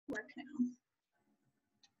work now.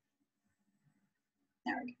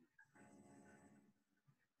 There we go.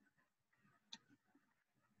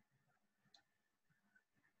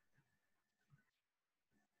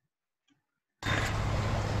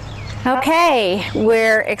 Okay,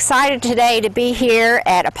 we're excited today to be here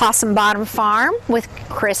at Opossum Bottom Farm with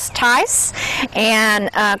Chris Tice, and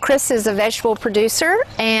Chris is a vegetable producer,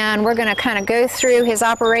 and we're going to kind of go through his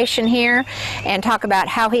operation here and talk about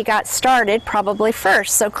how he got started probably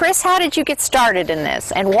first. So Chris, how did you get started in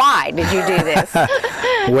this, and why did you do this?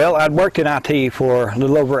 Well, I'd worked in IT for a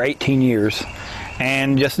little over 18 years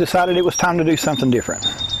and just decided it was time to do something different.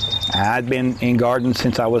 I'd been in gardens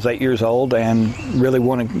since I was 8 years old and really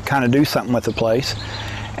wanted to kind of do something with the place,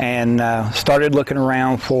 and started looking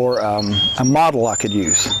around for a model I could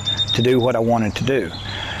use to do what I wanted to do.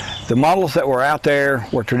 The models that were out there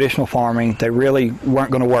were traditional farming. They really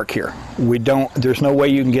weren't going to work here. There's no way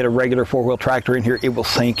you can get a regular four-wheel tractor in here. It will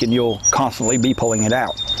sink and you'll constantly be pulling it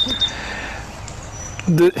out.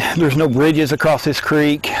 There's no bridges across this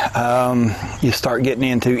creek. You start getting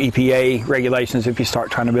into EPA regulations if you start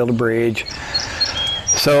trying to build a bridge.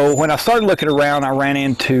 So when I started looking around, I ran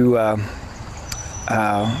into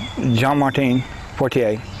Jean-Martin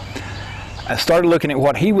Fortier. I started looking at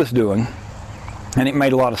what he was doing, and it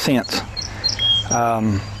made a lot of sense.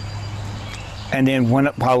 And then when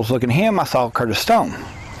I was looking at him, I saw Curtis Stone.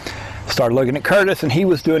 Started looking at Curtis, and he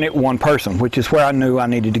was doing it one person, which is where I knew I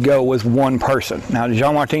needed to go, was one person. Now,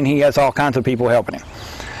 Jean-Martin, he has all kinds of people helping him.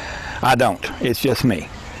 I don't. It's just me.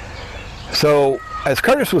 So as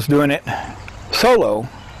Curtis was doing it solo,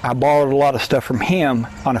 I borrowed a lot of stuff from him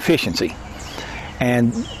on efficiency.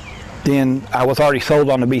 And then I was already sold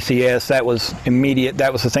on the BCS. That was immediate.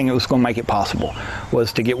 That was the thing that was going to make it possible,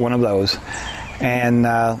 was to get one of those. And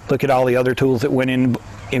look at all the other tools that went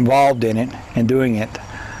involved in it and doing it.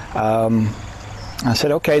 I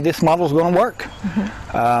said, okay, this model's going to work.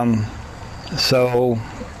 Mm-hmm. So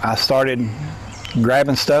I started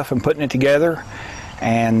grabbing stuff and putting it together,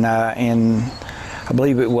 and in, I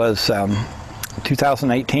believe it was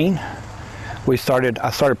 2018, I started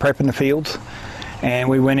prepping the fields, and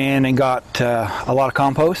we went in and got a lot of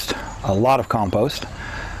compost,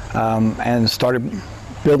 and started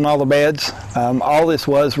building all the beds. All this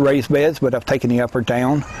was raised beds, but I've taken the upper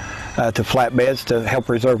down to flat beds to help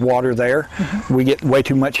reserve water there. Mm-hmm. We get way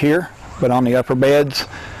too much here, but on the upper beds,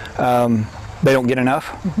 they don't get enough.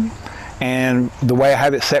 Mm-hmm. And the way I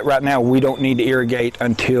have it set right now, we don't need to irrigate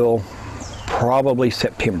until probably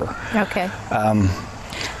September. Okay.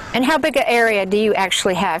 And how big an area do you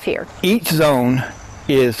actually have here? Each zone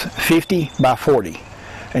is 50 by 40.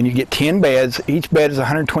 And you get 10 beds. Each bed is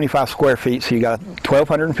 125 square feet, so you got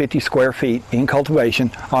 1,250 square feet in cultivation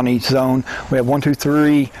on each zone. We have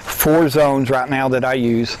 4 zones right now that I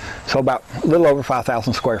use, so about a little over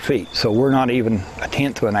 5,000 square feet. So we're not even a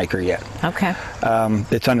tenth of an acre yet. Okay.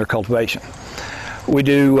 It's under cultivation. We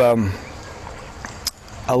do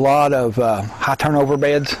a lot of high turnover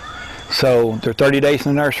beds. So they're 30 days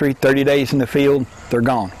in the nursery, 30 days in the field, they're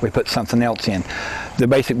gone. We put something else in. The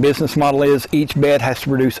basic business model is each bed has to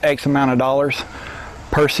produce X amount of dollars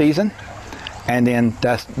per season, and then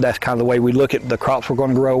that's kind of the way we look at the crops we're going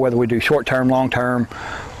to grow, whether we do short-term, long-term,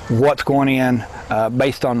 what's going in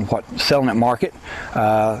based on what's selling at market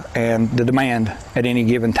and the demand at any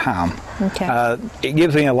given time. Okay. It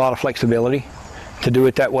gives me a lot of flexibility to do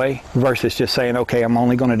it that way versus just saying, okay, I'm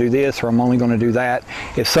only going to do this or I'm only going to do that.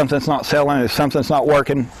 If something's not selling, if something's not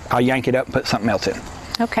working, I'll yank it up and put something else in.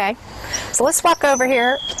 Okay, so let's walk over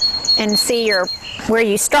here and see where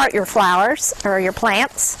you start your flowers or your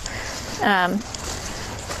plants. And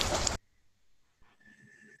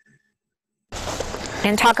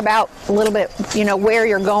talk about a little bit, where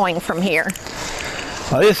you're going from here.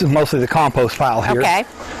 Well, this is mostly the compost pile here. Okay.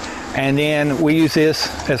 And then we use this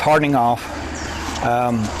as hardening off.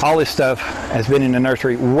 All this stuff has been in the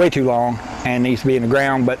nursery way too long and needs to be in the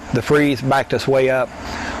ground, but the freeze backed us way up.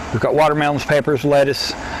 We've got watermelons, peppers,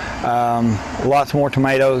 lettuce, lots more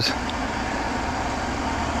tomatoes.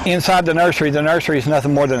 Inside the nursery is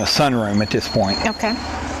nothing more than a sunroom at this point. Okay.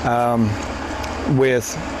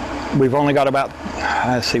 We've only got about,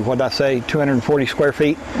 240 square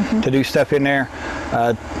feet to do stuff in there.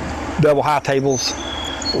 Double high tables.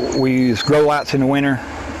 We use grow lights in the winter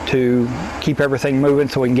to keep everything moving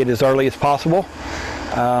so we can get as early as possible.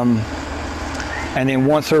 And then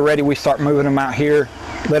once they're ready, we start moving them out here,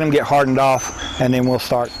 let them get hardened off, and then we'll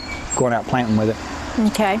start going out planting with it.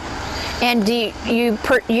 Okay. And do you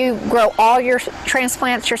grow all your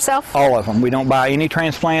transplants yourself? All of them. We don't buy any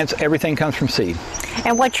transplants. Everything comes from seed.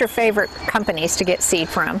 And what's your favorite companies to get seed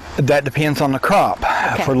from? That depends on the crop.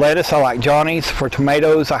 Okay. For lettuce, I like Johnny's. For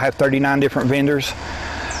tomatoes, I have 39 different vendors.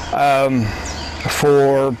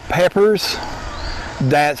 For peppers,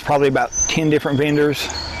 that's probably about 10 different vendors.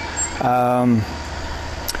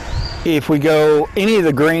 If we go any of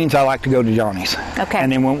the greens, I like to go to Johnny's. Okay.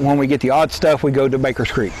 And then when we get the odd stuff, we go to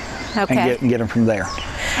Baker's Creek Okay. and get them from there.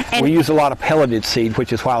 And- we use a lot of pelleted seed,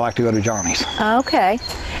 which is why I like to go to Johnny's. Okay.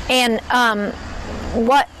 And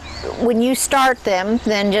when you start them,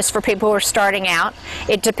 then just for people who are starting out,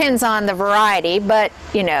 it depends on the variety, but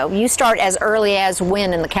you start as early as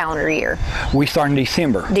when in the calendar year? We start in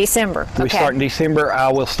December. December. Okay. We start in December.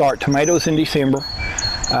 I will start tomatoes in December.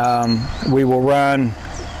 We will run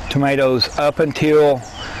tomatoes up until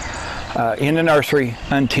in the nursery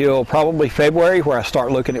until probably February, where I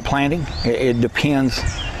start looking at planting. It depends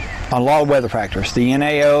on a lot of weather factors: the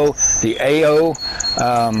NAO, the AO,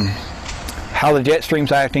 how the jet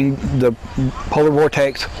stream's acting, the polar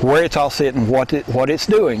vortex, where it's all sitting, what it's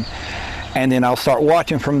doing, and then I'll start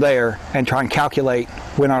watching from there and try and calculate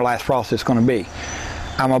when our last frost is going to be.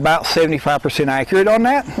 I'm about 75% accurate on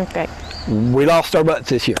that. Okay. We lost our butts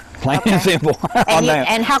this year, plain and simple. on that.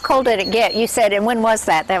 And how cold did it get? You said, and when was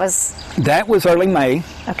that? That was early May,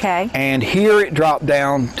 okay. and here it dropped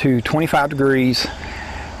down to 25 degrees,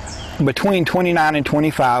 between 29 and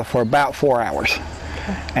 25 for about 4 hours.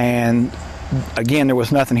 And again, there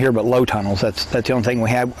was nothing here but low tunnels. That's the only thing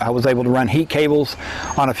we had. I was able to run heat cables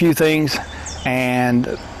on a few things, and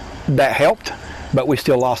that helped, but we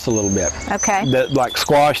still lost a little bit. Okay. Like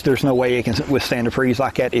squash, there's no way it can withstand a freeze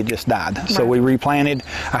like that. It just died. Right. So we replanted.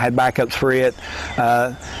 I had backups for it.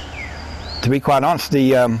 To be quite honest,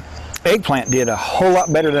 the eggplant did a whole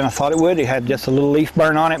lot better than I thought it would. It had just a little leaf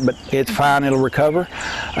burn on it, but it's fine. It'll recover.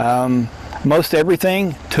 Most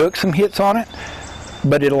everything took some hits on it,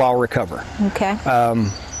 but it'll all recover. Okay.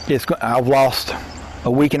 I've lost a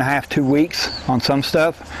week and a half, 2 weeks on some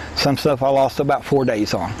stuff. Some stuff I lost about 4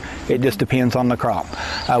 days on. It just depends on the crop.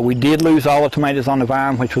 We did lose all the tomatoes on the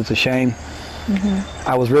vine, which was a shame. Mm-hmm.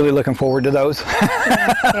 I was really looking forward to those.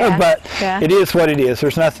 Yeah. But yeah. It is what it is.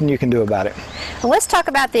 There's nothing you can do about it. Well, let's talk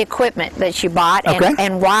about the equipment that you bought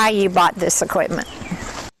and why you bought this equipment.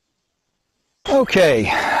 Okay,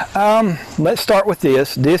 let's start with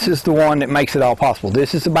this. This is the one that makes it all possible.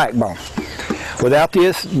 This is the backbone. Without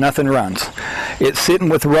this, nothing runs. It's sitting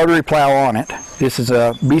with a rotary plow on it. This is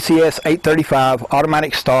a BCS 835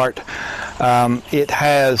 automatic start. It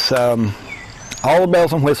has all the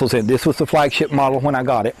bells and whistles in it. This was the flagship model when I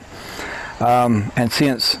got it. And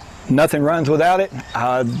since nothing runs without it,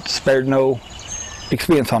 I spared no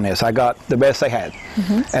expense on this. I got the best they had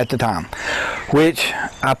at the time, which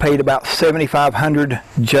I paid about $7,500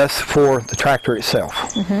 just for the tractor itself.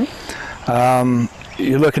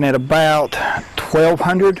 You're looking at about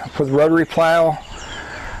 $1,200 for the rotary plow.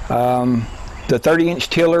 The 30-inch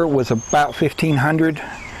tiller was about $1,500.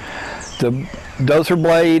 The dozer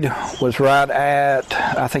blade was right at,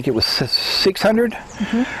 I think it was $600.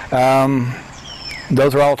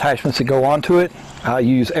 Those are all attachments that go onto it. I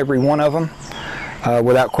use every one of them.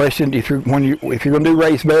 Without question, if you're going to do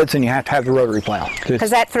raised beds, then you have to have the rotary plow.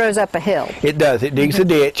 Because that throws up a hill. It does. It digs a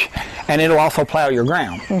ditch, and it'll also plow your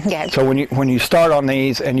ground. Yeah. So when you start on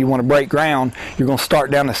these and you want to break ground, you're going to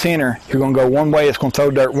start down the center. You're going to go one way. It's going to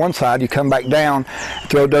throw dirt one side. You come back down,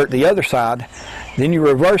 throw dirt the other side. Then you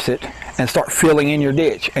reverse it and start filling in your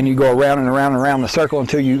ditch, and you go around and around and around the circle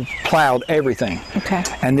until you've plowed everything. Okay.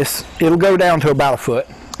 And it'll go down to about a foot.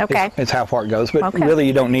 Okay. It's how far it goes, but okay. Really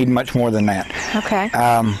you don't need much more than that. Okay.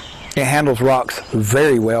 It handles rocks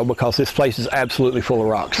very well because this place is absolutely full of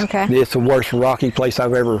rocks. Okay. It's the worst rocky place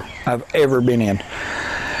I've ever been in,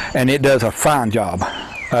 and it does a fine job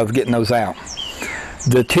of getting those out.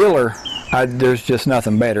 The tiller, there's just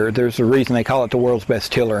nothing better. There's a reason they call it the world's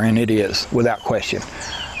best tiller, and it is without question.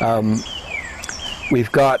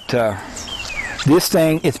 We've got this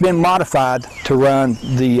thing. It's been modified to run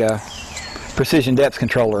the precision depth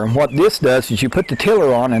controller, and what this does is you put the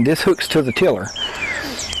tiller on, and this hooks to the tiller,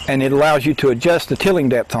 and it allows you to adjust the tilling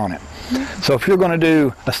depth on it. So if you're going to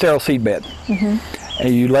do a sterile seed bed,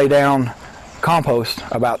 and you lay down compost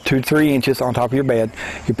about 2 to 3 inches on top of your bed,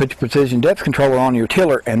 you put your precision depth controller on your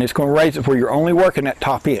tiller, and it's going to raise it where you're only working that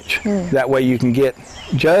top inch. That way you can get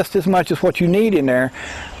just as much as what you need in there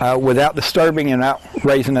without disturbing and without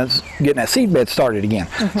raising getting that seed bed started again.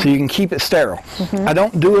 So you can keep it sterile. I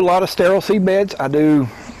don't do a lot of sterile seed beds. I do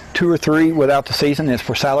 2 or 3 without the season. It's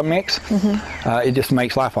for salad mix. It just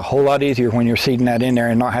makes life a whole lot easier when you're seeding that in there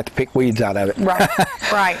and not have to pick weeds out of it. Right.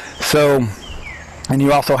 Right. So, and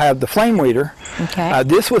you also have the flame weeder. Okay.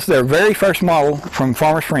 This was their very first model from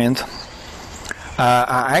Farmers Friends.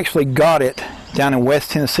 I actually got it down in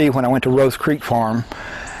West Tennessee when I went to Rose Creek Farm.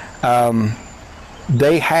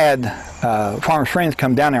 They had farmers' friends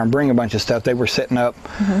come down there and bring a bunch of stuff. They were setting up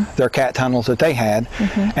their cat tunnels that they had,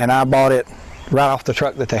 and I bought it right off the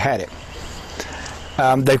truck that they had it.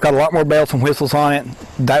 They've got a lot more bells and whistles on it.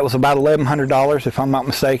 That was about $1,100 if I'm not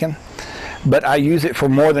mistaken. But I use it for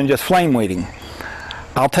more than just flame weeding.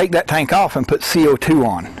 I'll take that tank off and put CO2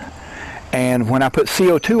 on. And when I put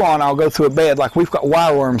CO2 on, I'll go through a bed. Like we've got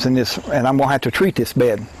wireworms in this, and I'm going to have to treat this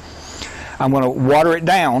bed. I'm going to water it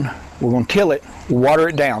down. We're going to till it, water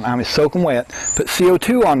it down. I'm going to soak them wet, put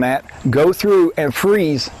CO2 on that, go through and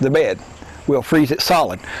freeze the bed. We'll freeze it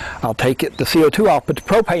solid. I'll take the CO2 off, put the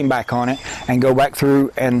propane back on it, and go back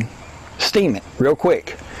through and steam it real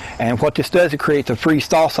quick. And what this does, it creates a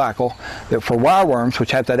freeze-thaw cycle that for wireworms,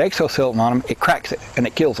 which have that exoskeleton on them, it cracks it and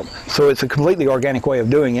it kills them. So it's a completely organic way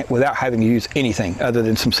of doing it without having to use anything other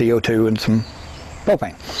than some CO2 and some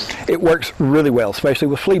propane. It works really well, especially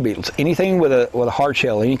with flea beetles. Anything with a hard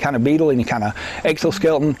shell, any kind of beetle, any kind of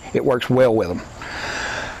exoskeleton, it works well with them.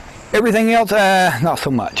 Everything else, not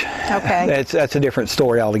so much. Okay. That's a different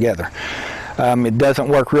story altogether. It doesn't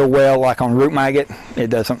work real well like on root maggot.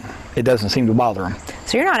 It doesn't seem to bother them.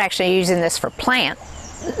 So you're not actually using this for plant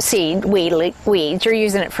seed weeds. You're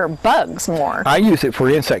using it for bugs more. I use it for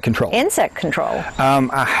insect control. Insect control.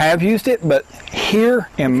 I have used it, but here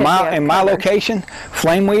in my location,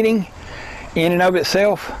 flame weeding in and of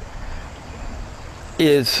itself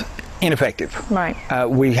is ineffective. Right.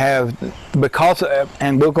 We have, because,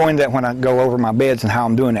 and we'll go into that when I go over my beds and how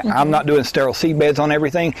I'm doing it. I'm not doing sterile seed beds on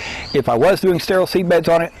everything. If I was doing sterile seed beds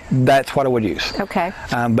on it, that's what I would use. Okay.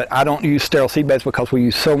 But I don't use sterile seed beds because we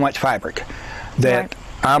use so much fabric that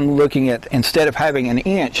I'm looking at, instead of having an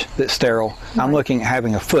inch that's sterile, I'm looking at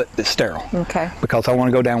having a foot that's sterile. Okay. Because I want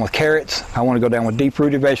to go down with carrots, I want to go down with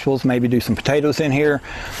deep-rooted vegetables, maybe do some potatoes in here.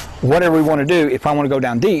 Whatever we want to do, if I want to go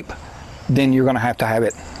down deep, then you're going to have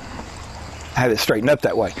it straightened up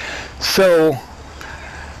that way. So,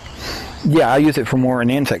 yeah, I use it for more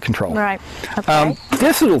in insect control. Right. Okay.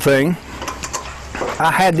 This little thing,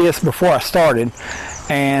 I had this before I started,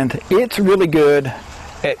 and it's really good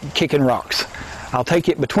at kicking rocks. I'll take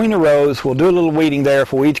it between the rows. We'll do a little weeding there.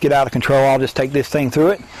 If weeds get out of control, I'll just take this thing through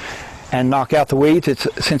it and knock out the weeds.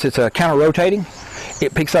 Since it's counter-rotating,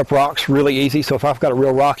 it picks up rocks really easy. So if I've got a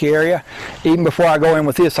real rocky area, even before I go in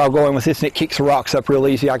with this, I'll go in with this and it kicks the rocks up real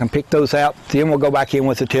easy. I can pick those out. Then we'll go back in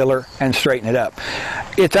with the tiller and straighten it up.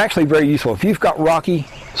 It's actually very useful. If you've got rocky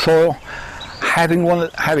soil,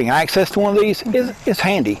 having access to one of these is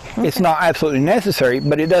handy. Okay. It's not absolutely necessary,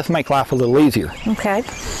 but it does make life a little easier. Okay.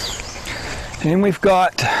 And then we've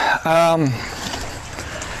got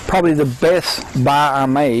probably the best buy I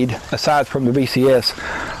made, aside from the BCS,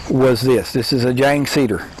 was this. This is a Jang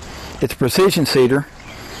seeder. It's a precision seeder.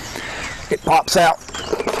 It pops out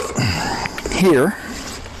here.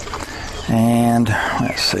 And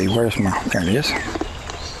let's see, there it is.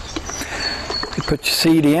 You put your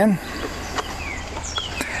seed in.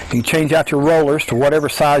 You can change out your rollers to whatever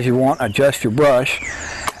size you want, adjust your brush,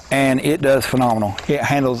 and it does phenomenal. It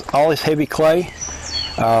handles all this heavy clay.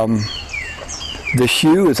 The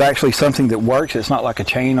shoe is actually something that works. It's not like a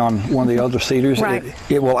chain on one of the other seeders. Right.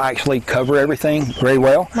 It will actually cover everything very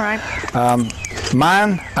well. Right.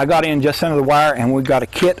 Mine, I got in just under the wire, and we got a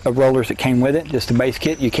kit of rollers that came with it, just a base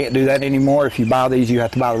kit. You can't do that anymore. If you buy these, you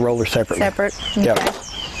have to buy the rollers separately. Separate. Okay. Yep.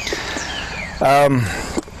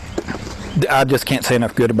 I just can't say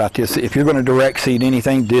enough good about this. If you're going to direct seed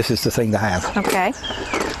anything, this is the thing to have. Okay.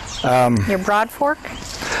 Your broad fork?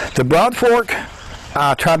 The broad fork,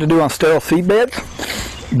 I tried to do on sterile seed beds.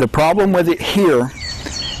 The problem with it here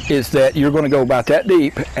is that you're going to go about that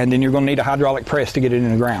deep, and then you're going to need a hydraulic press to get it in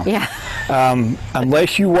the ground. Yeah.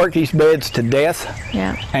 Unless you work these beds to death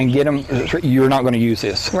and get them, you're not going to use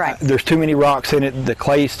this. Right. There's too many rocks in it. The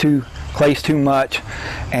clay's too much,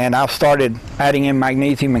 and I've started adding in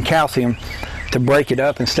magnesium and calcium to break it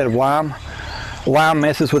up instead of lime. Lime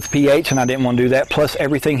messes with pH, and I didn't want to do that. Plus,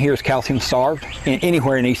 everything here is calcium starved.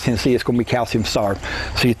 Anywhere in East Tennessee, it's going to be calcium starved.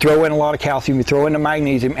 So you throw in a lot of calcium, you throw in the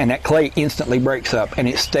magnesium, and that clay instantly breaks up, and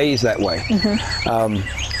it stays that way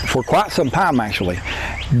for quite some time, actually.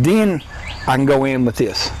 Then I can go in with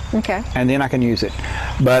this, and then I can use it.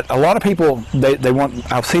 But a lot of people, they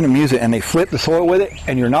want. I've seen them use it, and they flip the soil with it,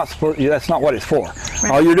 and you're not supposed. That's not what it's for.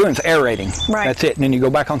 Right. All you're doing is aerating. Right. That's it. And then you go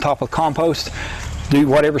back on top of compost, do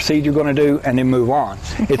whatever seed you're going to do, and then move on.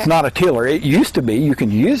 Okay. It's not a tiller. It used to be. You can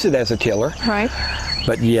use it as a tiller. Right.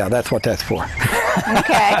 But yeah, that's what that's for.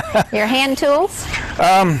 Okay. Your hand tools?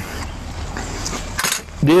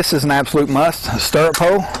 This is an absolute must. A stirrup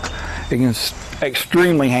pole. You can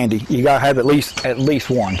extremely handy. You gotta have at least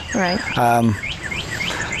one. Right.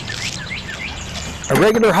 A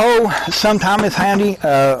regular hoe sometimes is handy.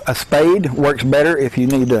 A spade works better if you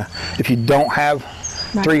don't have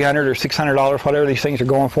 $300 or $600, whatever these things are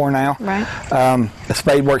going for now. Right. A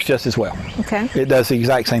spade works just as well. Okay. It does the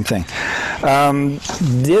exact same thing.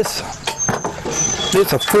 This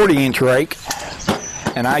is a 40-inch rake,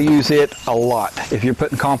 and I use it a lot. If you're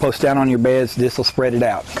putting compost down on your beds, this will spread it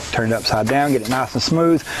out. Turn it upside down, get it nice and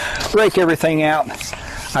smooth, rake everything out.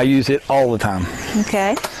 I use it all the time.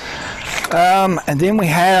 Okay. And then we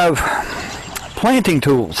have planting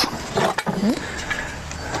tools.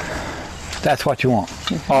 That's what you want,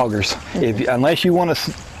 augers. Unless you want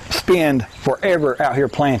to spend forever out here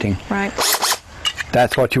planting, Right.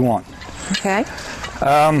 that's what you want. Okay.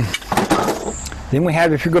 Then we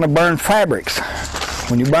have if you're going to burn fabrics.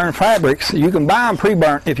 When you burn fabrics, you can buy them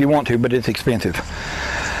pre-burnt if you want to, but it's expensive.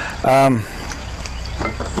 The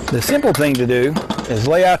simple thing to do is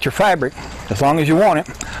lay out your fabric, as long as you want it,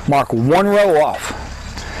 mark one row off.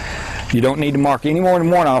 You don't need to mark any more than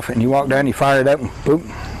one off, and you walk down, you fire it up, and boop,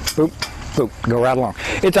 boop, boop, go right along.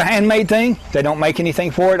 It's a handmade thing. They don't make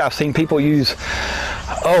anything for it. I've seen people use,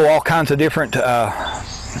 all kinds of different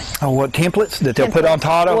templates that they'll put on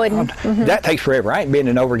top of. That takes forever. I ain't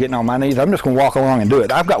bending over, getting on my knees. I'm just going to walk along and do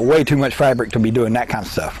it. I've got way too much fabric to be doing that kind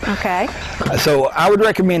of stuff. Okay. So I would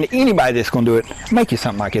recommend to anybody that's going to do it, make you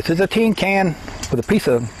something like this. It's a tin can with a piece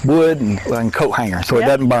of wood and coat hanger, so it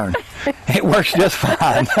doesn't burn. It works just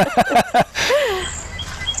fine.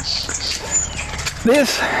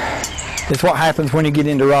 This is what happens when you get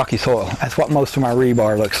into rocky soil. That's what most of my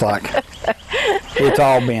rebar looks like. It's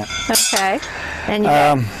all bent. Okay. And you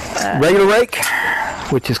got, regular rake,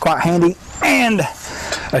 which is quite handy, and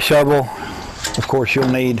a shovel, of course, you'll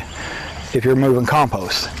need if you're moving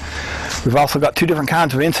compost. We've also got two different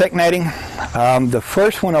kinds of insect netting. The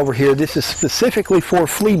first one over here, this is specifically for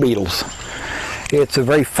flea beetles. It's a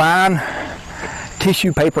very fine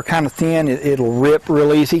tissue paper, kind of thin. It'll rip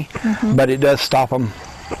real easy, but it does stop them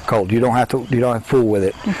cold. You don't have to fool with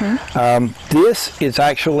it. This is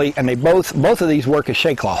actually, and both of these work as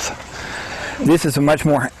shade cloth. This is a much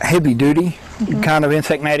more heavy duty kind of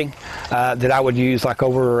insect netting that I would use like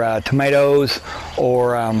over tomatoes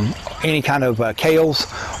or any kind of kales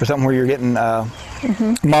or something where you're getting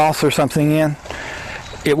moss or something in.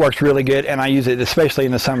 It works really good, and I use it especially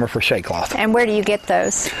in the summer for shade cloth. And where do you get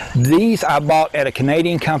those? These I bought at a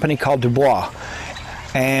Canadian company called Dubois.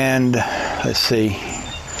 And let's see,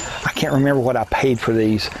 I can't remember what I paid for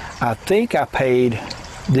these. I think I paid,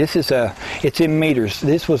 it's in meters.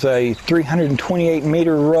 This was a 328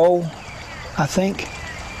 meter roll, I think.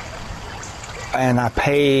 And I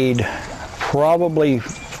paid probably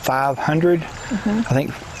 500, I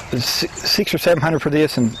think 600 or 700 for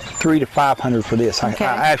this and 300 to 500 for this. Okay.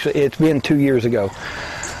 I actually, it's been 2 years ago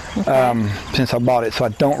since I bought it, so I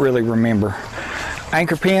don't really remember.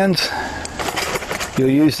 Anchor pins, you'll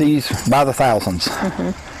use these by the thousands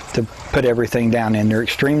to put everything down in. They're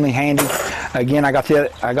extremely handy. Again, I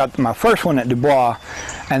got my first one at Dubois,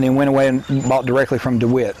 and then went away and bought directly from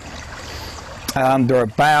DeWitt. They're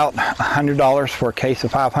about $100 for a case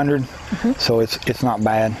of 500, so it's not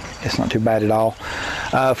bad. It's not too bad at all.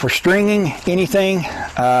 For stringing anything,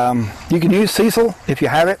 you can use Cecil if you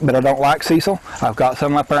have it, but I don't like Cecil. I've got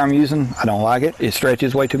some up there I'm using. I don't like it. It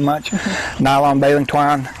stretches way too much. Nylon baling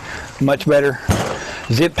twine, much better.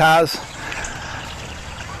 Zip ties,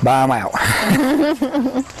 buy them out.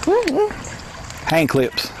 Hang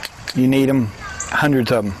clips, you need them,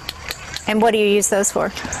 hundreds of them. And what do you use those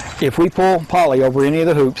for? If we pull poly over any of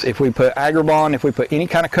the hoops, if we put Agribond, if we put any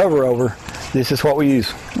kind of cover over, this is what we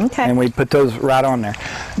use. Okay. And we put those right on there.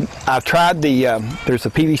 I've tried there's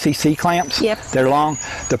the PVC C-clamps. Yep. They're long.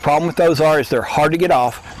 The problem with those is they're hard to get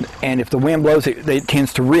off, and if the wind blows, it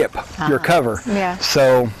tends to rip your cover. Yeah.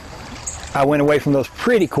 So I went away from those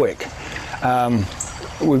pretty quick.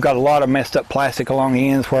 We've got a lot of messed up plastic along the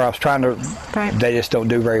ends where I was trying to, they just don't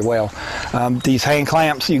do very well. These hang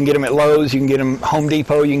clamps, you can get them at Lowe's, you can get them Home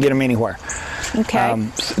Depot, you can get them anywhere. Okay.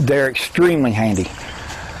 They're extremely handy.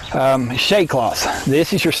 Shade cloth.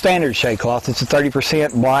 This is your standard shade cloth. It's a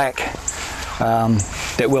 30% black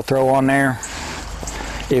that we'll throw on there.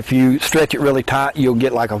 If you stretch it really tight, you'll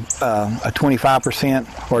get like a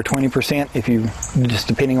 25% or a 20% if you, just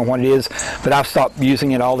depending on what it is. But I've stopped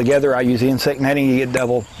using it altogether. I use insect netting. You get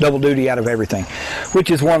double duty out of everything,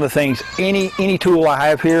 which is one of the things. Any tool I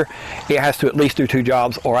have here, it has to at least do 2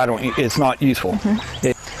 jobs, or it's not useful.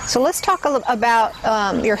 So let's talk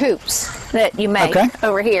about your hoops that you make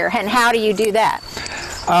over here, and how do you do that?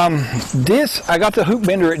 This, I got the hoop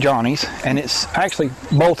bender at Johnny's, and it's actually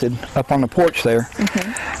bolted up on the porch there.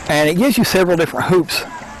 And it gives you several different hoops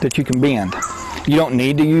that you can bend. You don't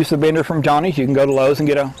need to use the bender from Johnny's. You can go to Lowe's and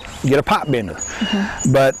get a pipe bender.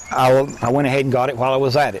 But I went ahead and got it while I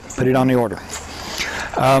was at it, put it on the order.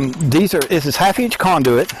 This is 1/2-inch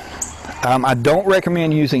conduit. I don't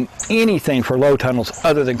recommend using anything for low tunnels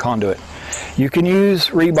other than conduit. You can use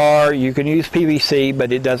rebar, you can use PVC,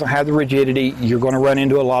 but it doesn't have the rigidity. You're going to run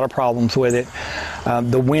into a lot of problems with it.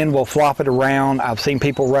 The wind will flop it around. I've seen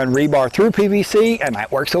people run rebar through PVC, and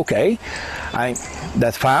that works okay.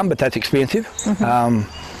 That's fine, but that's expensive.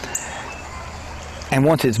 And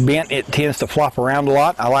once it's bent, it tends to flop around a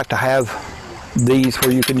lot. I like to have these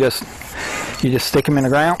where you just stick them in the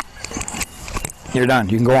ground. You're done.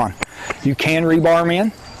 You can go on. You can rebar them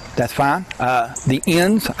in. That's fine. The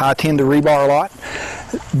ends, I tend to rebar a lot.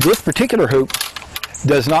 This particular hoop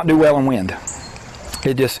does not do well in wind.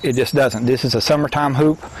 It just doesn't. This is a summertime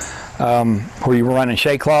hoop where you're running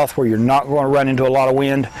shade cloth, where you're not going to run into a lot of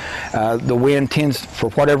wind. The wind tends, for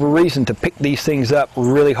whatever reason, to pick these things up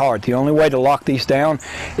really hard. The only way to lock these down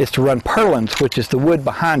is to run purlins, which is the wood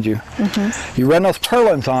behind you. You run those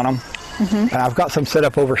purlins on them, and I've got some set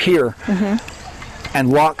up over here, and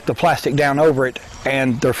lock the plastic down over it,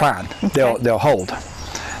 and they're fine. Okay. They'll hold.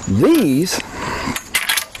 These,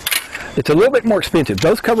 it's a little bit more expensive.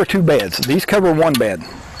 Those cover 2 beds. These cover 1 bed.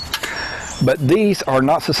 But these are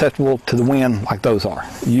not susceptible to the wind like those are.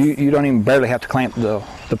 You don't even barely have to clamp the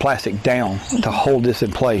plastic down to hold this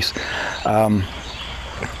in place. I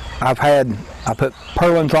put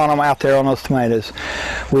purlins on them out there on those tomatoes.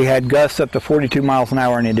 We had gusts up to 42 miles an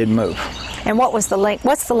hour, and it didn't move. And what was the length?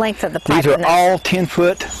 What's the length of the pipe? These are all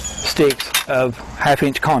 10-foot sticks of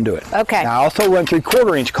 1/2-inch conduit. Okay. Now, I also run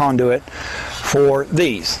 3/4-inch conduit for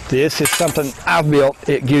these. This is something I've built.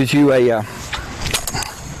 It gives you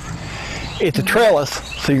it's a trellis,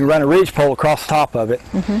 so you can run a ridge pole across the top of it.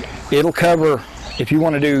 It'll cover, if you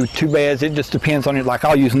want to do 2 beds, it just depends on it. Like,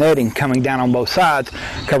 I'll use netting coming down on both sides,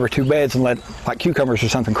 cover 2 beds, and let, like, cucumbers or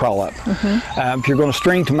something crawl up. If you're going to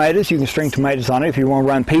string tomatoes, you can string tomatoes on it. If you want to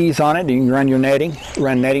run peas on it, you can run your netting,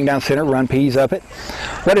 run netting down center, run peas up it.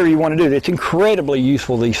 Whatever you want to do. It's incredibly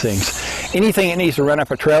useful, these things. Anything that needs to run up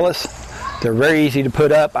a trellis, they're very easy to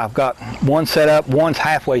put up. I've got one set up, one's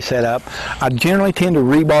halfway set up. I generally tend to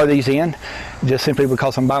rebar these in, just simply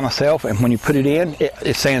because I'm by myself, and when you put it in,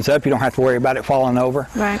 it stands up. You don't have to worry about it falling over.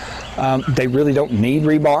 Right. They really don't need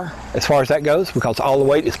rebar as far as that goes, because all the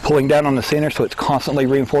weight is pulling down on the center, so it's constantly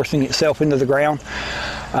reinforcing itself into the ground.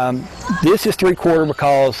 This is 3/4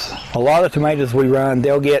 because a lot of tomatoes we run,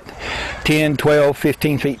 they'll get 10, 12,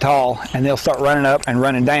 15 feet tall, and they'll start running up and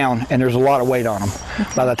running down, and there's a lot of weight on them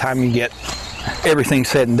by the time you get everything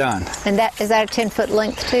said and done. And is that a 10-foot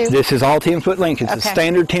length too? This is all 10-foot length. It's a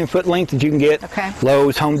standard 10-foot length that you can get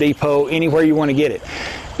Lowe's, Home Depot, anywhere you want to get it.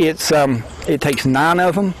 It takes 9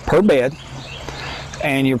 of them per bed,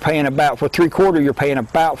 and you're paying about, for 3/4, you're paying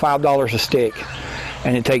about $5 a stick.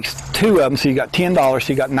 And it takes 2 of them, so you got $10,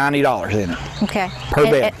 so you got $90 in it. Okay. Per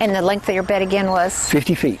bed. And the length of your bed again was?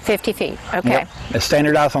 50 feet. 50 feet, okay. Yep. It's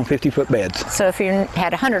standardized on 50-foot beds. So if you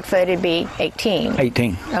had 100 foot, it'd be 18?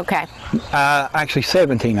 18. Okay. Actually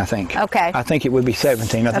 17, I think. Okay. I think it would be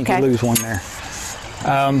 17. I think you lose one there.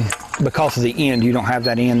 Because of the end, you don't have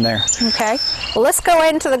that end there. Okay. Well, let's go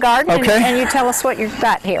into the garden and you tell us what you've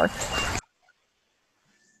got here.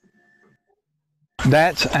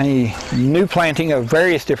 That's a new planting of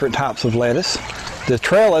various different types of lettuce. The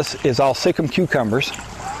trellis is all Sikkim cucumbers.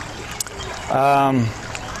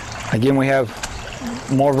 Again, we have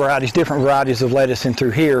more varieties, different varieties of lettuce in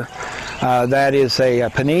through here. That is a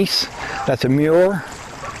panisse, that's a Muir,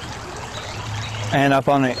 and up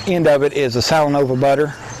on the end of it is a Salanova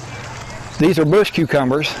butter. These are bush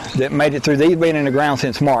cucumbers that made it through. These have been in the ground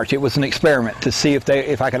since March. It was an experiment to see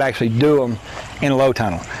if I could actually do them in a low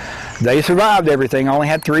tunnel. They survived everything, only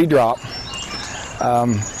had 3 drop.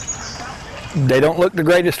 They don't look the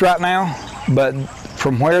greatest right now, but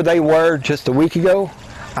from where they were just a week ago,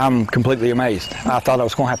 I'm completely amazed. I thought I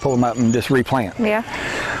was going to have to pull them up and just replant. Yeah.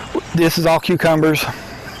 This is all cucumbers,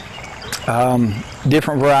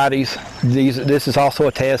 different varieties. This is also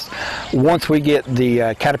a test. Once we get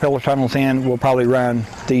the caterpillar tunnels in, we'll probably run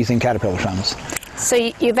these in caterpillar tunnels. So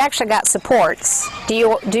you've actually got supports. Do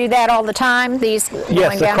you do that all the time? These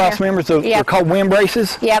yes, the cross members, they're called wind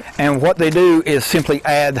braces. Yep. And what they do is simply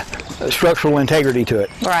add structural integrity to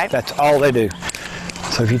it. Right. That's all they do.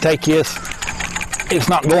 So if you take this, it's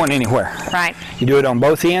not going anywhere. Right. You do it on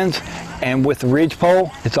both ends, and with the ridge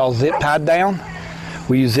pole, it's all zip tied down.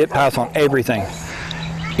 We use zip ties on everything.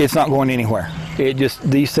 It's not going anywhere.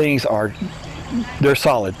 These things are they're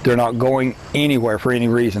solid. They're not going anywhere for any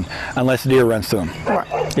reason unless deer runs through them.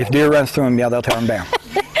 Right. If deer runs through them, yeah, they'll tear them down.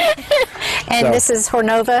 And So- this is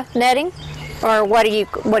Hornova netting, or what do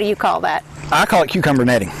you call that? I call it cucumber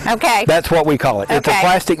netting. Okay. That's what we call it. It's a Okay.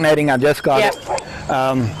 plastic netting. I just got Yep. it.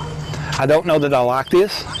 I don't know that I like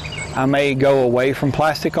this. I may go away from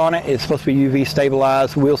plastic on it. It's supposed to be UV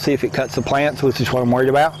stabilized. We'll see if it cuts the plants, which is what I'm worried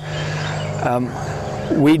about.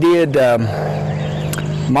 We did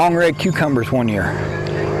Mong red cucumbers one year.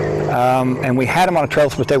 And we had them on a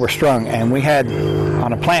trellis, but they were strung. And we had,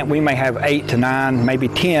 on a plant, we may have 8 to 9, maybe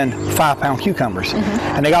 10 5-pound cucumbers.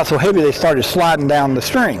 And they got so heavy they started sliding down the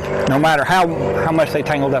string, no matter how much they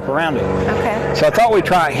tangled up around it. Okay. So I thought we'd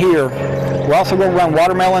try it here. We're also going to run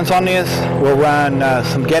watermelons on this. We'll run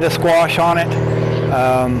some geta squash on it.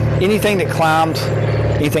 Anything that climbs,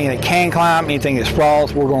 anything that can climb, anything that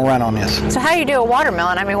sprawls, we're going to run on this. So how do you do a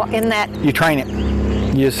watermelon? I mean, in that. You train it.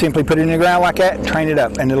 You just simply put it in the ground like that, train it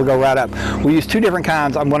up, and it'll go right up. We use 2 different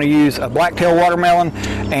kinds. I'm going to use a blacktail watermelon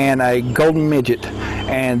and a golden midget,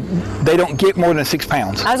 and they don't get more than 6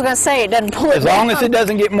 pounds. I was going to say, it doesn't pull it As long as down. it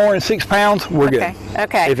doesn't get more than 6 pounds, we're good.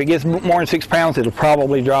 Okay. If it gets more than 6 pounds, it'll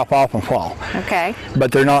probably drop off and fall. Okay.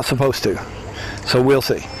 But they're not supposed to. So we'll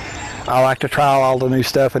see. I like to try all the new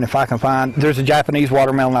stuff, and if I can find, there's a Japanese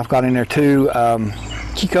watermelon I've got in there too,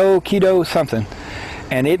 Keto something,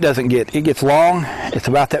 and it gets long. It's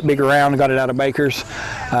about that big around. Got it out of Baker's.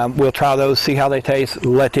 We'll try those, see how they taste,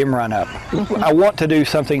 let them run up. I want to do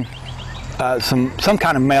something, some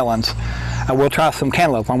kind of melons. We'll try some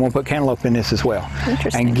cantaloupe. I'm going to put cantaloupe in this as well.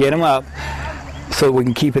 Interesting. And get them up so we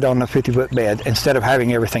can keep it on the 50-foot bed instead of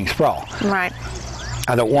having everything sprawl. Right.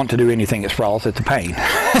 I don't want to do anything that sprawls. It's a pain.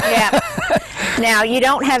 Yeah. Now, you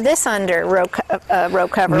don't have this under row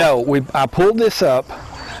cover. No, I pulled this up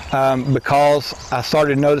because I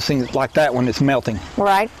started noticing like that when it's melting.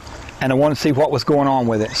 Right. And I wanted to see what was going on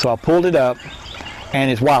with it. So I pulled it up, and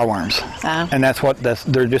it's wireworms. And they're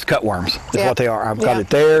just cutworms. That's Yeah. what they are. I've got Yeah. it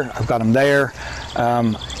there. I've got them there.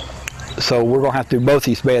 So we're going to have to do both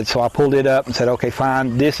these beds. So I pulled it up and said, okay,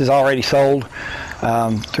 fine. This is already sold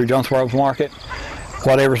through Jonesboro's Market.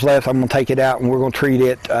 Whatever's left, I'm going to take it out, and we're going to treat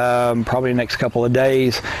it probably the next couple of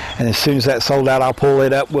days. And as soon as that's sold out, I'll pull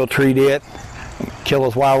it up. We'll treat it, kill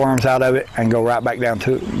those wireworms out of it, and go right back down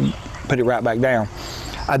to put it right back down.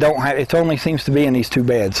 It only seems to be in these 2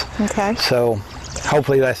 beds. Okay. So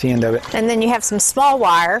hopefully that's the end of it. And then you have some small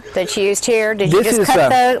wire that you used here. Did you This just is,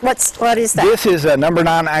 cut what is that? This is a number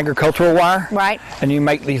 9 agricultural wire. Right. And you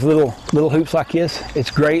make these little hoops like this. It's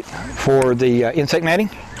great for the insect netting.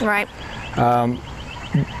 Right.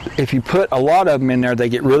 If you put a lot of them in there, they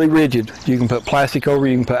get really rigid. You can put plastic over,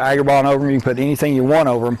 you can put Agribon over them, you can put anything you want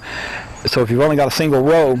over them. So if you've only got a single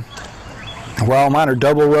row, well, mine are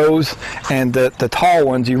double rows, and the tall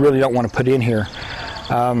ones you really don't want to put in here.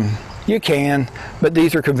 You can, but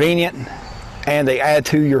these are convenient, and they add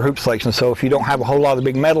to your hoop selection. So if you don't have a whole lot of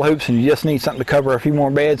big metal hoops and you just need something to cover a few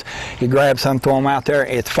more beds, you grab some, throw them out there.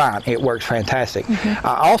 It's fine. It works fantastic.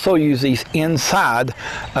 I also use these inside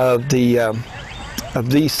of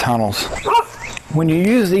these tunnels. When you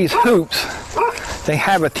use these hoops, they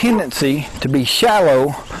have a tendency to be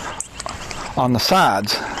shallow on the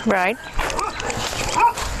sides. Right.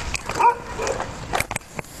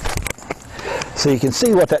 So you can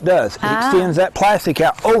see what that does. It extends that plastic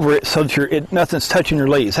out over it so that nothing's touching your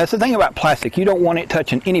leaves. That's the thing about plastic. You don't want it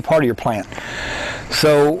touching any part of your plant.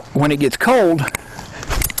 So when it gets cold,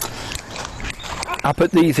 I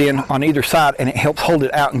put these in on either side, and it helps hold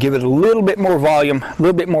it out and give it a little bit more volume, a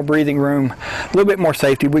little bit more breathing room, a little bit more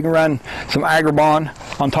safety. We can run some Agribon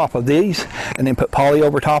on top of these and then put poly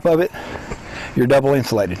over top of it. You're double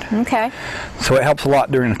insulated. Okay. So it helps a lot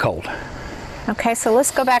during the cold. Okay, so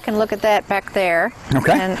let's go back and look at that back there.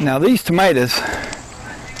 Okay. And Now these tomatoes,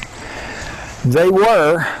 they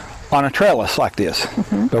were on a trellis like this.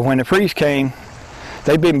 But when the freeze came,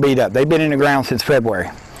 they've been beat up. They've been in the ground since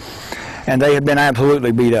February. And they have been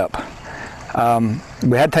absolutely beat up.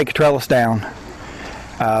 We had to take a trellis down.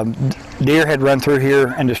 Deer had run through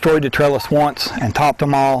here and destroyed the trellis once and topped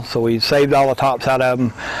them all, so we saved all the tops out of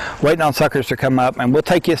them, waiting on suckers to come up, and we'll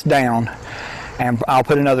take this down and I'll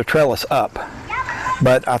put another trellis up.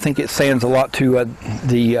 But I think it stands a lot to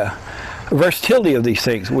the versatility of these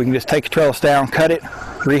things. We can just take a trellis down, cut it,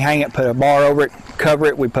 rehang it, put a bar over it, cover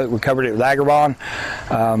it. We covered it with Agribon,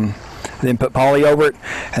 then put poly over it,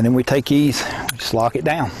 and then we take these, just lock it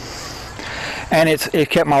down. And it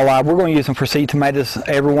kept them all alive. We're going to use them for seed tomatoes.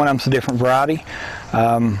 Every one of them's a different variety.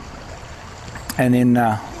 And then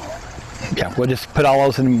Yeah, we'll just put all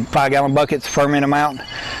those in 5-gallon buckets, ferment them out,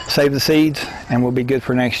 save the seeds, and we'll be good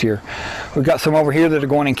for next year. We've got some over here that are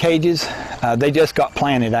going in cages. They just got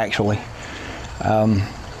planted, actually.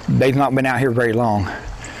 They've not been out here very long.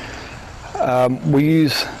 We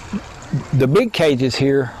use the big cages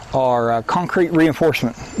here are concrete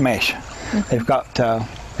reinforcement mesh. They've got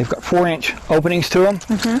 4-inch openings to them.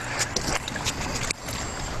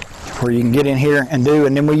 Where you can get in here and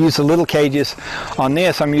then we use the little cages. On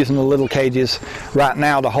this, I'm using the little cages right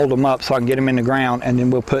now to hold them up so I can get them in the ground, and then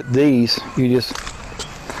we'll put these, you just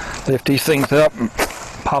lift these things up and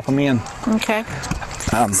pop them in. Okay.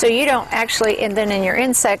 So you don't actually, and then in your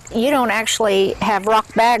insect, you don't actually have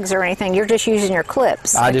rock bags or anything. You're just using your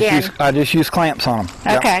clips. I just use clamps on them.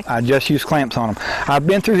 Okay. Yep, I just use clamps on them. I've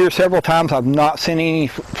been through here several times. I've not seen any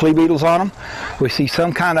flea beetles on them. We see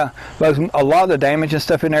some kind of bugs. A lot of the damage and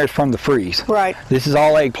stuff in there is from the freeze. Right. This is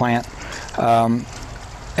all eggplant,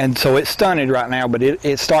 and so it's stunted right now, but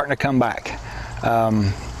it's starting to come back.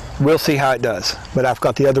 We'll see how it does. But I've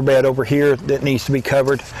got the other bed over here that needs to be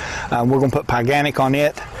covered. We're going to put Pyganic on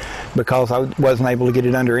it because I wasn't able to get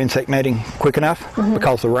it under insect netting quick enough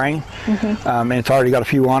because of the rain. And it's already got a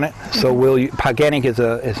few on it. So Pyganic is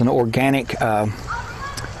an organic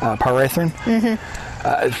pyrethrin.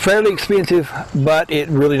 It's fairly expensive, but it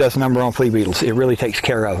really does a number on flea beetles. It really takes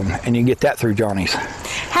care of them, and you get that through Johnny's.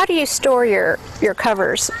 How do you store your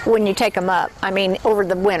covers when you take them up? I mean, over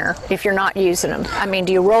the winter, if you're not using them. I mean,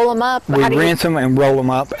 do you roll them up? We rinse them and roll them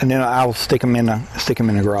up, and then I'll stick them in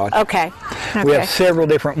the garage. Okay. We have several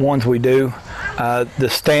different ones we do. The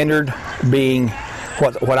standard being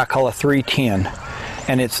what I call a 310,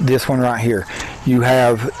 and it's this one right here.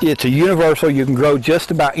 It's a universal. You can grow just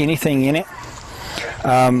about anything in it.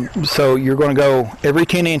 So you're going to go every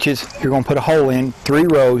 10 inches, you're going to put a hole in 3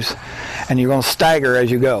 rows, and you're going to stagger as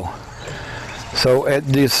you go. So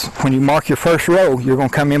when you mark your first row, you're going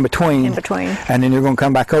to come in between, and then you're going to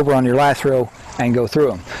come back over on your last row and go through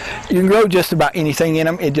them. You can grow just about anything in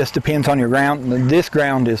them. It just depends on your ground. This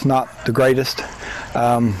ground is not the greatest,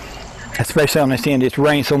 especially on this end. It's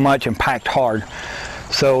rained so much and packed hard.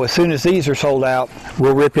 So as soon as these are sold out,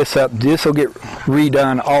 we'll rip this up. This will get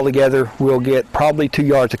redone all together. We'll get probably 2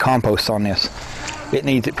 yards of compost on this. It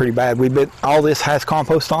needs it pretty bad. All this has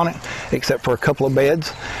compost on it, except for a couple of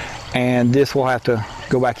beds. And this will have to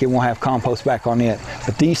go back in. We'll have compost back on it.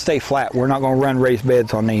 But these stay flat. We're not going to run raised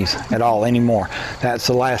beds on these at all anymore. That's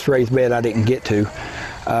the last raised bed I didn't get to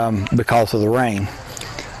because of the rain.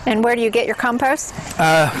 And where do you get your compost?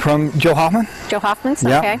 From Joe Hoffman. Joe Hoffman's?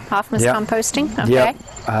 Yep. Okay. Hoffman's Yep. Composting? Okay.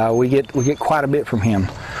 Yep. We get quite a bit from him.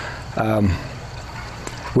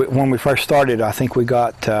 When we first started, I think we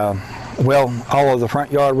got, all of the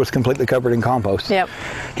front yard was completely covered in compost. Yep.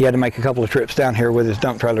 He had to make a couple of trips down here with his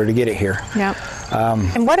dump trailer to get it here. Yep.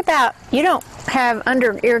 And what about, you don't have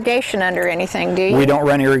irrigation under anything, do you? We don't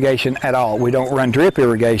run irrigation at all. We don't run drip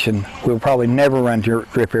irrigation. We'll probably never run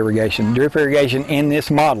drip irrigation. Drip irrigation in this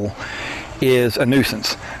model is a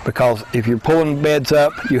nuisance because if you're pulling beds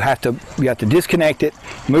up, you have to disconnect it,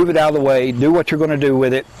 move it out of the way, do what you're going to do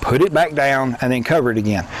with it, put it back down, and then cover it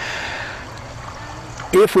again.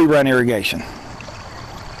 If we run irrigation,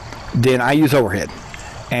 then I use overhead,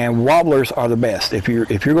 and wobblers are the best. If you're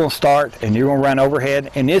going to start and you're going to run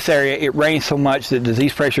overhead in this area, it rains so much that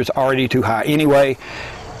disease pressure is already too high anyway.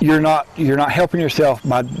 You're not helping yourself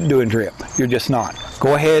by doing drip. You're just not.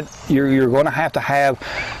 Go ahead. You're going to have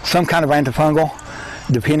some kind of antifungal,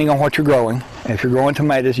 depending on what you're growing. If you're growing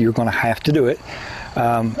tomatoes, you're going to have to do it.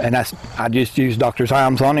 And I just use Dr.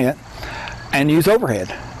 Zymes on it, and use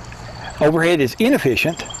overhead. Overhead is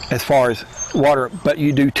inefficient as far as water, but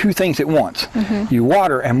you do 2 things at once. You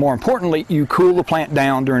water, and more importantly, you cool the plant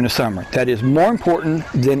down during the summer. That is more important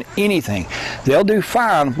than anything. They'll do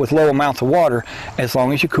fine with low amounts of water as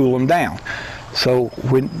long as you cool them down. So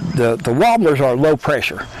when the wobblers are low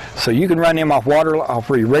pressure, so you can run them off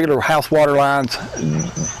your regular house water lines.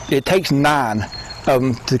 It takes 9 of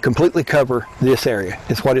them to completely cover this area.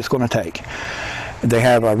 It's what it's going to take. They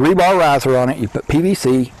have a rebar riser on it. You put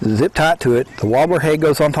PVC, zip tight to it. The wobbler head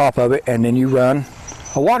goes on top of it, and then you run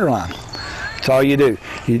a water line. That's all you do.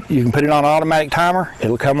 You can put it on an automatic timer.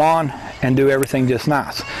 It'll come on and do everything just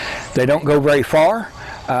nice. They don't go very far,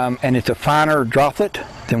 and it's a finer droplet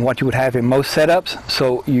than what you would have in most setups.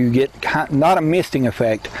 So you get not a misting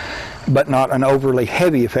effect, but not an overly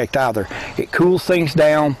heavy effect either. It cools things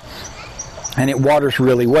down, and it waters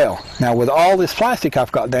really well. Now with all this plastic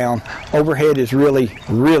I've got down, overhead is really,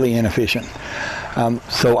 really inefficient.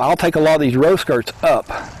 So I'll take a lot of these row skirts up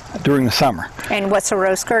during the summer. And what's a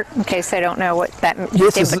row skirt, in case they don't know what that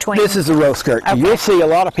is in between? This is a row skirt. Okay. You'll see a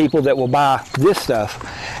lot of people that will buy this stuff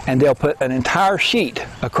and they'll put an entire sheet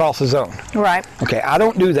across the zone. Right. Okay, I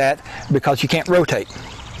don't do that because you can't rotate.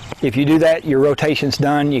 If you do that, your rotation's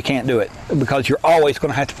done, you can't do it because you're always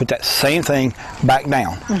going to have to put that same thing back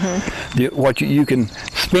down. You can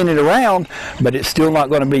spin it around, but it's still not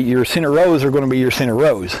going to be, your center rows are going to be your center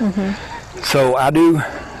rows. So I do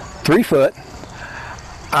 3 foot.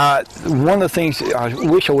 One of the things I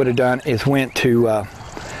wish I would have done is went to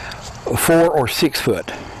 4 or 6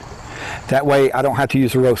 foot. That way I don't have to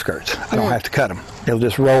use the row skirts. I don't have to cut them. It'll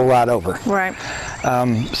just roll right over. Right.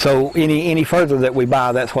 So any further that we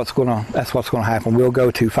buy, that's what's going to happen. We'll go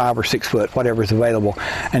to 5 or 6 foot, whatever is available,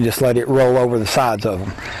 and just let it roll over the sides of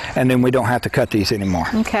them, and then we don't have to cut these anymore.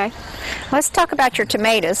 Okay. Let's talk about your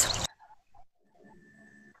tomatoes.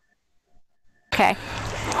 Okay.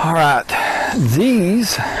 All right.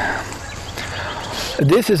 This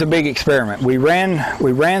is a big experiment. We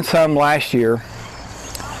ran some last year.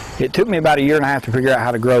 It took me about 1.5 years to figure out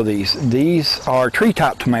how to grow these. These are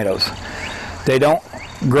treetop tomatoes. They don't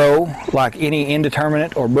grow like any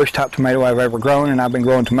indeterminate or bush top tomato I've ever grown, and I've been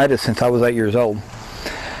growing tomatoes since I was 8 years old.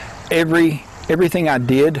 Everything I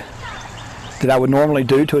did that I would normally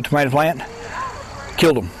do to a tomato plant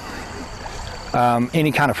killed them.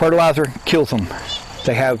 Any kind of fertilizer kills them.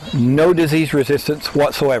 They have no disease resistance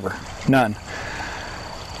whatsoever, none.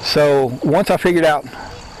 So once I figured out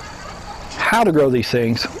how to grow these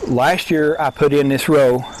things, last year I put in this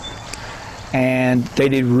row and they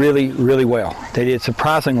did really, really well. They did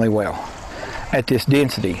surprisingly well at this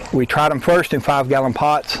density. We tried them first in 5-gallon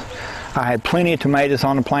pots. I had plenty of tomatoes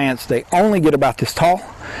on the plants. They only get about this tall,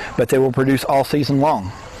 but they will produce all season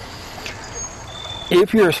long.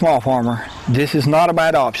 If you're a small farmer, this is not a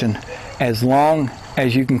bad option as long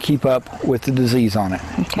as you can keep up with the disease on it.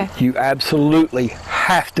 Okay. You absolutely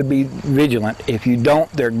have to be vigilant. If you don't,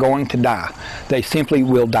 they're going to die. They simply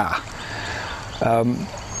will die.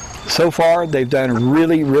 So far, they've done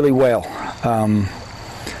really, really well.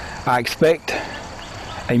 I expect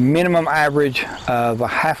a minimum average of a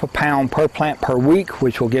 ½ pound per plant per week,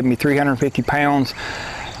 which will give me 350 pounds.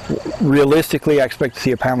 Realistically, I expect to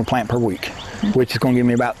see a pound of plant per week, which is going to give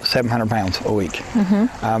me about 700 pounds a week.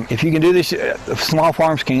 If you can do this, small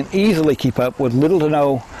farms can easily keep up with little to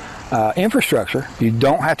no infrastructure. You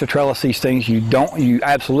don't have to trellis these things. You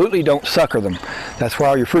absolutely don't sucker them. That's where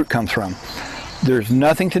all your fruit comes from. There's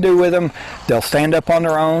nothing to do with them. They'll stand up on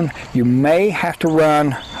their own. You may have to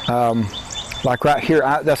run, like right here,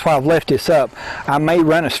 that's why I've left this up. I may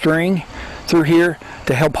run a string through here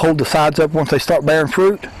to help hold the sides up once they start bearing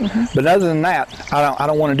fruit. But other than that, I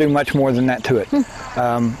don't want to do much more than that to it.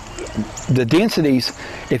 The densities,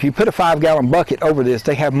 if you put a 5-gallon bucket over this,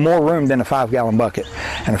 they have more room than a 5-gallon bucket.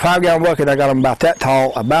 And a 5-gallon bucket, I got them about that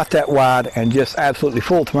tall, about that wide, and just absolutely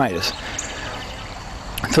full of tomatoes.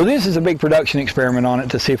 So this is a big production experiment on it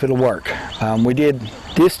to see if it'll work. We did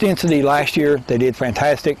this density last year. They did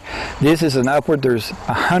fantastic. This is an upward. There's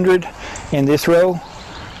 100 in this row,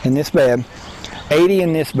 in this bed, 80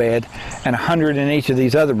 in this bed, and 100 in each of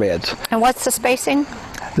these other beds. And what's the spacing?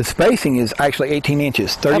 The spacing is actually 18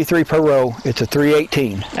 inches, 33 per row. It's a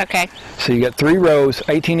 318. Okay. So you got 3 rows,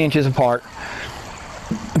 18 inches apart.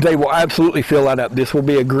 They will absolutely fill that up. This will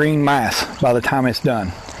be a green mass by the time it's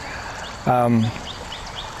done.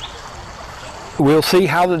 We'll see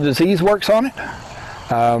how the disease works on it.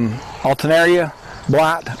 Alternaria,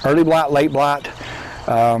 blight, early blight, late blight.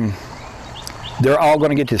 They're all going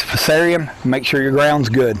to get this fusarium. Make sure your ground's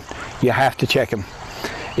good. You have to check them.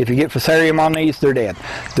 If you get fusarium on these, they're dead.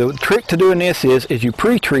 The trick to doing this is you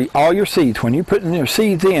pre-treat all your seeds. When you put your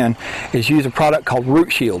seeds in, is use a product called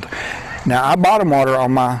Root Shield. Now I bottom water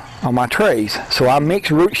on my trays, so I mix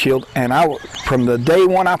Root Shield, and from the day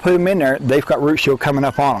one I put them in there, they've got Root Shield coming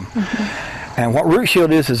up on them. And what Root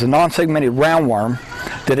Shield is a non-segmented roundworm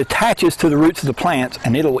that attaches to the roots of the plants,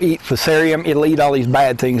 and it'll eat fusarium, it'll eat all these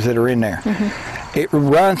bad things that are in there. It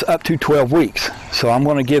runs up to 12 weeks. So I'm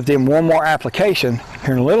going to give them one more application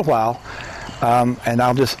here in a little while, and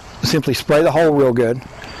I'll just simply spray the hole real good,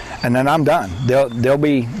 and then I'm done.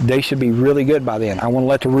 They should be really good by then. I want to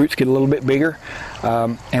let the roots get a little bit bigger,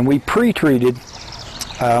 and we pre-treated.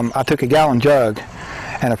 I took a gallon jug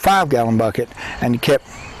and a 5-gallon bucket, and kept,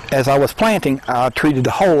 as I was planting, I treated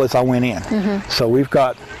the hole as I went in. So we've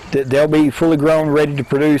got, they'll be fully grown, ready to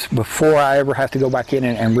produce before I ever have to go back in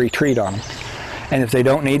and retreat on them. And if they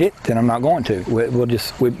don't need it, then I'm not going to.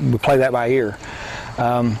 We'll play that by ear.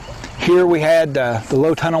 Here we had the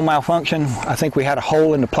low tunnel malfunction. I think we had a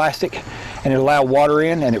hole in the plastic, and it allowed water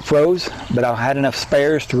in, and it froze. But I had enough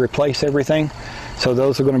spares to replace everything. So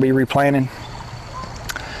those are going to be replanted.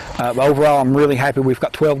 But overall, I'm really happy. We've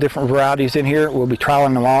got 12 different varieties in here. We'll be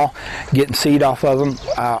trialing them all, getting seed off of them.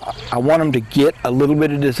 I want them to get a little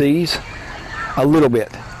bit of disease, a little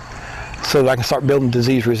bit, so that I can start building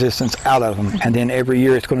disease resistance out of them. And then every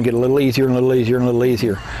year it's going to get a little easier and a little easier and a little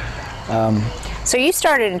easier. So you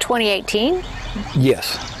started in 2018?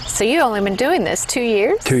 Yes. So you've only been doing this 2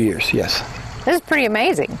 years? 2 years, yes. This is pretty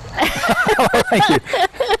amazing. Thank you.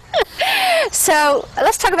 So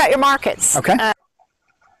let's talk about your markets. Okay.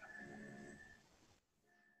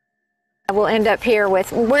 We'll end up here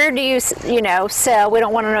with, where do you sell? We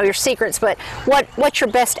don't want to know your secrets, but what's your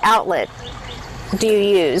best outlet do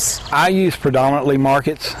you use? I use predominantly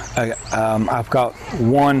markets. I've got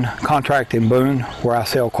one contract in Boone where I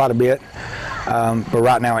sell quite a bit, but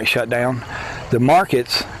right now it's shut down. The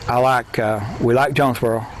markets, we like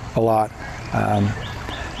Jonesboro a lot.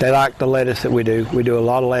 They like the lettuce that we do. We do a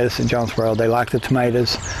lot of lettuce in Jonesboro. They like the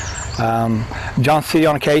tomatoes. Johnson City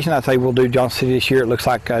on occasion. I say we'll do Johnson City this year. It looks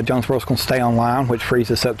like Jonesboro's going to stay online, which frees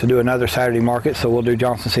us up to do another Saturday market, so we'll do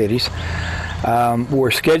Johnson Cities. We're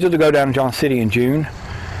scheduled to go down to Johnson City in June.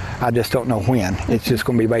 I just don't know when. It's just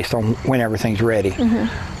going to be based on when everything's ready.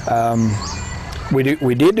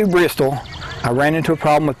 We did do Bristol. I ran into a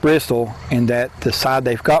problem with Bristol in that the side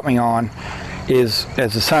they've got me on is,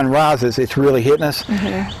 as the sun rises, it's really hitting us,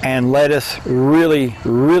 and lettuce really,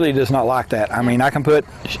 really does not like that. I mean, I can put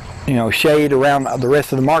shade around the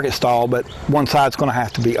rest of the market stall, but one side's going to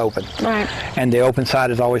have to be open. Right. And the open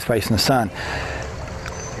side is always facing the sun.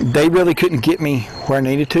 They really couldn't get me where I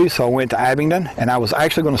needed to, so I went to Abingdon, and I was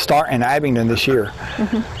actually going to start in Abingdon this year.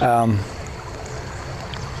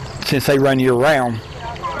 Since they run year-round,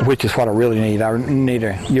 which is what I really need. I need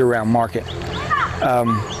a year-round market.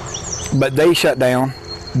 But they shut down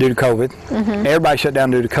due to COVID. Everybody shut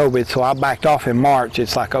down due to COVID, so I backed off in March.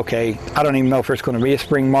 It's like, okay, I don't even know if there's going to be a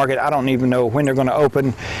spring market. I don't even know when they're going to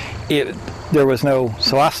open.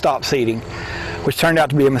 So I stopped seeding, which turned out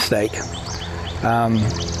to be a mistake.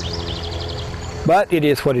 But it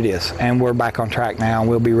is what it is, and we're back on track now, and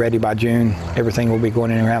we'll be ready by June. Everything will be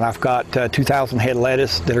going in and around. I've got 2,000 head of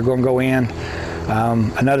lettuce that are going to go in.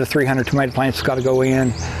 Another 300 tomato plants has got to go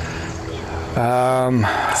in.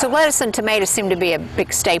 So lettuce and tomatoes seem to be a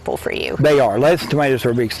big staple for you. They are. Lettuce and tomatoes are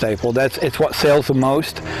a big staple. It's what sells the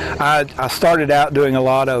most. I started out doing a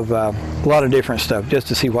lot of different stuff just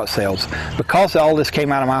to see what sells. Because all this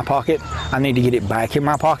came out of my pocket, I need to get it back in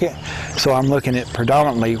my pocket. So I'm looking at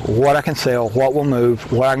predominantly what I can sell, what will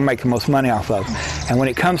move, what I can make the most money off of. And when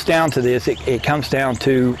it comes down to this, it comes down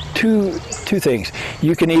to two things.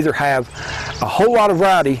 You can either have a whole lot of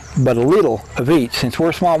variety, but a little of each. Since we're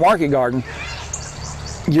a small market garden,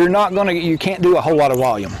 you can't do a whole lot of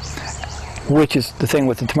volume, which is the thing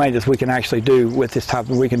with the tomatoes we can actually do with this type.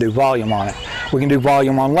 We can do volume on it. We can do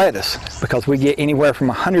volume on lettuce because we get anywhere from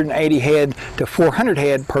 180 head to 400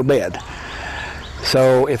 head per bed.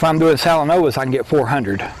 So if I'm doing Salanovas, I can get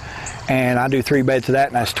 400, and I do 3 beds of that,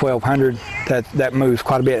 and that's 1,200. That moves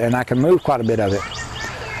quite a bit, and I can move quite a bit of it.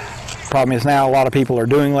 Problem is now a lot of people are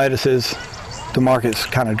doing lettuces. The market's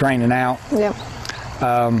kind of draining out. Yep.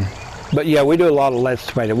 But yeah, we do a lot of lettuce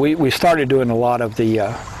tomato. We started doing a lot of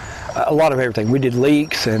everything. We did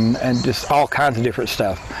leeks and just all kinds of different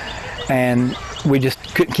stuff, and we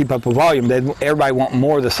just couldn't keep up with volume. Everybody want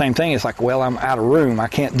more of the same thing. It's like, well, I'm out of room. I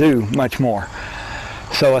can't do much more.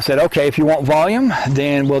 So I said, okay, if you want volume,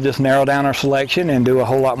 then we'll just narrow down our selection and do a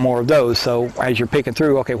whole lot more of those. So as you're picking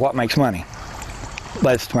through, okay, what makes money?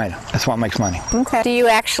 Lettuce, tomato. That's what makes money. Okay. Do you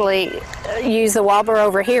actually use the wobbler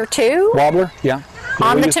over here too? Wobbler, yeah.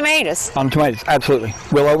 On the tomatoes? On the tomatoes, absolutely.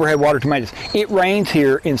 We'll overhead water tomatoes. It rains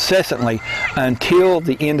here incessantly until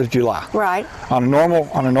the end of July. Right. On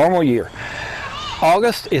a normal year.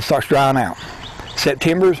 August, it starts drying out.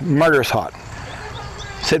 September's murderous hot.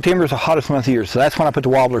 September is the hottest month of the year, so that's when I put the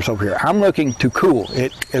wobblers over here. I'm looking to cool.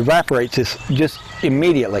 It evaporates this just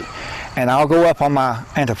immediately. And I'll go up on my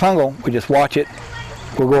antifungal. We just watch it.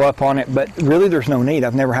 We'll go up on it, but really there's no need.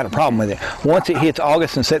 I've never had a problem with it. Once it hits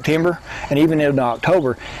August and September, and even into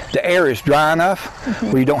October, the air is dry enough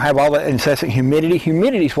where you don't have all that incessant humidity.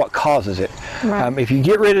 Humidity is what causes it. Right. If you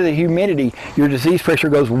get rid of the humidity, your disease pressure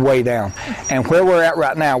goes way down. And where we're at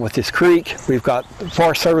right now with this creek, we've got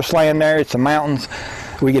Forest Service land there, it's the mountains.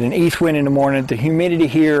 We get an east wind in the morning. The humidity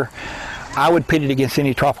here, I would pit it against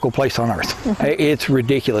any tropical place on earth. It's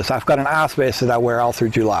ridiculous. I've got an ice vest that I wear all through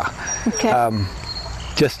July. Okay.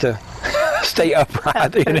 Just to stay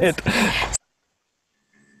upright in it.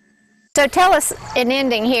 So tell us, in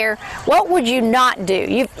ending here, what would you not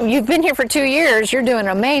do? You've been here for 2 years. You're doing an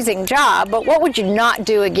amazing job, but what would you not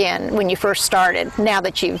do again when you first started, now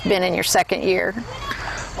that you've been in your 2nd year?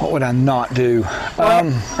 What would I not do?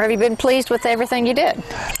 Or have you been pleased with everything you did?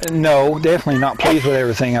 No, definitely not pleased with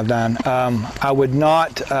everything I've done. I would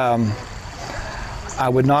not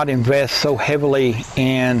invest so heavily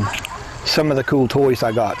in some of the cool toys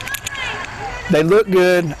I got. They look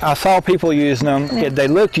good. I saw people using them. They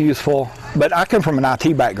looked useful, but I come from an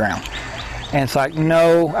IT background. And it's like,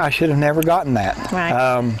 no, I should have never gotten that.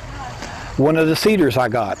 Right. One of the cedars I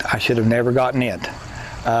got, I should have never gotten it.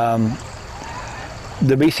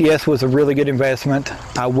 The BCS was a really good investment.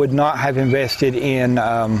 I would not have invested in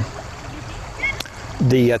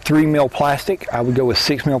the 3 mil plastic. I would go with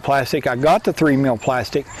 6 mil plastic. I got the 3 mil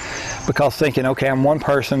plastic because thinking, okay, I'm one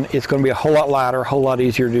person, it's going to be a whole lot lighter, a whole lot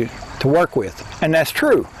easier to work with. And that's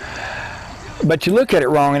true. But you look at it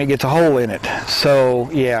wrong and it gets a hole in it. So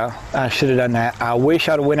yeah, I should have done that. I wish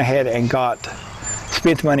I'd have went ahead and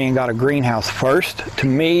spent money and got a greenhouse first. To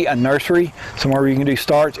me, a nursery, somewhere where you can do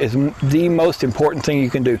starts, is the most important thing you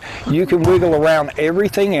can do. You can wiggle around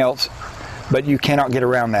everything else, but you cannot get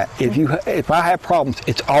around that. If I have problems,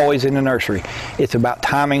 it's always in the nursery. It's about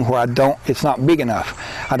timing where it's not big enough.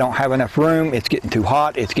 I don't have enough room, it's getting too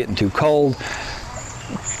hot, it's getting too cold.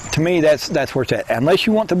 To me, that's where it's at. Unless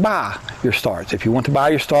you want to buy your starts. If you want to buy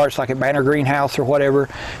your starts like at Banner Greenhouse or whatever,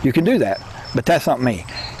 you can do that. But that's not me.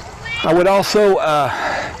 I would also,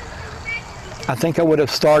 I think I would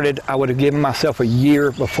have given myself a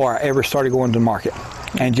year before I ever started going to the market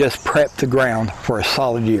and just prepped the ground for a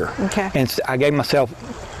solid year. Okay. And I gave myself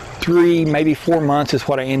 3, maybe 4 months is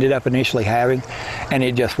what I ended up initially having, and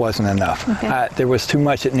it just wasn't enough. Okay. There was too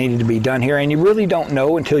much that needed to be done here, and you really don't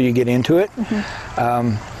know until you get into it.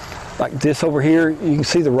 Like this over here, you can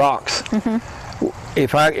see the rocks.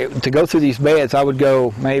 To go through these beds, I would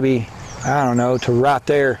go maybe, I don't know, to right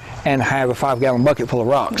there and have a 5-gallon bucket full of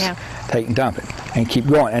rocks. Yeah. Take and dump it and keep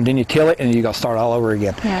going, and then you till it and you got to start all over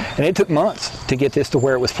again. Yeah. And it took months to get this to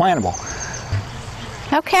where it was plantable.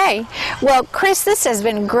 Okay. Well, Chris, this has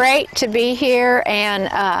been great to be here,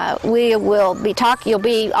 and we will be talking. You'll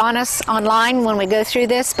be on us online when we go through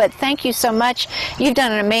this, but thank you so much. You've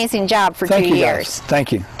done an amazing job for 2 years. Guys.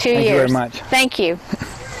 Thank you. 2 years. Thank you very much. Thank you.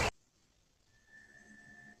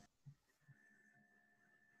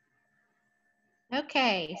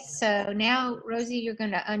 Okay, so now, Rosie, you're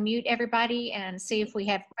going to unmute everybody and see if we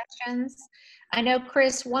have questions. I know,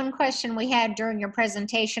 Chris, one question we had during your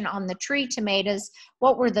presentation on the tree tomatoes,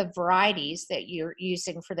 what were the varieties that you're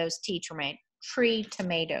using for those tree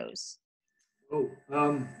tomatoes? Oh,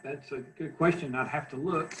 that's a good question. I'd have to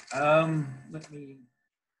look. Let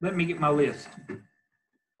me get my list.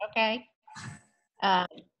 Okay.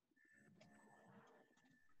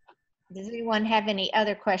 Does anyone have any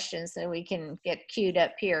other questions that we can get queued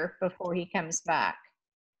up here before he comes back?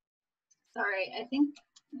 Sorry, I think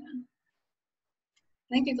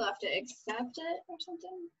people have to accept it or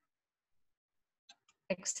something.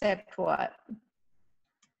 Accept what?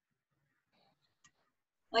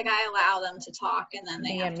 Like I allow them to talk and then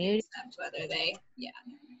they have to mute? accept whether they, yeah.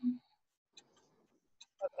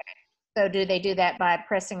 Okay. So do they do that by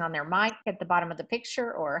pressing on their mic at the bottom of the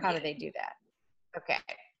picture, or how do they do that? Okay.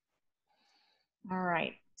 All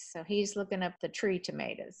right. So he's looking up the tree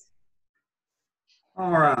tomatoes. All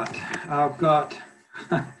right. I've got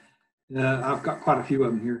quite a few of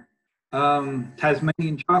them here.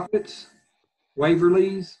 Tasmanian chocolates,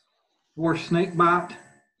 Waverly's, dwarf snakebite,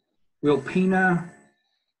 Wilpena,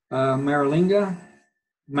 Marilinga,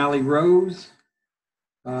 Mally Rose,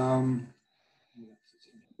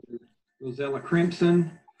 Rosella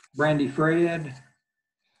Crimson, Brandy Fred,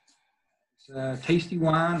 Tasty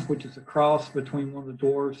Wine, which is a cross between one of the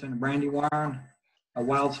dwarfs and a brandy wine, a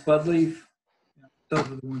wild spud leaf. Those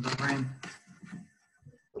are the ones I ran.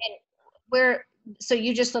 And so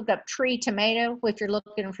you just looked up tree tomato if you're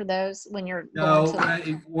looking for those when you're No,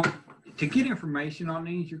 to get information on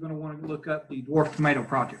these, you're going to want to look up the Dwarf Tomato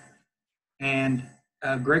Project. And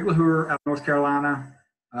Greg LaHour out of North Carolina.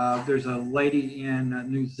 There's a lady in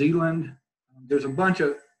New Zealand. There's a bunch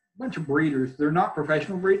of breeders. They're not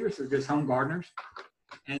professional breeders. They're just home gardeners,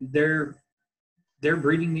 and they're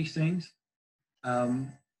breeding these things. And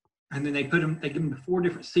then they give them to 4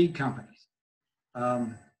 different seed companies.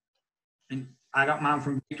 And I got mine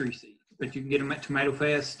from Victory Seed, but you can get them at Tomato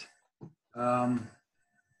Fest.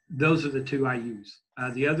 Those are the 2 I use.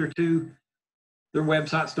 The other 2, their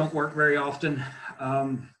websites don't work very often.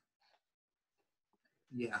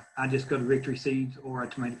 Yeah, I just go to Victory Seeds or a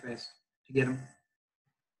Tomato Fest to get them.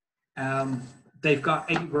 They've got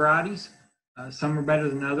 8 varieties. Some are better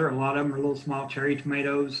than other. A lot of them are little small cherry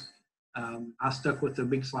tomatoes. I stuck with the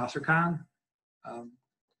big slicer kind,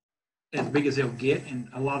 as big as they'll get, and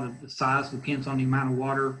a lot of the size depends on the amount of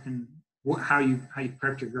water and how you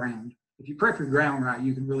prep your ground. If you prep your ground right,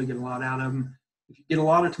 you can really get a lot out of them. If you get a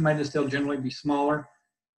lot of tomatoes, they'll generally be smaller.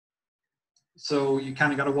 So you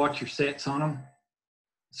kind of got to watch your sets on them.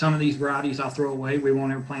 Some of these varieties I'll throw away. We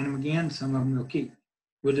won't ever plant them again. Some of them we'll keep.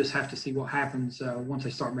 We'll just have to see what happens once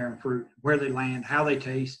they start bearing fruit, where they land, how they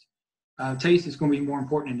taste. Taste is going to be more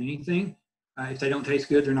important than anything. If they don't taste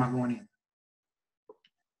good, they're not going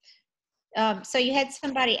in. So you had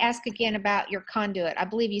somebody ask again about your conduit. I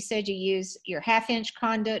believe you said you use your 1/2-inch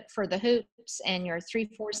conduit for the hoops and your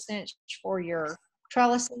 3/4 inch for your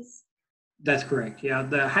trellises. That's correct. Yeah,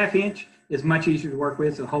 the 1/2 inch is much easier to work with.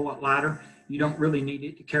 It's a whole lot lighter. You don't really need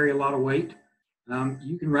it to carry a lot of weight.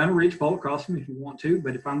 You can run a ridge pole across them if you want to,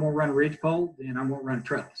 but if I'm going to run a ridge pole, then I'm going to run a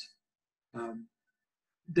trellis.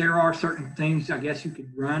 There are certain things, I guess you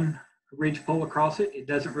could run a ridge pole across it. It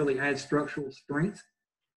doesn't really add structural strength.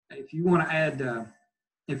 If you want to add,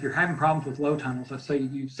 if you're having problems with low tunnels, let's say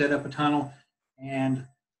you set up a tunnel and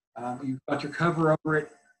you've got your cover over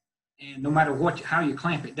it, and no matter how you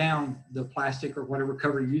clamp it down, the plastic or whatever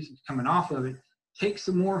cover you're using is coming off of it. Take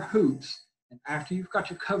some more hoops, and after you've got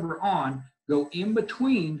your cover on, go in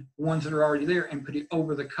between the ones that are already there and put it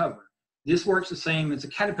over the cover. This works the same as a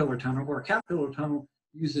caterpillar tunnel, where a caterpillar tunnel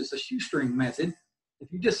uses a shoestring method.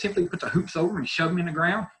 If you just simply put the hoops over and shove them in the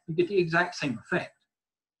ground, you get the exact same effect.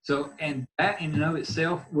 So, and that in and of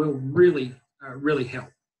itself will really, really help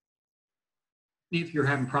if you're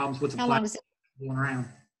having problems with the plastic going around.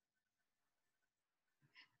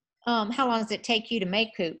 How long does it take you to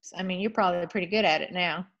make hoops? I mean, you're probably pretty good at it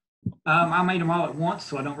now. I made them all at once,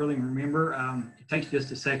 so I don't really remember. It takes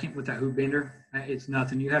just a second with that hoop bender. It's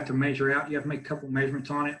nothing. You have to measure out. You have to make a couple measurements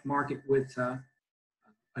on it, mark it with a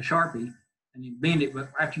Sharpie, and you bend it.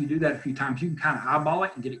 But after you do that a few times, you can kind of eyeball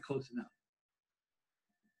it and get it close enough.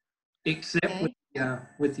 Except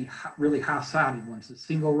with the really high-sided ones, the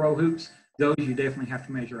single row hoops, those you definitely have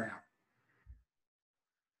to measure out.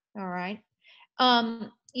 All right.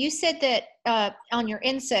 You said that on your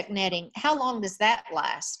insect netting, how long does that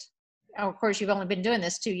last? Oh, of course, you've only been doing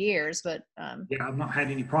this 2 years, but yeah, I've not had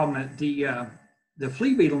any problem. The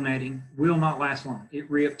flea beetle netting will not last long. It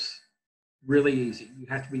rips really easy. You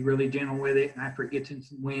have to be really gentle with it, and after it gets in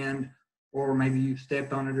some wind, or maybe you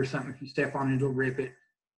stepped on it or something, if you step on it, it'll rip it.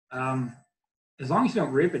 As long as you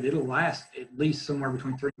don't rip it, it'll last at least somewhere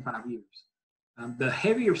between 3 and 5 years. The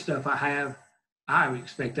heavier stuff I have, I would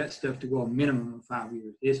expect that stuff to go a minimum of 5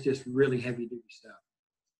 years. It's just really heavy duty stuff.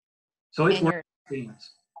 So it's worth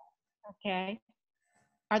experience. Okay.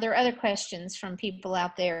 Are there other questions from people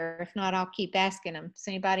out there? If not, I'll keep asking them. Does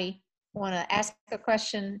anybody want to ask a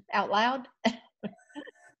question out loud?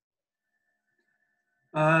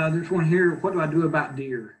 There's one here. What do I do about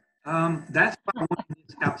deer? That's why I want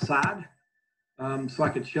this outside, so I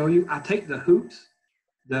could show you. I take the hoops,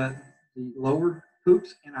 the lower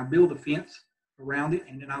hoops, and I build a fence around it,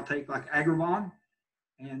 and then I'll take like Agribon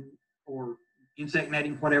or insect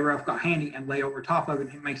netting, whatever I've got handy, and lay over top of it,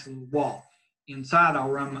 and it makes a little wall. Inside,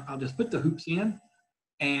 I'll just put the hoops in,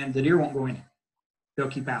 and the deer won't go in it. They'll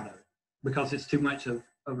keep out of it because it's too much of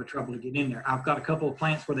a trouble to get in there. I've got a couple of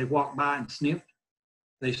plants where they've walked by and snipped.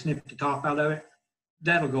 They snipped the top out of it.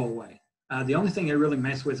 That'll go away. The only thing they really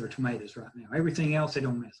mess with are tomatoes right now. Everything else they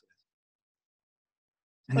don't mess with.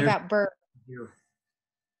 And what about birds?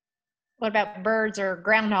 What about birds or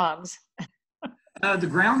groundhogs? The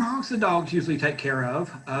groundhogs, the dogs usually take care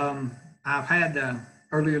of. I've had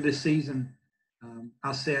earlier this season,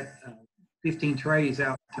 I set 15 trays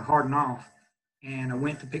out to harden off, and I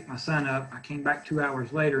went to pick my son up. I came back 2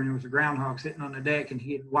 hours later, and there was a groundhog sitting on the deck, and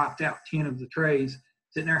he had wiped out 10 of the trays,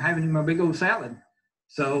 sitting there having him a big old salad.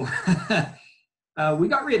 So we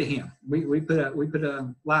got rid of him. We put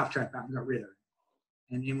a live trap out and got rid of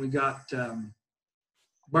it. And then we got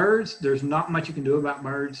birds. There's not much you can do about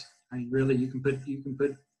birds. I mean, really, you can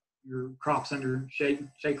put your crops under shade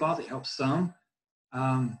cloth. It helps some,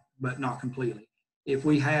 but not completely. If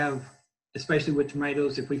we have, especially with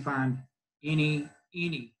tomatoes, if we find any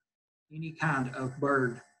kind of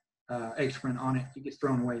bird excrement on it, it gets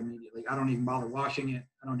thrown away immediately. I don't even bother washing it.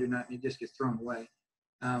 I don't do nothing. It just gets thrown away.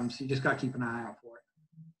 So you just got to keep an eye out for it.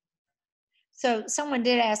 So someone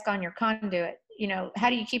did ask on your conduit, how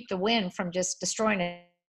do you keep the wind from just destroying it?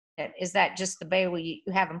 Is that just the way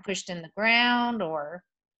you have them pushed in the ground, or?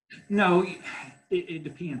 No, it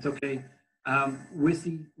depends. Okay. With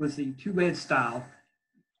the 2-bed style,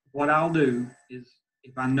 what I'll do is,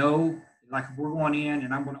 if I know, like if we're going in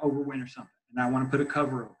and I'm going to overwinter something and I want to put a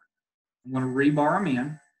cover over it, I'm going to rebar them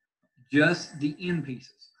in, just the end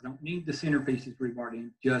pieces. I don't need the center pieces rebarred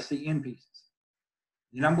in, just the end pieces.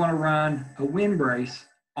 Then I'm going to run a wind brace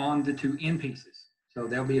on the two end pieces. So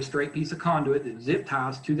there'll be a straight piece of conduit that zip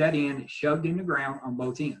ties to that end. It's shoved in the ground on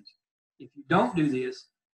both ends. If you don't do this,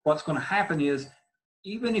 what's going to happen is,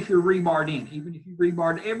 even if you're rebarred in, even if you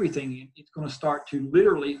rebarred everything in, it's going to start to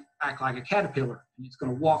literally act like a caterpillar, and it's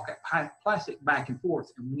going to walk that plastic back and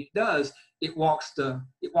forth. And when it does, it walks it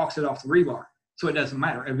off the rebar. So it doesn't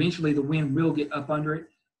matter. Eventually, the wind will get up under it,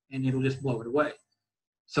 and it'll just blow it away.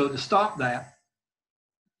 So to stop that,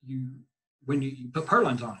 when you put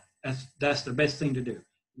purlins on it, that's the best thing to do.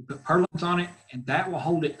 You put purlins on it, and that will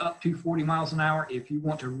hold it up to 40 miles an hour. If you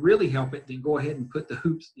want to really help it, then go ahead and put the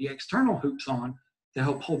hoops, the external hoops on, to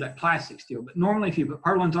help hold that plastic still. But normally, if you put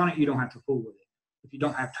purlins on it, you don't have to fool with it. If you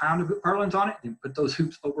don't have time to put purlins on it, then put those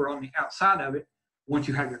hoops over on the outside of it once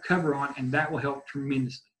you have your cover on, and that will help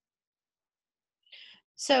tremendously.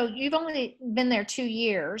 So you've only been there 2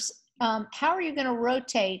 years. How are you going to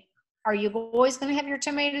rotate? Are you always going to have your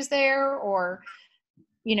tomatoes there, or,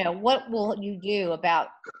 what will you do about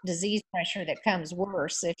disease pressure that comes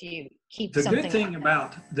worse if you keep something?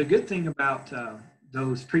 The good thing about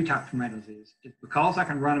those tree-top tomatoes is because I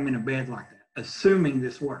can run them in a bed like that, assuming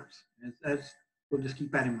this works. We'll just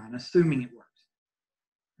keep that in mind, assuming it works.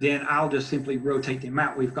 Then I'll just simply rotate them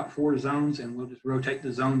out. We've got 4 zones, and we'll just rotate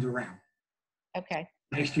the zones around. Okay.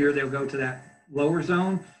 Next year, they'll go to that lower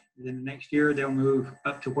zone. And then the next year, they'll move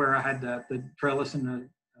up to where I had the trellis and the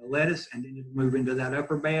lettuce, and then it'll move into that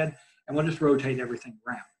upper bed, and we'll just rotate everything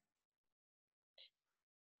around.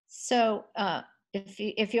 So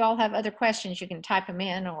if you all have other questions, you can type them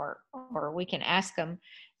in, or we can ask them.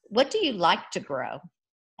 What do you like to grow?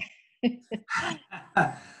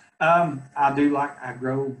 I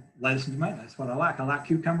grow lettuce and tomatoes. That's what I like. I like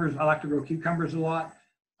cucumbers. I like to grow cucumbers a lot.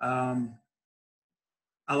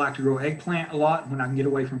 I like to grow eggplant a lot when I can get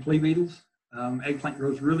away from flea beetles. Eggplant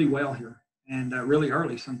grows really well here, and really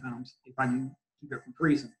early sometimes if I can keep it from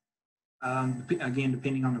freezing. Again,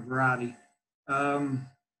 depending on the variety.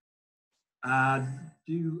 I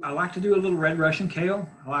like to do a little red Russian kale.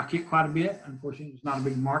 I like it quite a bit. Unfortunately, there's not a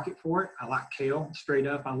big market for it. I like kale straight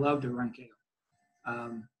up. I love to run kale.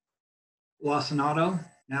 Lacinato,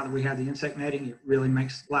 now that we have the insect netting, it really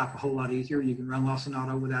makes life a whole lot easier. You can run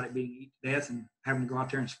lacinato without it being eaten to death and having to go out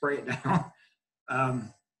there and spray it down.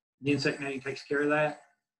 The insect netting takes care of that.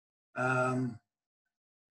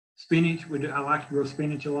 Spinach, I like to grow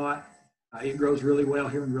spinach a lot. It grows really well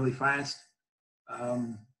here and really fast.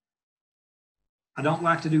 I don't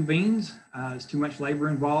like to do beans. It's too much labor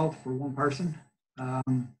involved for one person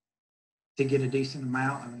to get a decent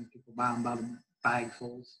amount. I mean, people buy them by the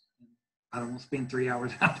bagfuls. I don't want to spend 3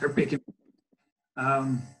 hours out there picking.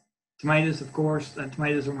 Tomatoes, of course.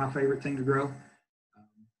 Tomatoes are my favorite thing to grow.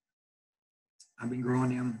 I've been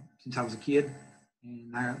growing them since I was a kid,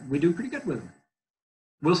 and we do pretty good with them.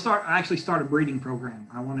 I actually start a breeding program.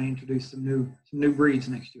 I want to introduce some new breeds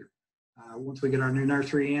next year. Once we get our new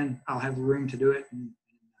nursery in, I'll have the room to do it, and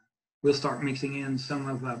we'll start mixing in some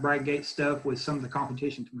of Bragg Gates stuff with some of the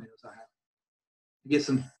competition tomatoes I have. Get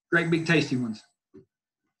some great big tasty ones.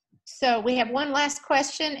 So we have one last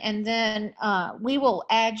question, and then we will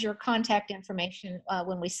add your contact information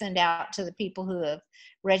when we send out to the people who have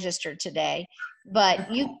registered today. But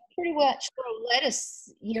you pretty much grow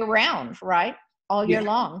lettuce year round, right? All year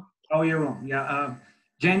long. All year long, yeah.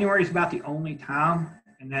 January is about the only time,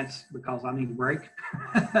 and that's because I need a break,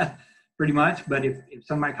 pretty much. But if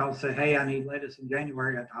somebody calls and say, hey, I need lettuce in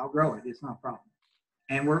January, I'll grow it. It's not a problem.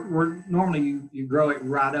 And we're normally you grow it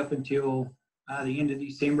right up until the end of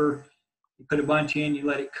December. You put a bunch in, you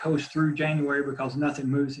let it coast through January because nothing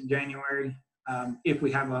moves in January. If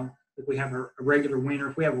we have a regular winter,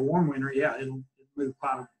 if we have a warm winter, yeah, it'll move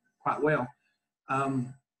quite well.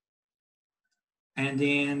 And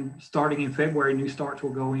then starting in February, new starts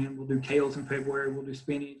will go in. We'll do kales in February. We'll do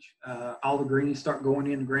spinach. All the greens start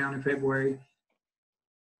going in the ground in February.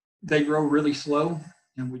 They grow really slow,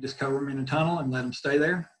 and we just cover them in a tunnel and let them stay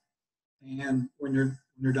there. And when they're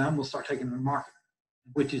done, we'll start taking them to market,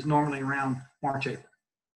 which is normally around March, April.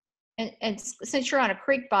 And since you're on a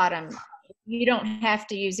creek bottom, you don't have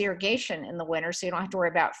to use irrigation in the winter, so you don't have to worry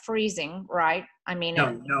about freezing, right? I mean,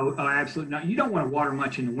 no, absolutely not. You don't want to water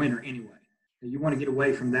much in the winter anyway. You want to get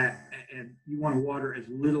away from that, and you want to water as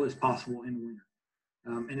little as possible in the winter.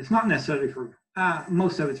 And it's not necessarily for,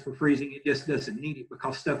 most of it's for freezing. It just doesn't need it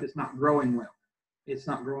because stuff is not growing well. It's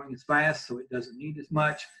not growing as fast, so it doesn't need as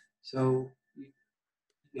much. So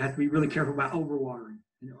you have to be really careful about overwatering,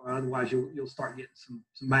 or otherwise you'll start getting some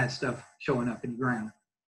bad stuff showing up in the ground.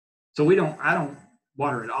 So I don't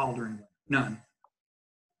water at all during winter. None.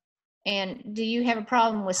 And do you have a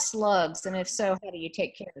problem with slugs? And if so, how do you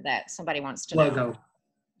take care of that? Somebody wants to know.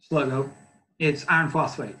 Sluggo. It's iron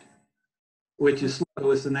phosphate, which is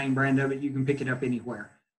Sluggo is the name brand of it. You can pick it up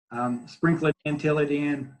anywhere. Sprinkle it in, till it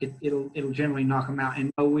in. It'll generally knock them out. And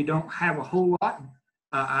no, we don't have a whole lot.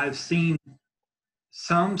 I've seen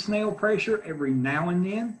some snail pressure every now and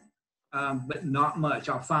then, but not much.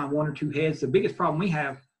 I'll find one or two heads. The biggest problem we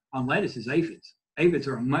have on lettuce is aphids. Aphids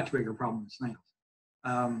are a much bigger problem than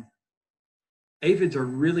snails. Aphids are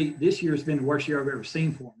really, this year has been the worst year I've ever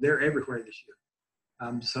seen for them. They're everywhere this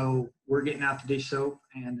year. So we're getting out the dish soap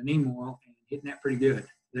and the neem oil and hitting that pretty good.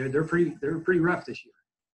 They're pretty rough this year.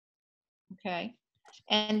 Okay.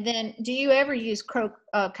 And then do you ever use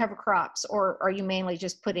cover crops, or are you mainly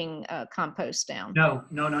just putting compost down? No.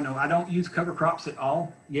 I don't use cover crops at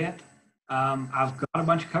all yet. I've got a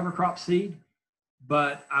bunch of cover crop seed,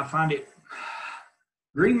 but I find it,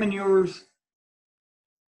 green manures,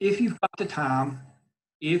 if you've got the time,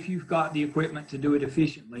 if you've got the equipment to do it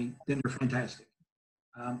efficiently, then they're fantastic.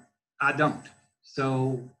 I don't.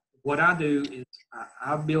 So what I do is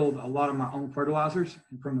I build a lot of my own fertilizers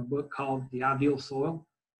from a book called The Ideal Soil.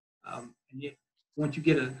 Once you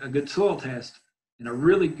get a good soil test and a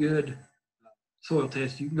really good soil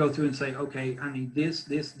test, you can go through and say, okay, I need this,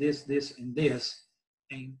 and this,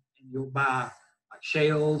 and you'll buy like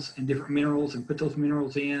shales and different minerals and put those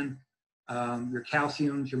minerals in, your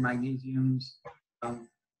calciums, your magnesiums,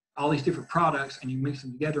 all these different products, and you mix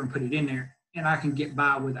them together and put it in there, and I can get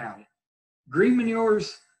by without it. Green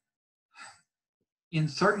manures, in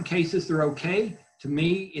certain cases, they're okay. To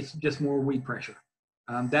me, it's just more weed pressure.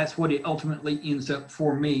 That's what it ultimately ends up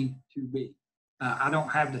for me to be. I don't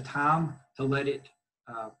have the time to let it,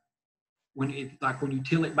 when you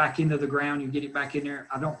till it back into the ground, you get it back in there.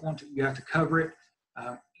 I don't want to, you have to cover it.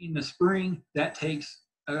 In the spring, that takes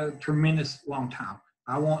a tremendous long time.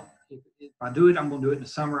 If I do it, I'm going to do it in the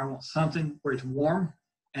summer. I want something where it's warm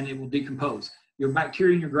and it will decompose. Your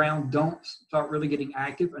bacteria in your ground don't start really getting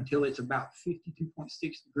active until it's about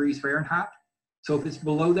 52.6 degrees Fahrenheit. So if it's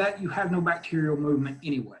below that, you have no bacterial movement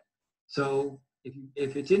anyway. So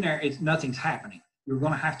if it's in there, nothing's happening. You're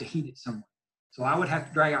going to have to heat it somewhere. So I would have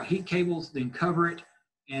to drag out heat cables, then cover it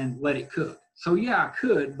and let it cook. So yeah, I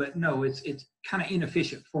could, but no, it's kind of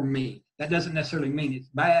inefficient for me. That doesn't necessarily mean it's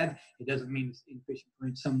bad. It doesn't mean it's inefficient for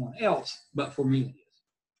someone else, but for me it is.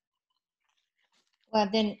 Well,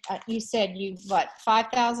 then you said you've,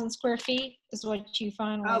 5,000 square feet is what you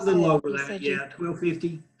finally said? A little over that, yeah,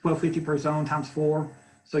 1250 per zone times 4.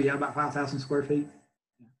 So yeah, about 5,000 square feet.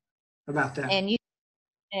 Yeah, about that.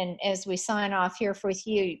 And as we sign off here with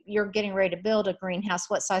you, you're getting ready to build a greenhouse.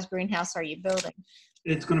 What size greenhouse are you building?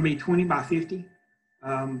 It's going to be 20 by 50.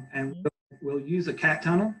 And we'll use a cat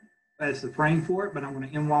tunnel as the frame for it, but I'm going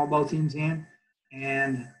to end-wall both ends in.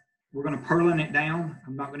 And we're going to purlin it down.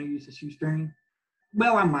 I'm not going to use the shoestring.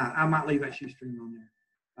 Well, I might leave that shoestring on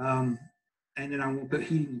there. And then I'm going to put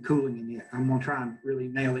heating and cooling in it. I'm going to try and really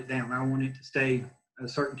nail it down. I want it to stay a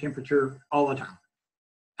certain temperature all the time,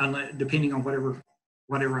 depending on whatever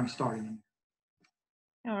I'm starting.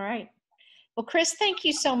 All right. Well, Chris, thank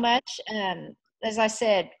you so much. As I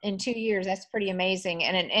said, in 2 years, that's pretty amazing.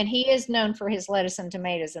 And he is known for his lettuce and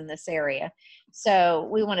tomatoes in this area. So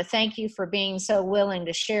we want to thank you for being so willing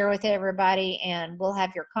to share with everybody. And we'll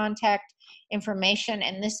have your contact information.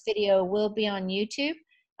 And this video will be on YouTube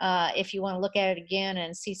if you want to look at it again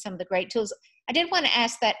and see some of the great tools. I did want to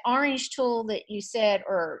ask, that orange tool that you said,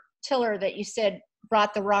 or tiller that you said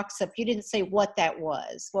brought the rocks up, you didn't say what that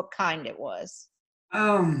was, what kind it was.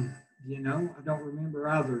 I don't remember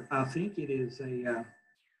either. I think it is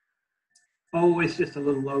it's just a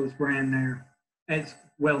little Lowe's brand there. It's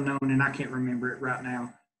well known, and I can't remember it right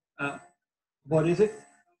now. What is it?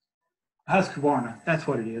 Husqvarna. That's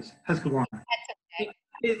what it is. Husqvarna. That's okay.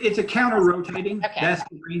 It's a counter rotating. Okay. That's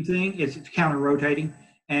the green thing. It's counter rotating.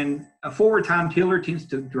 And a forward time tiller tends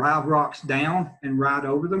to drive rocks down and ride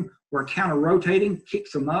over them, where counter rotating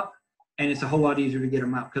kicks them up. And it's a whole lot easier to get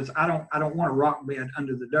them out, because I don't want a rock bed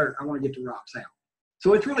under the dirt. I want to get the rocks out.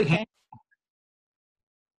 So it's really handy.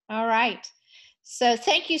 All right. So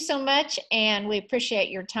thank you so much, and we appreciate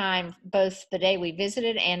your time, both the day we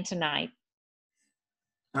visited and tonight.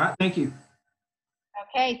 All right. Thank you.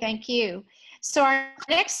 Okay. Thank you. So our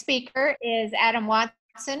next speaker is Adam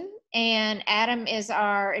Watson, and Adam is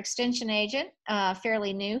our extension agent,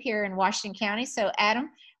 fairly new here in Washington County. So Adam,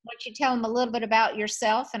 why don't you tell them a little bit about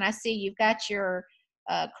yourself? And I see you've got your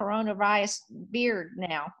coronavirus beard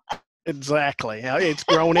now. Exactly. It's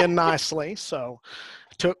grown in nicely. So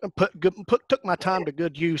took my time to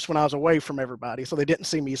good use when I was away from everybody, so they didn't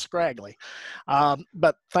see me scraggly.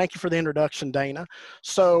 But thank you for the introduction, Dana.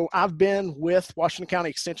 So I've been with Washington County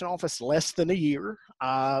Extension Office less than a year.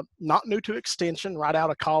 Not new to Extension. Right out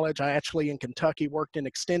of college, I actually in Kentucky worked in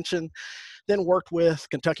Extension, then worked with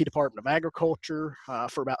Kentucky Department of Agriculture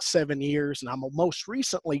for about 7 years, and I most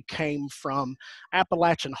recently came from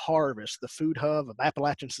Appalachian Harvest, the food hub of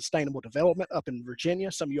Appalachian Sustainable Development up in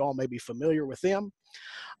Virginia. Some of you all may be familiar with them.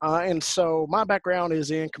 And so my background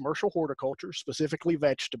is in commercial horticulture, specifically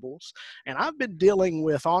vegetables, and I've been dealing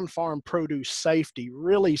with on-farm produce safety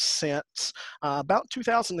really since about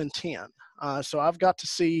 2010. So I've got to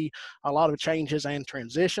see a lot of changes and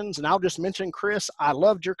transitions. And I'll just mention, Chris, I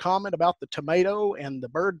loved your comment about the tomato and the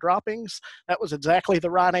bird droppings. That was exactly the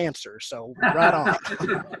right answer. So right on.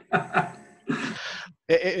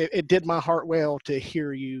 It did my heart well to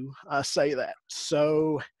hear you say that.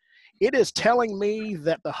 So it is telling me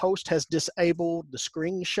that the host has disabled the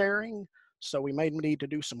screen sharing. So we may need to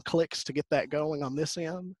do some clicks to get that going on this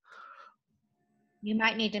end. You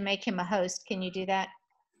might need to make him a host. Can you do that,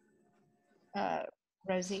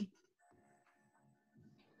 Rosie?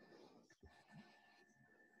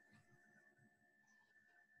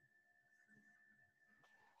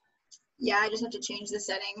 Yeah, I just have to change the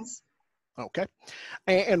settings. Okay.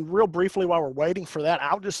 And real briefly, while we're waiting for that,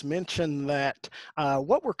 I'll just mention that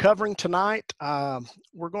what we're covering tonight,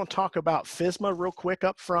 we're going to talk about FSMA real quick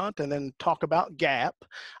up front and then talk about GAP.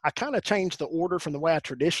 I kind of changed the order from the way I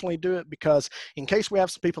traditionally do it because in case we have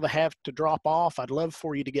some people that have to drop off, I'd love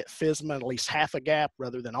for you to get FSMA and at least half a GAP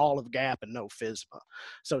rather than all of GAP and no FSMA.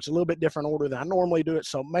 So it's a little bit different order than I normally do it,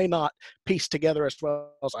 so it may not piece together as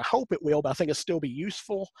well as I hope it will, but I think it'll still be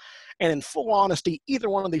useful. And in full honesty, either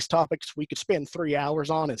one of these topics we could spend 3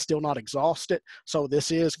 hours on and still not exhaust it. So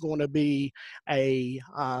this is going to be a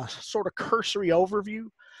sort of cursory overview,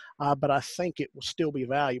 but I think it will still be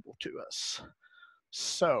valuable to us.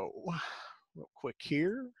 So real quick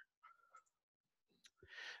here.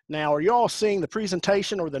 Now, are you all seeing the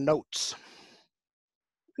presentation or the notes?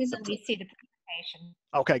 We see the presentation.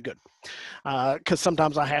 Okay, good. Because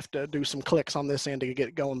sometimes I have to do some clicks on this end to get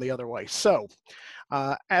it going the other way. So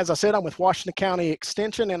as I said, I'm with Washington County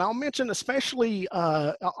Extension, and I'll mention especially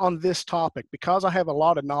on this topic, because I have a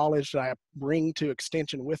lot of knowledge that I bring to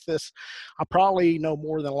Extension with this, I probably know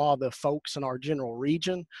more than a lot of the folks in our general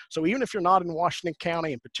region. So even if you're not in Washington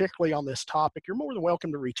County, and particularly on this topic, you're more than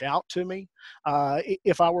welcome to reach out to me.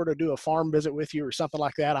 If I were to do a farm visit with you or something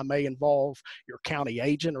like that, I may involve your county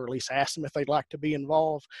agent, or at least ask them if they'd like to be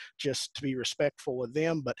involved, just to be respectful of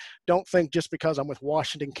them. But don't think just because I'm with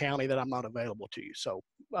Washington County that I'm not available to you. So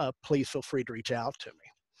please feel free to reach out to me.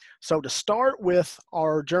 So to start with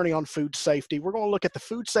our journey on food safety, we're going to look at the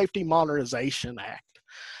Food Safety Modernization Act.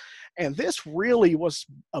 And this really was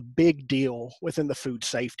a big deal within the food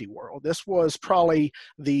safety world. This was probably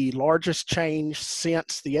the largest change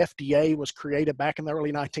since the FDA was created back in the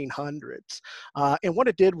early 1900s. And what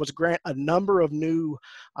it did was grant a number of new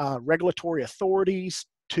regulatory authorities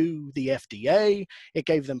to the FDA. It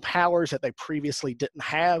gave them powers that they previously didn't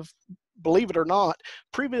have. Believe it or not,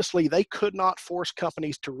 previously they could not force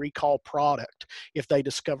companies to recall product if they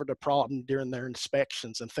discovered a problem during their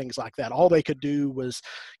inspections and things like that. All they could do was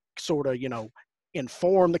sort of,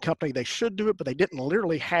 inform the company they should do it, but they didn't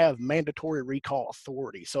literally have mandatory recall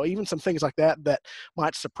authority. So even some things like that that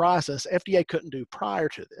might surprise us, FDA couldn't do prior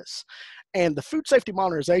to this. And the Food Safety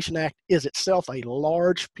Modernization Act is itself a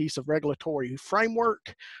large piece of regulatory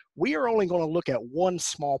framework. We are only going to look at one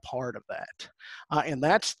small part of that, and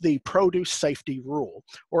that's the produce safety rule,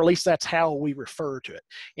 or at least that's how we refer to it.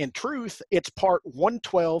 In truth, it's part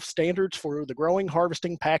 112, standards for the growing,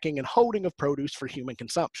 harvesting, packing, and holding of produce for human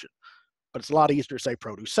consumption. But it's a lot easier to say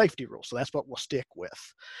produce safety rule, so that's what we'll stick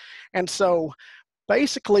with. And so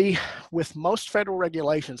basically, with most federal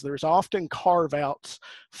regulations, there's often carve-outs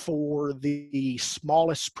for the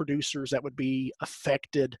smallest producers that would be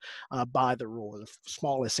affected by the rule, the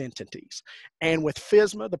smallest entities. And with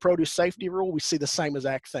FSMA, the produce safety rule, we see the same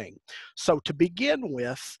exact thing. So to begin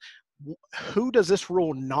with, who does this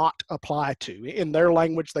rule not apply to? In their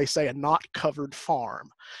language, they say a not covered farm.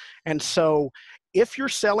 And so if you're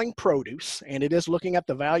selling produce, and it is looking at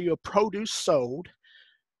the value of produce sold,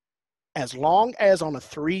 as long as on a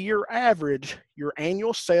 3-year average, your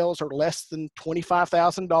annual sales are less than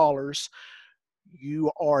 $25,000,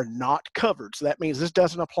 you are not covered. So that means this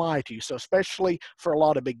doesn't apply to you. So especially for a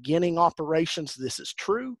lot of beginning operations, this is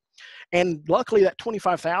true. And luckily that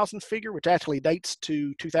 25,000 figure, which actually dates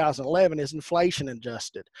to 2011, is inflation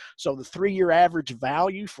adjusted. So the 3-year average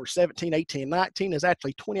value for 17, 18, and 19 is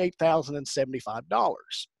actually $28,075.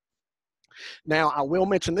 Now, I will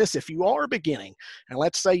mention this, if you are beginning, and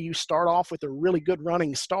let's say you start off with a really good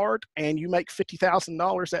running start and you make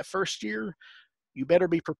 $50,000 that first year, you better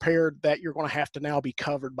be prepared that you're going to have to now be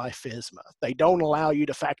covered by FSMA. They don't allow you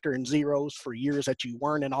to factor in zeros for years that you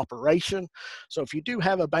weren't in operation. So if you do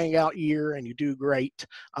have a bang out year and you do great,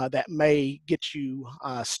 that may get you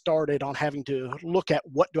started on having to look at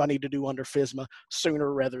what do I need to do under FSMA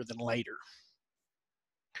sooner rather than later.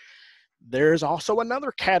 There's also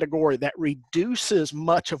another category that reduces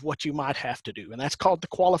much of what you might have to do, and that's called the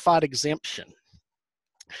qualified exemption.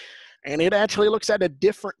 And it actually looks at a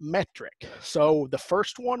different metric. So the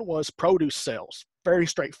first one was produce sales. Very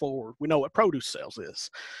straightforward. We know what produce sales is.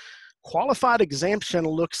 Qualified exemption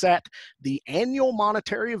looks at the annual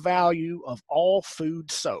monetary value of all food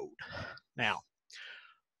sold. Now,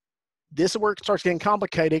 this is where it starts getting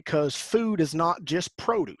complicated because food is not just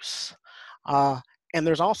produce. And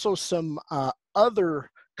there's also some other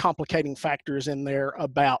complicating factors in there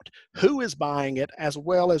about who is buying it as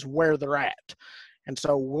well as where they're at. And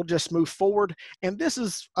so we'll just move forward. And this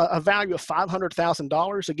is a value of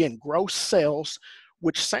 $500,000. Again, gross sales,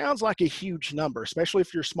 which sounds like a huge number, especially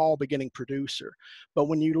if you're a small beginning producer. But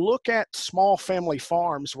when you look at small family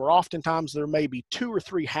farms, where oftentimes there may be 2 or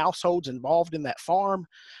 3 households involved in that farm,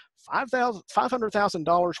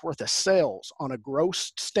 $500,000 worth of sales on a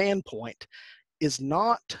gross standpoint is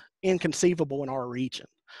not inconceivable in our region.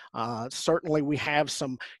 Certainly we have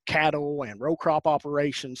some cattle and row crop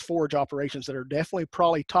operations, forage operations that are definitely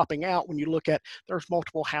probably topping out when you look at there's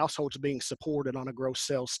multiple households being supported on a gross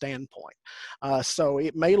sales standpoint. So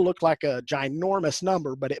it may look like a ginormous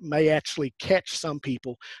number, but it may actually catch some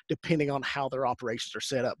people depending on how their operations are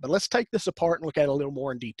set up. But let's take this apart and look at it a little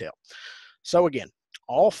more in detail. So again,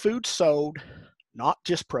 all food sold, not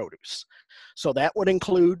just produce. So that would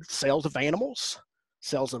include sales of animals,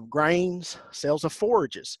 sales of grains, sales of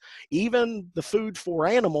forages. Even the food for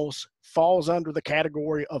animals falls under the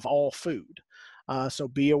category of all food. So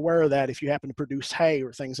be aware of that if you happen to produce hay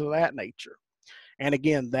or things of that nature. And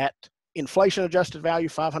again, that inflation adjusted value,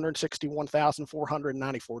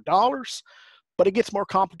 $561,494, but it gets more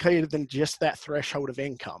complicated than just that threshold of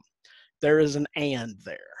income. There is an and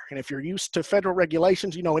there. And if you're used to federal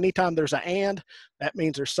regulations, you know, anytime there's an and, that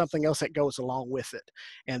means there's something else that goes along with it.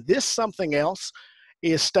 And this something else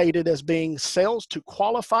is stated as being sales to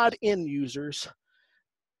qualified end users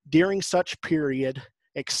during such period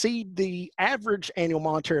exceed the average annual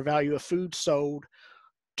monetary value of food sold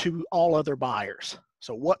to all other buyers.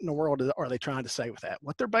 So what in the world are they trying to say with that?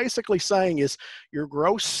 What they're basically saying is your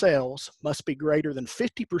gross sales must be greater than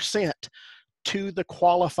 50% to the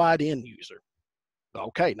qualified end user.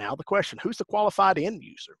 Okay, now the question, who's the qualified end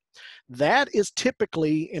user? That is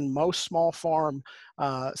typically, in most small farm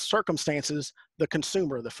circumstances, the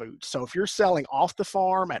consumer of the food. So if you're selling off the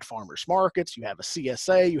farm at farmers markets, you have a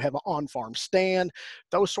CSA, you have an on-farm stand,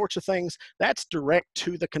 those sorts of things, that's direct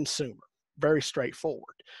to the consumer. Very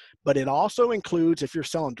straightforward. But it also includes if you're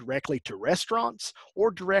selling directly to restaurants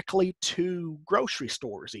or directly to grocery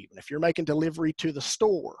stores even. If you're making delivery to the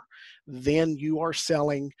store, then you are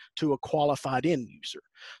selling to a qualified end user.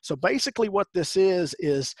 So basically what this is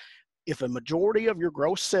if a majority of your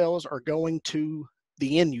gross sales are going to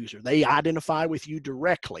the end user, they identify with you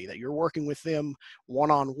directly, that you're working with them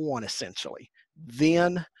one-on-one essentially,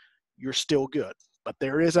 then you're still good. But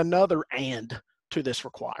there is another and to this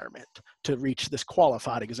requirement to reach this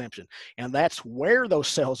qualified exemption. And that's where those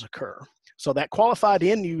sales occur. So that qualified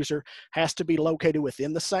end user has to be located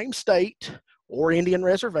within the same state or Indian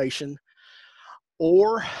reservation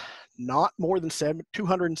or not more than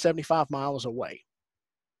 275 miles away.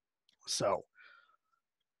 So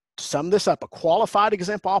to sum this up, a qualified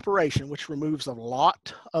exempt operation, which removes a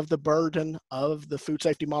lot of the burden of the Food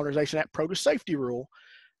Safety Modernization Act produce safety rule,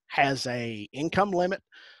 has a income limit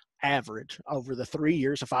average over the 3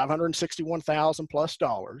 years of $561,000 plus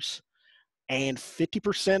dollars, and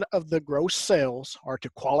 50% of the gross sales are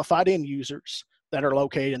to qualified end users that are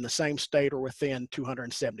located in the same state or within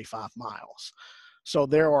 275 miles. So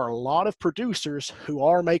there are a lot of producers who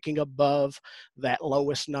are making above that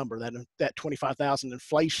lowest number, that 25,000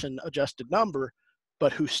 inflation adjusted number,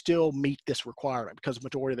 but who still meet this requirement because the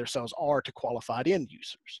majority of their sales are to qualified end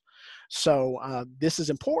users. So this is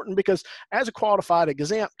important because as a qualified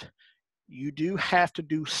exempt, you do have to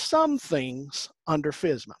do some things under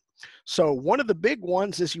FSMA. So one of the big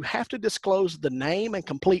ones is you have to disclose the name and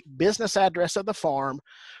complete business address of the farm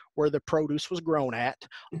where the produce was grown at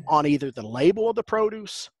on either the label of the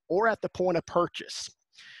produce or at the point of purchase.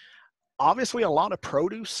 Obviously, a lot of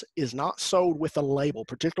produce is not sold with a label,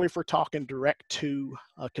 particularly if we're talking direct to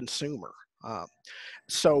a consumer.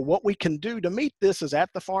 So what we can do to meet this is at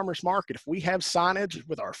the farmer's market. If we have signage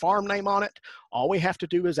with our farm name on it, all we have to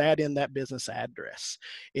do is add in that business address.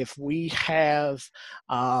 If we have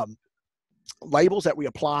labels that we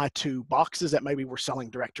apply to boxes that maybe we're selling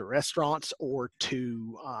direct to restaurants or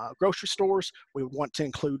to grocery stores, we would want to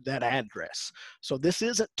include that address. So this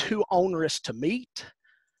isn't too onerous to meet.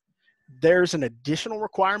 There's an additional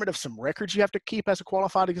requirement of some records you have to keep as a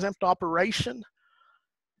qualified exempt operation,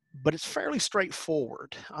 but it's fairly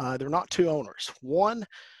straightforward. They're not too onerous. One,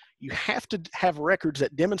 you have to have records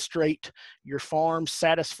that demonstrate your farm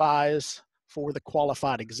satisfies for the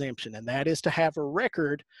qualified exemption, and that is to have a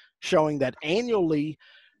record showing that annually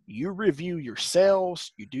you review your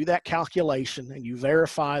sales, you do that calculation, and you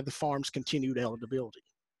verify the farm's continued eligibility.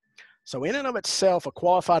 So in and of itself, a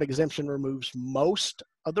qualified exemption removes most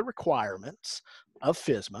of the requirements of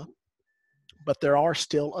FSMA, but there are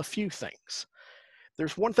still a few things.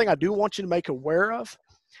 There's one thing I do want you to make aware of.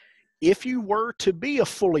 If you were to be a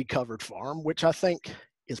fully covered farm, which I think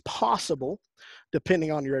is possible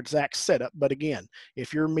depending on your exact setup, but again,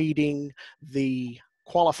 if you're meeting the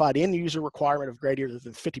qualified end user requirement of greater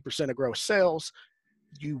than 50% of gross sales,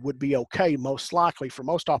 you would be okay most likely for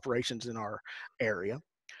most operations in our area.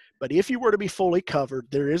 But if you were to be fully covered,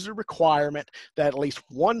 there is a requirement that at least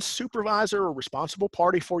one supervisor or responsible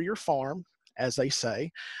party for your farm, as they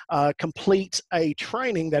say, completes a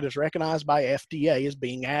training that is recognized by FDA as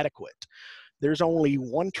being adequate. There's only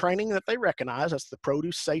one training that they recognize. That's the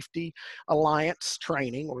Produce Safety Alliance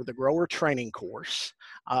training, or the grower training course.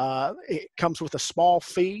 It comes with a small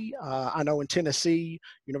fee. I know in Tennessee,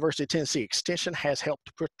 University of Tennessee Extension has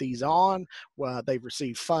helped put these on. They've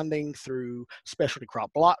received funding through specialty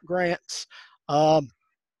crop block grants.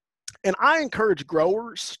 And I encourage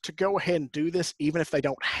growers to go ahead and do this even if they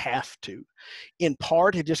don't have to. In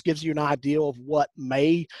part, it just gives you an idea of what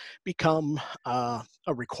may become a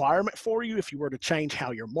requirement for you if you were to change how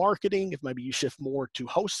you're marketing, if maybe you shift more to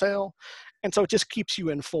wholesale. And so it just keeps you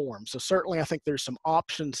informed. So certainly I think there's some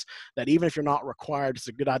options that even if you're not required, it's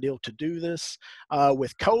a good idea to do this.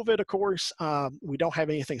 With COVID, of course, we don't have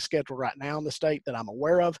anything scheduled right now in the state that I'm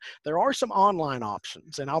aware of. There are some online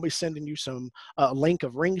options, and I'll be sending you some link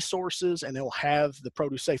of resources, and it'll have the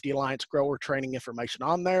Produce Safety Alliance grower training information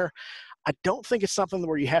on there. I don't think it's something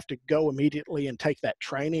where you have to go immediately and take that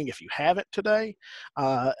training if you haven't today.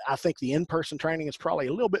 I think the in-person training is probably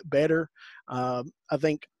a little bit better. I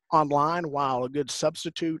think online, while a good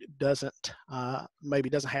substitute, maybe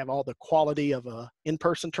doesn't have all the quality of a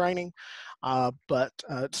in-person training, but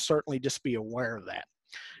certainly just be aware of that.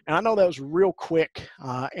 And I know that was real quick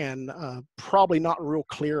and probably not real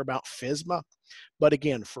clear about FSMA, but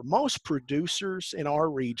again, for most producers in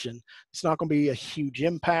our region, it's not going to be a huge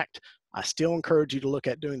impact. I still encourage you to look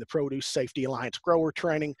at doing the Produce Safety Alliance grower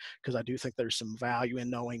training, because I do think there's some value in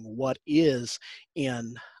knowing what is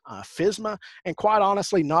in FSMA. And quite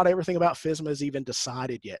honestly, not everything about FSMA is even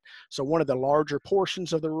decided yet. So one of the larger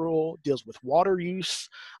portions of the rule deals with water use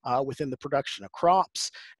within the production of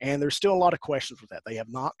crops. And there's still a lot of questions with that. They have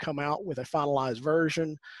not come out with a finalized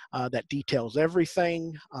version that details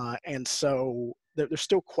everything. And so there's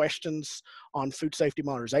still questions on Food Safety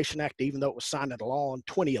Modernization Act, even though it was signed into law in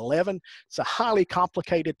 2011. It's a highly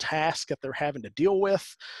complicated task that they're having to deal with.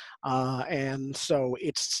 And so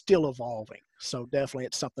it's still evolving. So definitely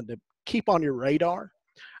it's something to keep on your radar,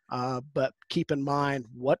 but keep in mind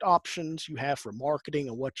what options you have for marketing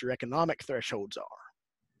and what your economic thresholds are.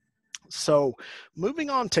 So moving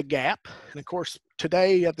on to GAP, and of course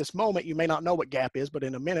today at this moment you may not know what GAP is, but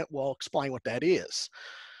in a minute we'll explain what that is.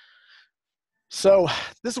 So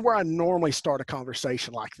this is where I normally start a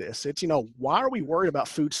conversation like this. It's, why are we worried about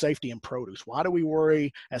food safety and produce? Why do we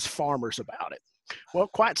worry as farmers about it? Well,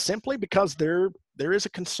 quite simply because there is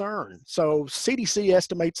a concern. So CDC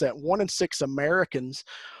estimates that 1 in 6 Americans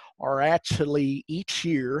are actually each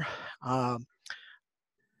year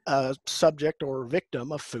subject or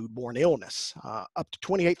victim of foodborne illness. Up to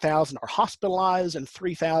 28,000 are hospitalized and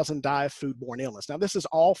 3,000 die of foodborne illness. Now, this is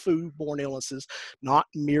all foodborne illnesses, not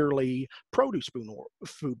merely produce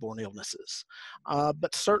foodborne illnesses.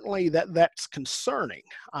 But certainly that's concerning.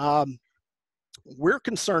 We're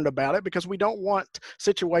concerned about it because we don't want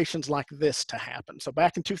situations like this to happen. So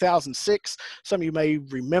back in 2006, some of you may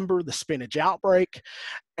remember the spinach outbreak.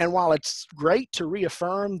 And while it's great to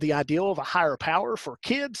reaffirm the ideal of a higher power for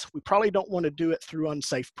kids, we probably don't want to do it through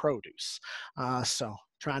unsafe produce. So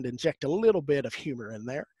trying to inject a little bit of humor in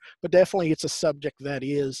there, but definitely it's a subject that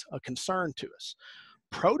is a concern to us.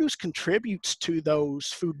 Produce contributes to those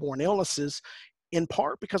foodborne illnesses in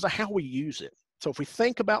part because of how we use it. So if we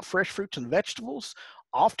think about fresh fruits and vegetables,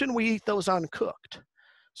 often we eat those uncooked.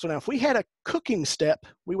 So now if we had a cooking step,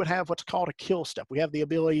 we would have what's called a kill step. We have the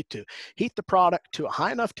ability to heat the product to a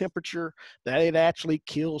high enough temperature that it actually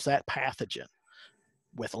kills that pathogen.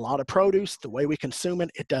 With a lot of produce, the way we consume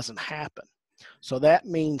it, it doesn't happen. So that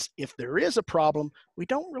means if there is a problem, we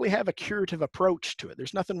don't really have a curative approach to it.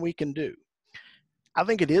 There's nothing we can do. I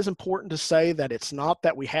think it is important to say that it's not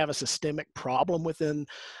that we have a systemic problem within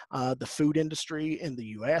the food industry in the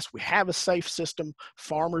U.S. We have a safe system.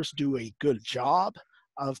 Farmers do a good job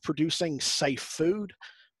of producing safe food,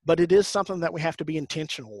 but it is something that we have to be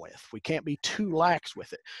intentional with. We can't be too lax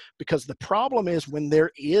with it, because the problem is when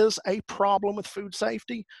there is a problem with food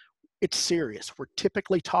safety, it's serious. We're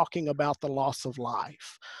typically talking about the loss of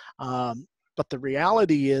life. But the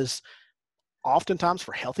reality is, oftentimes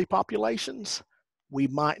for healthy populations, we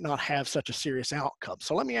might not have such a serious outcome.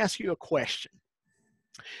 So let me ask you a question.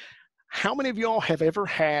 How many of y'all have ever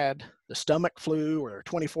had the stomach flu or a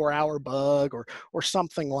 24-hour bug or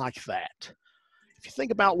something like that? If you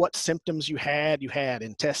think about what symptoms you had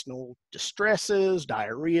intestinal distresses,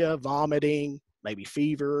 diarrhea, vomiting, maybe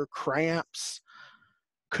fever, cramps.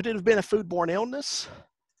 Could it have been a foodborne illness?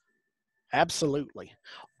 Absolutely.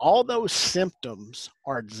 All those symptoms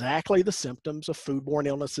are exactly the symptoms of foodborne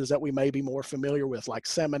illnesses that we may be more familiar with, like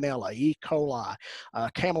Salmonella, E. coli,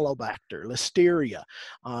 Camelobacter, Listeria.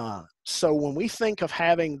 So when we think of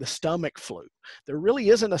having the stomach flu, there really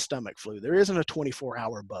isn't a stomach flu. There isn't a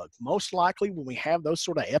 24-hour bug. Most likely when we have those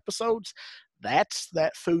sort of episodes, that's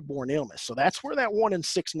that foodborne illness. So that's where that 1 in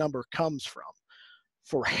 6 number comes from.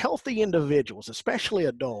 For healthy individuals, especially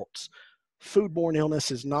adults, foodborne illness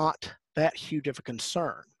is not that huge of a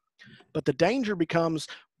concern. But the danger becomes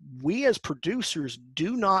we as producers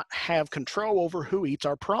do not have control over who eats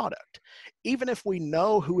our product. Even if we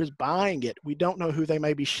know who is buying it, we don't know who they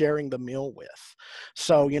may be sharing the meal with.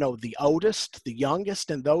 So, the oldest, the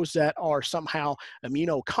youngest, and those that are somehow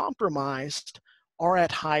immunocompromised are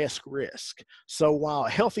at highest risk. So while a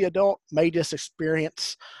healthy adult may just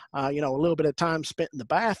experience, a little bit of time spent in the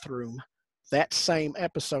bathroom, that same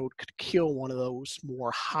episode could kill one of those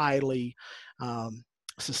more highly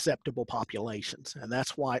susceptible populations. And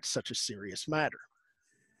that's why it's such a serious matter.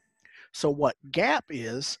 So what GAP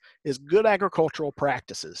is good agricultural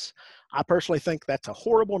practices. I personally think that's a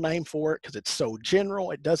horrible name for it because it's so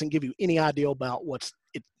general. It doesn't give you any idea about what's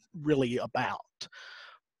it really about.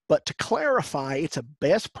 But to clarify, it's a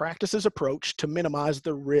best practices approach to minimize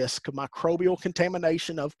the risk of microbial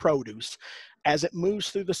contamination of produce as it moves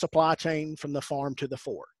through the supply chain from the farm to the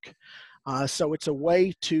fork. So it's a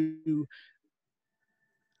way to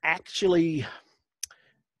actually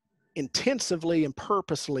intensively and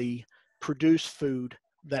purposely produce food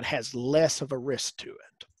that has less of a risk to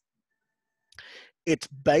it. It's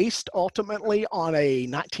based ultimately on a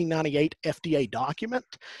 1998 FDA document.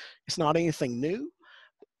 It's not anything new.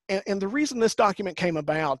 And the reason this document came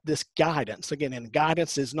about, this guidance, again, and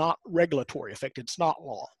guidance is not regulatory effect, it's not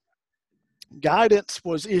law. Guidance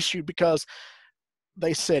was issued because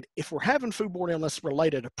they said, if we're having foodborne illness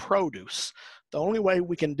related to produce, the only way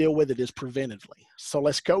we can deal with it is preventively. So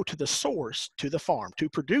let's go to the source, to the farm, to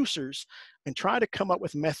producers, and try to come up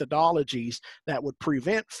with methodologies that would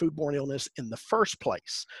prevent foodborne illness in the first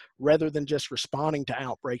place, rather than just responding to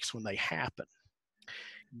outbreaks when they happen.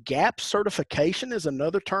 GAP certification is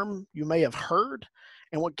another term you may have heard.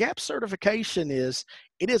 And what GAP certification is,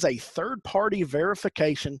 it is a third-party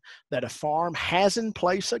verification that a farm has in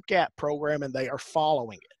place a GAP program and they are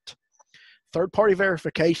following it. Third-party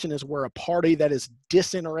verification is where a party that is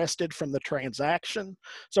disinterested from the transaction.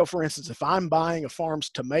 So for instance, if I'm buying a farm's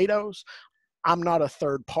tomatoes, I'm not a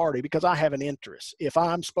third party because I have an interest. If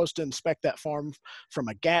I'm supposed to inspect that farm from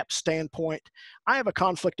a GAP standpoint, I have a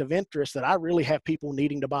conflict of interest that I really have people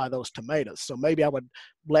needing to buy those tomatoes. So maybe I would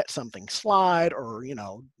let something slide or,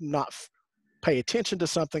 not pay attention to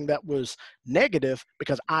something that was negative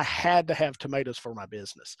because I had to have tomatoes for my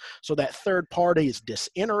business. So that third party is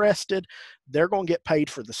disinterested. They're going to get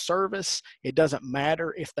paid for the service. It doesn't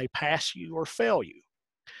matter if they pass you or fail you.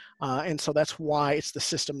 And so that's why it's the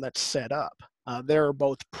system that's set up. There are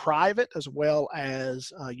both private as well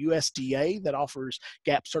as USDA that offers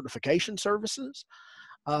GAP certification services.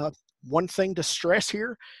 One thing to stress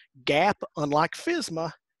here, GAP, unlike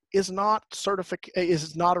FSMA, is not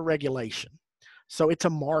a regulation. So it's a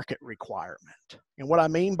market requirement. And what I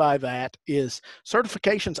mean by that is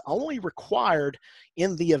certification's only required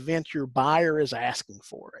in the event your buyer is asking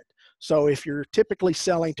for it. So if you're typically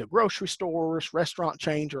selling to grocery stores, restaurant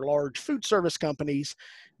chains, or large food service companies,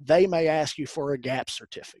 they may ask you for a GAP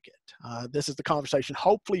certificate. This is the conversation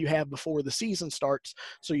hopefully you have before the season starts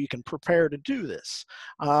so you can prepare to do this.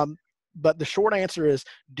 But the short answer is,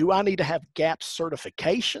 do I need to have GAP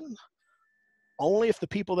certification? Only if the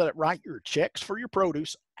people that write your checks for your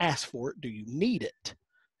produce ask for it do you need it.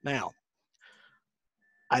 Now,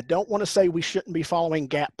 I don't want to say we shouldn't be following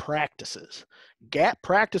GAP practices. GAP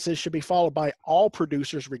practices should be followed by all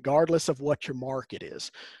producers regardless of what your market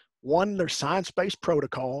is. One, they're science-based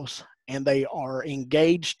protocols, and they are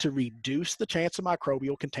engaged to reduce the chance of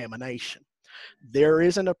microbial contamination. There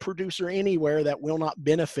isn't a producer anywhere that will not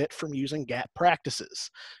benefit from using GAP practices,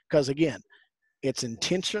 because again, it's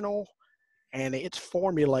intentional and it's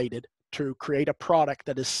formulated to create a product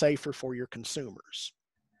that is safer for your consumers.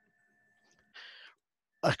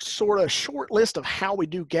 A sort of short list of how we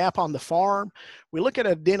do GAP on the farm. We look at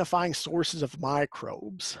identifying sources of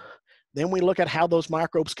microbes. Then we look at how those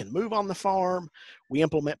microbes can move on the farm. We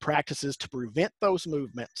implement practices to prevent those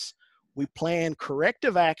movements. We plan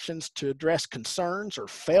corrective actions to address concerns or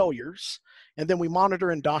failures, and then we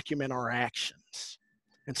monitor and document our actions.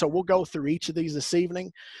 And so we'll go through each of these this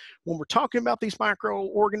evening. When we're talking about these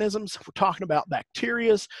microorganisms, we're talking about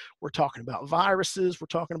bacteria, we're talking about viruses, we're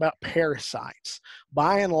talking about parasites.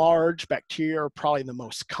 By and large, bacteria are probably the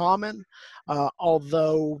most common,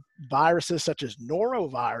 although viruses such as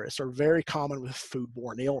norovirus are very common with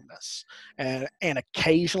foodborne illness. And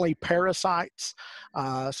occasionally parasites,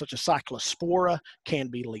 such as cyclospora, can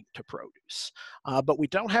be linked to produce. But we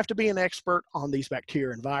don't have to be an expert on these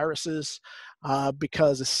bacteria and viruses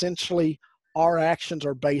because essentially our actions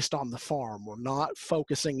are based on the farm. We're not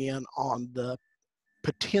focusing in on the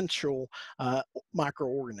potential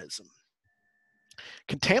microorganism.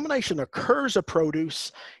 Contamination occurs of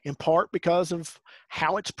produce in part because of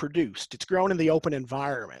how it's produced. It's grown in the open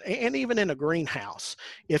environment and even in a greenhouse.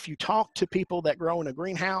 If you talk to people that grow in a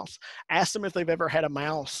greenhouse, ask them if they've ever had a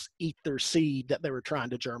mouse eat their seed that they were trying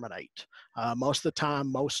to germinate. Most of the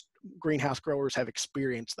time, most greenhouse growers have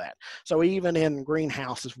experienced that. So even in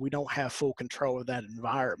greenhouses, we don't have full control of that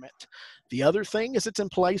environment. The other thing is it's in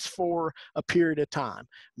place for a period of time,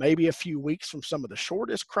 maybe a few weeks from some of the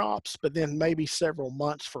shortest crops, but then maybe several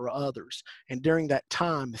months for others. And during that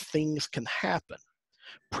time, things can happen.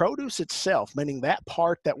 Produce itself, meaning that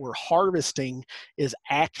part that we're harvesting, is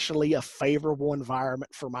actually a favorable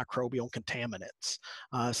environment for microbial contaminants.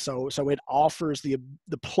 So it offers the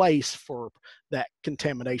place for that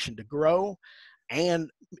contamination to grow. And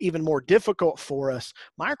even more difficult for us,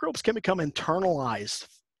 microbes can become internalized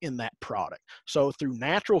in that product. So through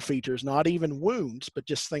natural features, not even wounds, but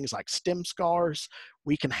just things like stem scars,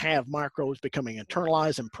 we can have microbes becoming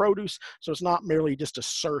internalized in produce. So it's not merely just a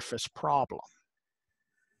surface problem.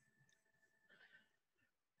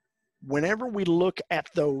 Whenever we look at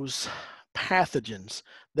those pathogens,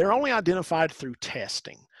 they're only identified through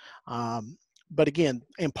testing. But again,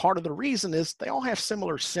 and part of the reason is they all have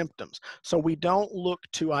similar symptoms. So we don't look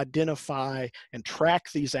to identify and track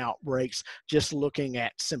these outbreaks just looking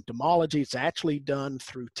at symptomology. It's actually done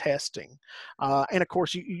through testing. And of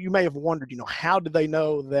course, you may have wondered, how did they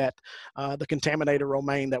know that the contaminated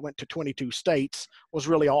romaine that went to 22 states was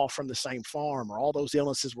really all from the same farm, or all those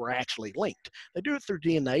illnesses were actually linked? They do it through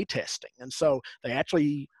DNA testing. And so they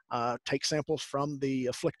actually take samples from the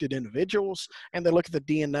afflicted individuals, and they look at the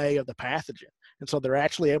DNA of the pathogen. And so they're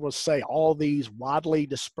actually able to say all these widely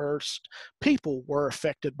dispersed people were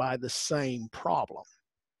affected by the same problem.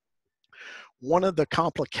 One of the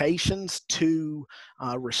complications to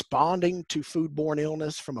responding to foodborne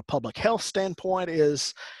illness from a public health standpoint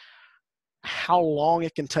is how long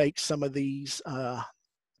it can take some of these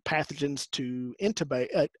pathogens to incubate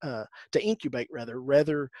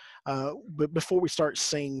before we start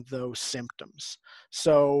seeing those symptoms.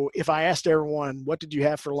 So if I asked everyone, what did you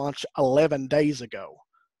have for lunch 11 days ago?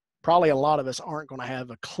 Probably a lot of us aren't going to have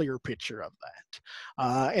a clear picture of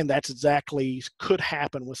that. And that's exactly could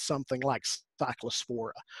happen with something like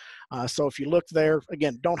cyclospora. So if you look there,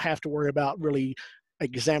 again, don't have to worry about really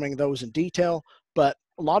examining those in detail, but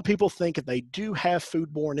a lot of people think if they do have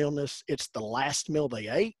foodborne illness, it's the last meal they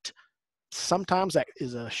ate. Sometimes that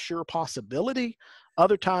is a sure possibility.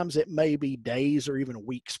 Other times it may be days or even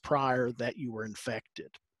weeks prior that you were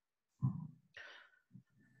infected.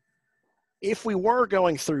 If we were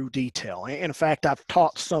going through detail, and in fact, I've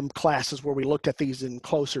taught some classes where we looked at these in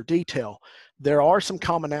closer detail, there are some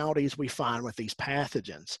commonalities we find with these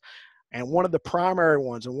pathogens. And one of the primary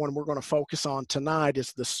ones, and one we're going to focus on tonight,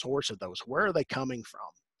 is the source of those. Where are they coming from?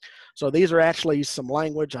 So these are actually some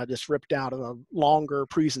language I just ripped out of a longer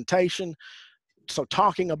presentation. So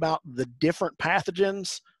talking about the different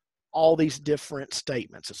pathogens, all these different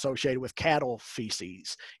statements associated with cattle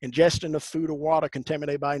feces, ingestion of food or water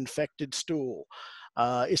contaminated by infected stool,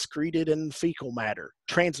 excreted in fecal matter,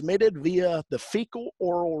 transmitted via the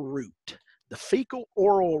fecal-oral route. The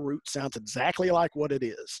fecal-oral route sounds exactly like what it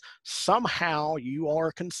is. Somehow you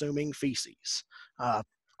are consuming feces.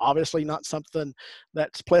 Obviously not something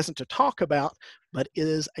that's pleasant to talk about, but it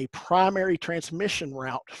is a primary transmission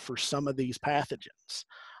route for some of these pathogens.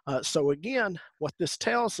 So again, what this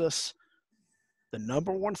tells us, the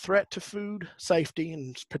number one threat to food safety,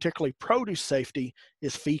 and particularly produce safety,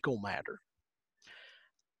 is fecal matter.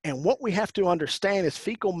 And what we have to understand is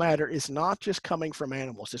fecal matter is not just coming from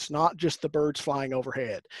animals. It's not just the birds flying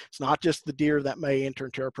overhead. It's not just the deer that may enter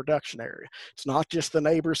into our production area. It's not just the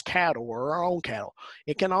neighbor's cattle or our own cattle.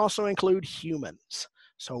 It can also include humans.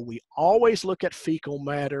 So we always look at fecal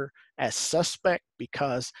matter as suspect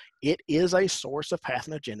because it is a source of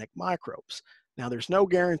pathogenic microbes. Now, there's no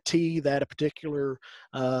guarantee that a particular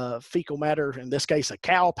fecal matter, in this case a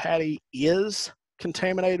cow patty, is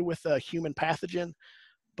contaminated with a human pathogen,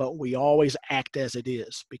 but we always act as it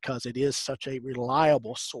is because it is such a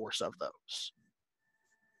reliable source of those.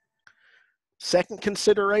 Second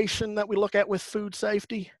consideration that we look at with food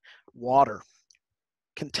safety, water.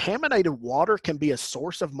 Contaminated water can be a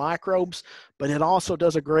source of microbes, but it also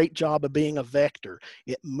does a great job of being a vector.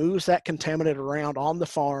 It moves that contaminant around on the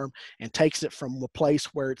farm and takes it from a place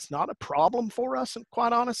where it's not a problem for us, and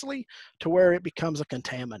quite honestly, to where it becomes a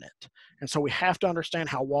contaminant. And so we have to understand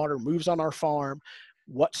how water moves on our farm,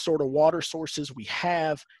 what sort of water sources we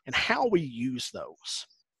have, and how we use those.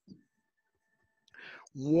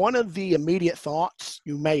 One of the immediate thoughts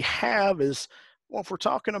you may have is, well, if we're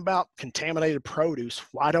talking about contaminated produce,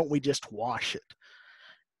 why don't we just wash it?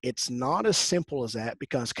 It's not as simple as that,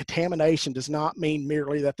 because contamination does not mean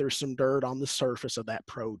merely that there's some dirt on the surface of that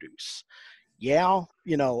produce. Yeah,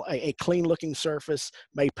 you know, a clean looking surface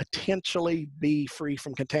may potentially be free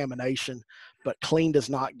from contamination, but clean does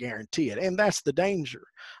not guarantee it. And that's the danger.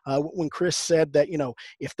 When Chris said that, you know,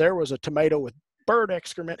 if there was a tomato with bird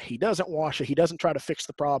excrement, he doesn't wash it, he doesn't try to fix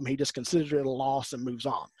the problem, he just considers it a loss and moves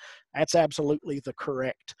on. That's absolutely the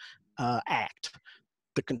correct act.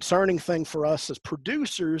 The concerning thing for us as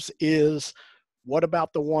producers is, what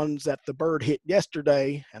about the ones that the bird hit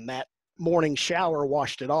yesterday and that morning shower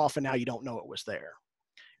washed it off and now you don't know it was there?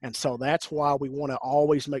 And so that's why we want to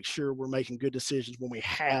always make sure we're making good decisions when we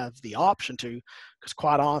have the option to, because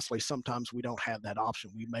quite honestly, sometimes we don't have that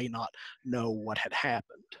option. We may not know what had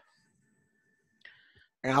happened.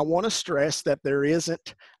 And I want to stress that there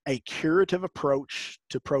isn't a curative approach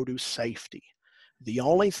to produce safety. The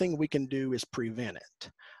only thing we can do is prevent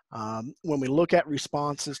it. When we look at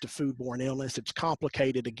responses to foodborne illness, it's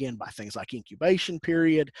complicated again by things like incubation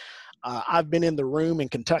period. I've been in the room in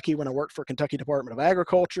Kentucky when I worked for Kentucky Department of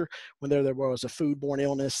Agriculture when there was a foodborne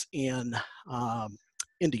illness in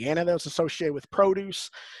Indiana that was associated with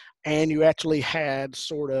produce, and you actually had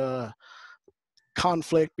sort of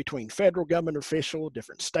conflict between federal government officials,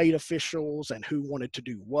 different state officials, and who wanted to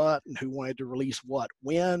do what and who wanted to release what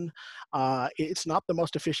when. It's not the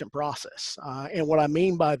most efficient process. And what I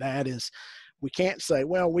mean by that is, we can't say,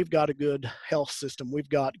 well, we've got a good health system, we've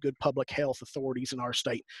got good public health authorities in our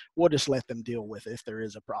state, we'll just let them deal with it if there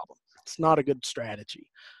is a problem. It's not a good strategy.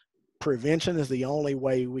 Prevention is the only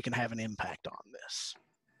way we can have an impact on this.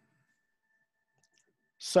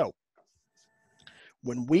 So,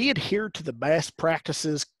 when we adhere to the best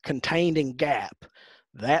practices contained in GAP,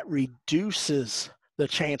 that reduces the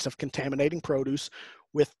chance of contaminating produce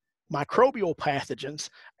with microbial pathogens,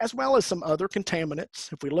 as well as some other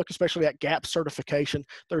contaminants. If we look especially at GAP certification,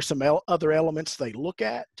 there's some other elements they look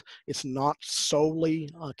at. It's not solely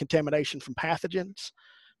contamination from pathogens.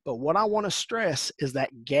 But what I want to stress is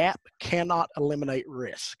that GAP cannot eliminate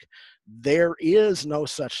risk. There is no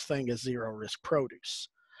such thing as zero risk produce.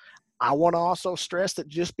 I want to also stress that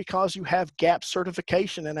just because you have GAP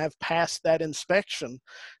certification and have passed that inspection,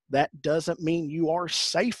 that doesn't mean you are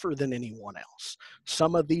safer than anyone else.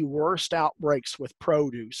 Some of the worst outbreaks with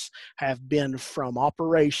produce have been from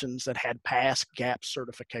operations that had passed GAP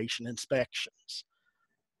certification inspections.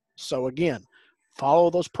 So again, follow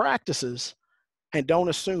those practices and don't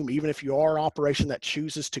assume, even if you are an operation that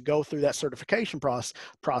chooses to go through that certification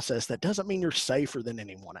process, that doesn't mean you're safer than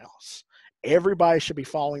anyone else. Everybody should be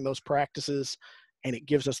following those practices, and it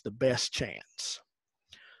gives us the best chance.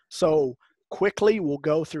 So quickly, we'll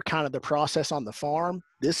go through kind of the process on the farm.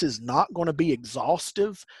 This is not going to be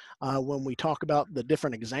exhaustive when we talk about the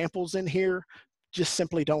different examples in here. just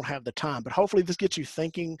simply don't have the time. But hopefully this gets you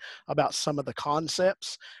thinking about some of the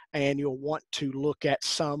concepts, and you'll want to look at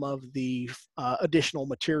some of the additional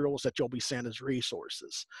materials that you'll be sent as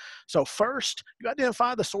resources. So first, you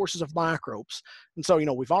identify the sources of microbes. And so,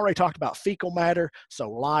 we've already talked about fecal matter, so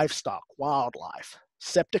livestock, wildlife.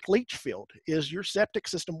 Septic leach field. Is your septic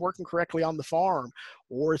system working correctly on the farm,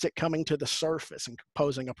 or is it coming to the surface and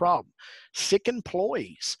posing a problem? Sick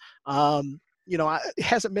employees. It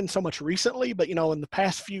hasn't been so much recently, but in the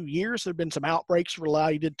past few years, there have been some outbreaks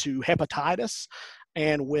related to hepatitis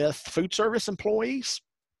and with food service employees.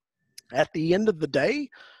 At the end of the day,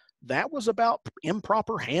 that was about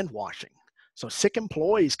improper hand washing. So sick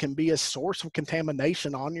employees can be a source of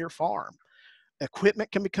contamination on your farm.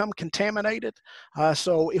 Equipment can become contaminated.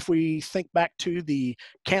 So if we think back to the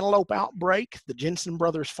cantaloupe outbreak, the Jensen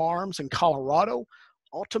Brothers Farms in Colorado,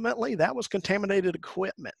 ultimately that was contaminated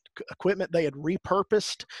equipment they had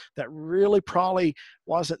repurposed that really probably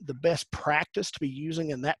wasn't the best practice to be using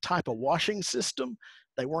in that type of washing system.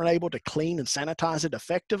 They weren't able to clean and sanitize it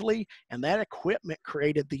effectively, and that equipment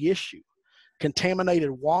created the issue.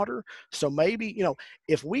 Contaminated water. So maybe,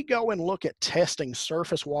 if we go and look at testing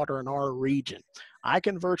surface water in our region, I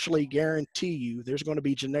can virtually guarantee you there's going to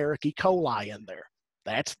be generic E. coli in there.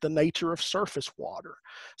 That's the nature of surface water.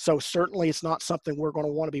 So certainly it's not something we're going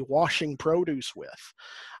to want to be washing produce with.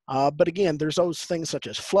 But again, there's those things such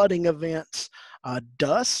as flooding events,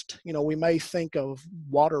 dust. We may think of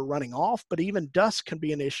water running off, but even dust can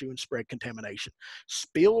be an issue and spread contamination.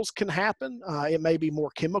 Spills can happen. It may be more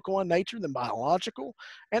chemical in nature than biological,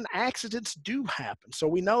 and accidents do happen. So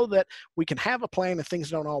we know that we can have a plan and things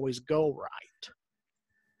don't always go right.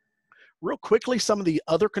 Real quickly, some of the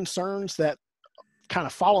other concerns that kind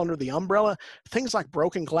of fall under the umbrella, things like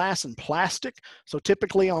broken glass and plastic. So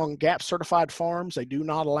typically on GAP certified farms, they do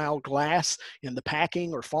not allow glass in the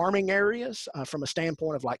packing or farming areas from a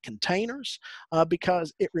standpoint of like containers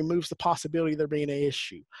because it removes the possibility of there being an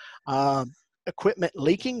issue. Equipment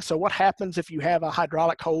leaking. So what happens if you have a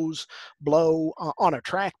hydraulic hose blow on a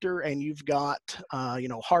tractor and you've got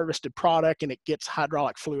harvested product and it gets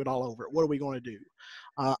hydraulic fluid all over it? What are we going to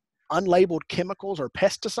do? Unlabeled chemicals or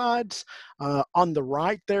pesticides. On the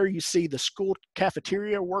right there, you see the school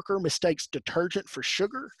cafeteria worker mistakes detergent for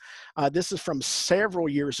sugar. This is from several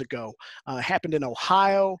years ago. Happened in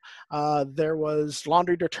Ohio. There was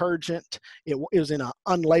laundry detergent. It was in an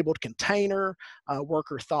unlabeled container.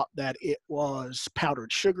 Worker thought that it was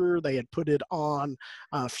powdered sugar. They had put it on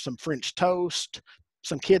some French toast.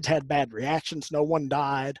 Some kids had bad reactions. No one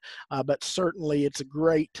died, but certainly it's a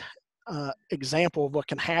great example of what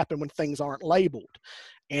can happen when things aren't labeled.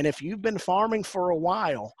 And if you've been farming for a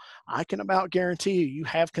while, I can about guarantee you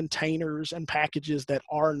have containers and packages that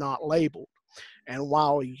are not labeled. And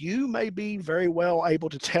while you may be very well able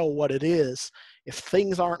to tell what it is, if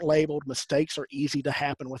things aren't labeled, mistakes are easy to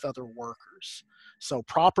happen with other workers. So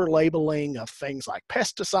proper labeling of things like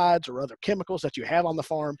pesticides or other chemicals that you have on the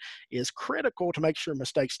farm is critical to make sure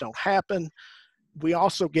mistakes don't happen. We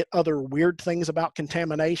also get other weird things about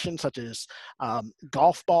contamination, such as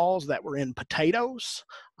golf balls that were in potatoes,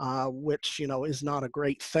 which, is not a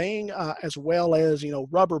great thing, as well as,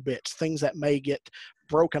 rubber bits, things that may get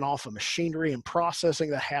broken off of machinery and processing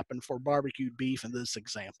that happen for barbecued beef in this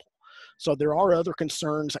example. So there are other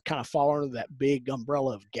concerns that kind of fall under that big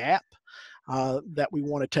umbrella of GAP that we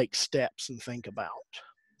want to take steps and think about.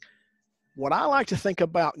 What I like to think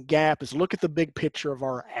about GAP is look at the big picture of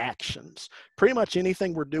our actions. Pretty much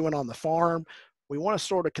anything we're doing on the farm, we want to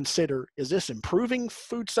sort of consider, is this improving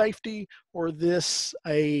food safety or this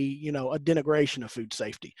a denigration of food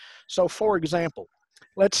safety? So for example,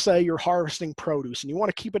 let's say you're harvesting produce and you want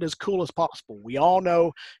to keep it as cool as possible. We all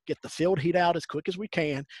know, get the field heat out as quick as we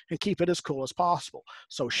can and keep it as cool as possible.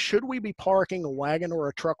 So should we be parking a wagon or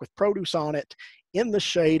a truck with produce on it in the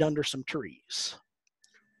shade under some trees?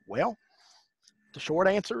 Well, the short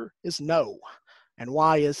answer is no. And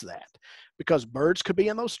why is that? Because birds could be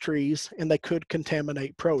in those trees and they could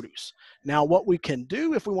contaminate produce. Now, what we can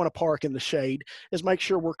do if we want to park in the shade is make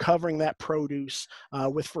sure we're covering that produce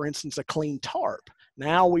with, for instance, a clean tarp.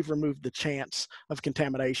 Now we've removed the chance of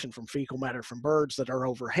contamination from fecal matter from birds that are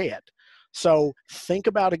overhead. So think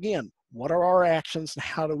about, again, what are our actions and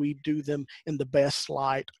how do we do them in the best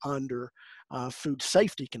light under food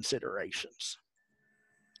safety considerations?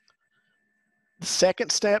 The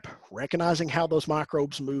second step, recognizing how those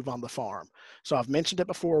microbes move on the farm. So I've mentioned it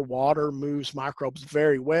before, water moves microbes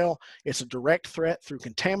very well. It's a direct threat through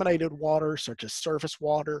contaminated water, such as surface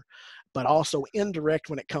water, but also indirect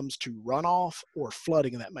when it comes to runoff or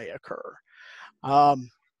flooding that may occur.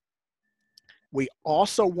 We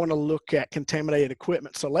also want to look at contaminated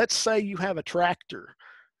equipment. So let's say you have a tractor,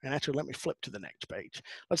 and actually let me flip to the next page.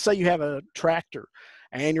 Let's say you have a tractor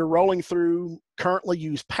and you're rolling through currently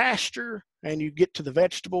used pasture, and you get to the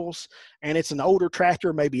vegetables, and it's an older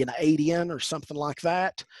tractor, maybe an 8N or something like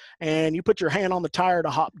that, and you put your hand on the tire to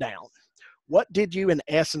hop down. What did you in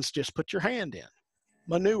essence just put your hand in?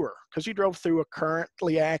 Manure, because you drove through a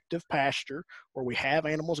currently active pasture where we have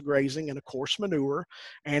animals grazing, and of course manure.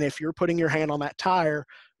 And if you're putting your hand on that tire,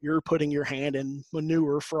 you're putting your hand in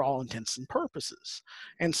manure for all intents and purposes.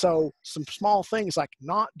 And so some small things like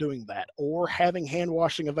not doing that, or having hand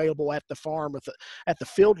washing available at the farm at the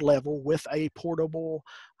field level with a portable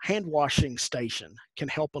hand washing station can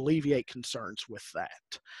help alleviate concerns with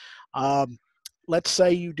that. Let's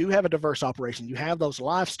say you do have a diverse operation. You have those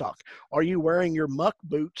livestock. Are you wearing your muck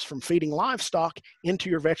boots from feeding livestock into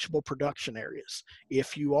your vegetable production areas?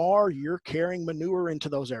 If you are, you're carrying manure into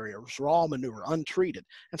those areas, raw manure, untreated.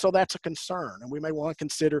 And so that's a concern. And we may want to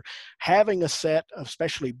consider having a set of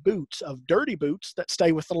especially boots, of dirty boots that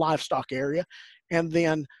stay with the livestock area, and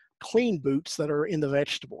then clean boots that are in the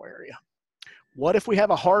vegetable area. What if we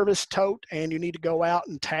have a harvest tote and you need to go out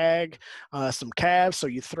and tag some calves? So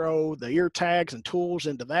you throw the ear tags and tools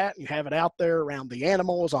into that, and you have it out there around the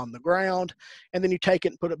animals on the ground, and then you take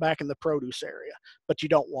it and put it back in the produce area, but you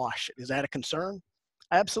don't wash it. Is that a concern?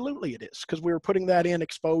 Absolutely it is, because we were putting that in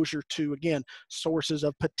exposure to, again, sources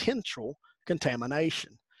of potential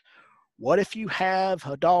contamination. What if you have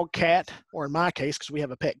a dog, cat, or in my case, because we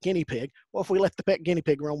have a pet guinea pig, well, if we let the pet guinea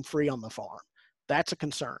pig roam free on the farm? That's a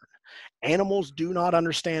concern. Animals do not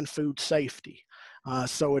understand food safety.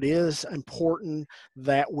 So it is important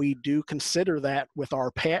that we do consider that with our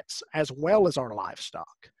pets as well as our livestock.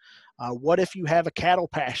 What if you have a cattle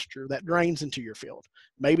pasture that drains into your field?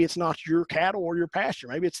 Maybe it's not your cattle or your pasture.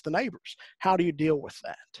 Maybe it's the neighbors. How do you deal with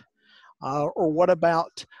that? Or what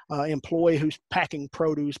about an employee who's packing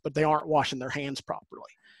produce, but they aren't washing their hands properly?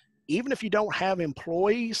 Even if you don't have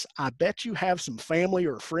employees, I bet you have some family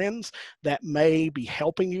or friends that may be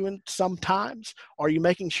helping you in sometimes. Are you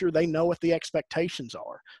making sure they know what the expectations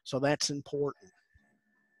are? So that's important.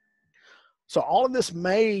 So all of this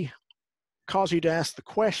may cause you to ask the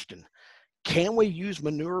question, can we use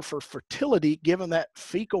manure for fertility given that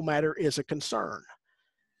fecal matter is a concern?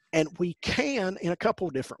 And we can in a couple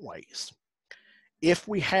of different ways. If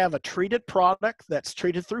we have a treated product that's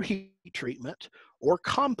treated through heat treatment or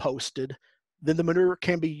composted, then the manure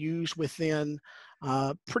can be used within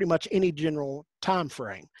pretty much any general time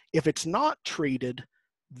frame. If it's not treated,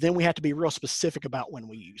 then we have to be real specific about when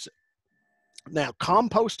we use it. Now,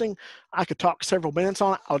 composting, I could talk several minutes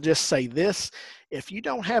on it. I'll just say this. If you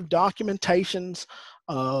don't have documentations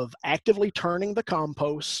of actively turning the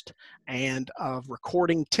compost and of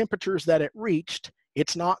recording temperatures that it reached,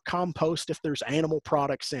 it's not compost if there's animal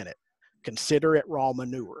products in it. Consider it raw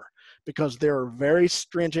manure, because there are very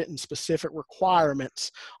stringent and specific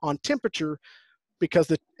requirements on temperature, because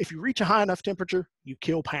if you reach a high enough temperature, you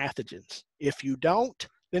kill pathogens. If you don't,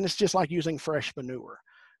 then it's just like using fresh manure.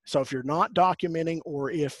 So if you're not documenting,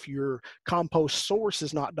 or if your compost source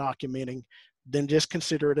is not documenting, then just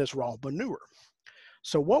consider it as raw manure.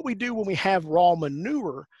 So what we do when we have raw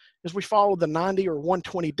manure is we follow the 90 or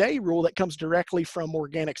 120 day rule that comes directly from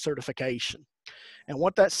organic certification. And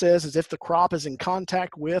what that says is if the crop is in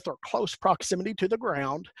contact with or close proximity to the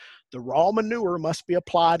ground, the raw manure must be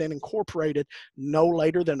applied and incorporated no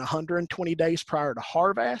later than 120 days prior to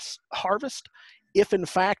harvest. If in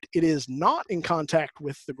fact it is not in contact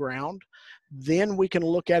with the ground, then we can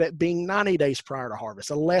look at it being 90 days prior to harvest,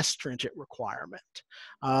 a less stringent requirement.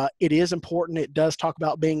 It is important, it does talk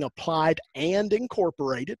about being applied and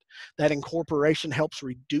incorporated. That incorporation helps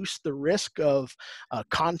reduce the risk of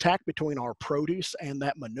contact between our produce and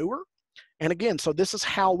that manure. And again, so this is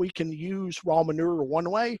how we can use raw manure one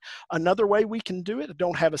way. Another way we can do it, I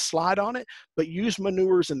don't have a slide on it, but use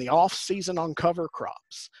manures in the off season on cover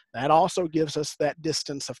crops. That also gives us that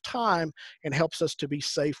distance of time and helps us to be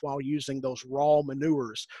safe while using those raw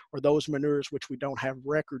manures, or those manures which we don't have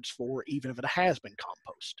records for, even if it has been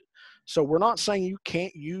composted. So we're not saying you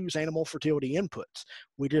can't use animal fertility inputs.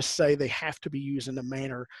 We just say they have to be used in a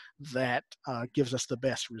manner that gives us the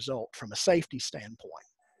best result from a safety standpoint.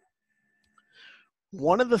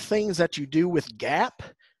 One of the things that you do with GAP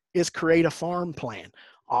is create a farm plan.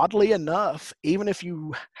 Oddly enough, even if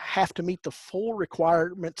you have to meet the full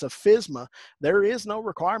requirements of FSMA, there is no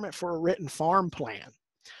requirement for a written farm plan.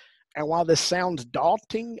 And while this sounds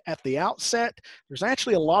daunting at the outset, there's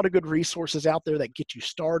actually a lot of good resources out there that get you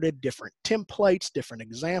started, different templates, different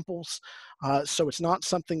examples. So it's not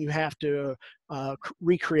something you have to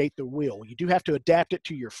recreate the wheel. You do have to adapt it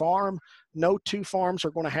to your farm. No two farms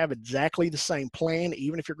are going to have exactly the same plan,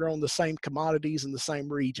 even if you're growing the same commodities in the same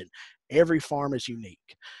region. Every farm is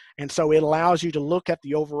unique. And so it allows you to look at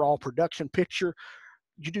the overall production picture.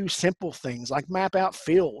 You do simple things like map out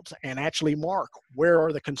fields and actually mark where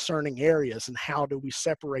are the concerning areas and how do we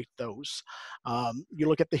separate those. You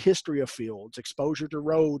look at the history of fields, exposure to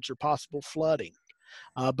roads or possible flooding.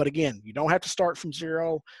 But again, you don't have to start from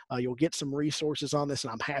zero. You'll get some resources on this,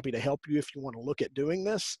 and I'm happy to help you if you want to look at doing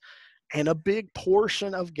this. And a big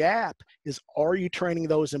portion of GAP is, are you training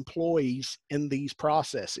those employees in these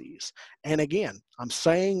processes? And again, I'm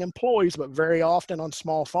saying employees, but very often on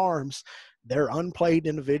small farms, they're unpaid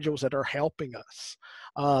individuals that are helping us.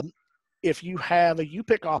 If you have a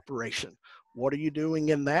U-Pick operation, what are you doing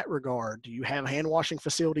in that regard? Do you have hand washing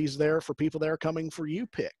facilities there for people that are coming for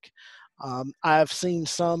U-Pick? I've seen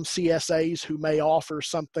some CSAs who may offer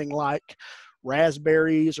something like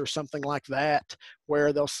raspberries or something like that,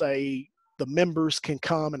 where they'll say the members can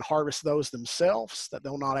come and harvest those themselves, that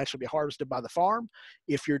they'll not actually be harvested by the farm.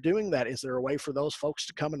 If you're doing that, is there a way for those folks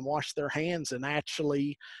to come and wash their hands and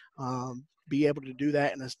actually be able to do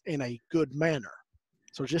that in a good manner?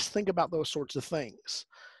 So just think about those sorts of things.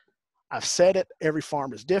 I've said it, every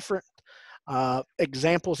farm is different.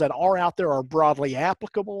 Examples that are out there are broadly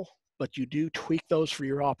applicable, but you do tweak those for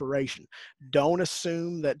your operation. Don't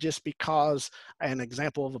assume that just because an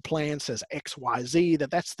example of a plan says XYZ, that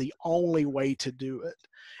that's the only way to do it.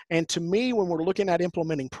 And to me, when we're looking at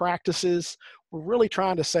implementing practices, we're really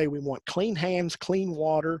trying to say we want clean hands, clean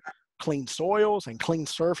water, clean soils, and clean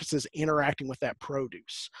surfaces interacting with that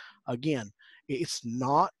produce. Again, it's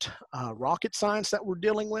not rocket science that we're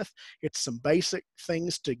dealing with. It's some basic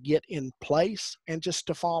things to get in place and just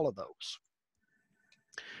to follow those.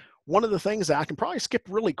 One of the things that I can probably skip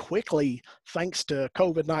really quickly, thanks to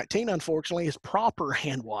COVID-19, unfortunately, is proper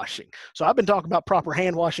hand washing. So I've been talking about proper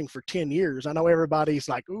hand washing for 10 years. I know everybody's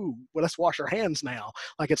like, ooh, well, let's wash our hands now,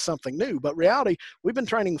 like it's something new. But reality, we've been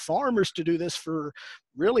training farmers to do this for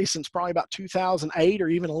really since probably about 2008 or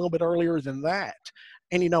even a little bit earlier than that.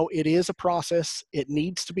 And, you know, it is a process. It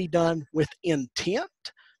needs to be done with intent,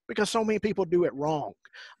 because so many people do it wrong.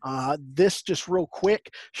 This just real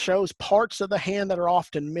quick shows parts of the hand that are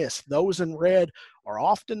often missed. Those in red are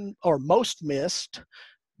often or most missed.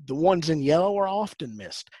 The ones in yellow are often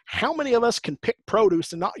missed. How many of us can pick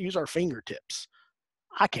produce and not use our fingertips?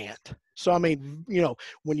 I can't. So, I mean, you know,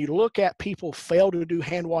 when you look at people fail to do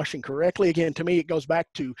hand washing correctly, again, to me, it goes back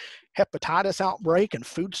to hepatitis outbreak and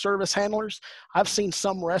food service handlers. I've seen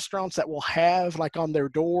some restaurants that will have like on their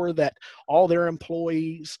door that all their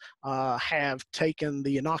employees have taken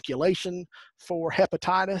the inoculation for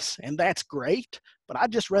hepatitis, and that's great. But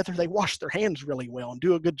I'd just rather they wash their hands really well and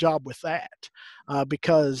do a good job with that,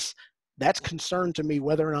 because that's concern to me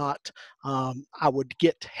whether or not I would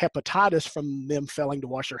get hepatitis from them failing to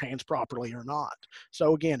wash their hands properly or not.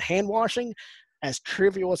 So again, hand washing, as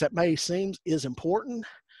trivial as it may seem, is important.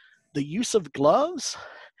 The use of gloves,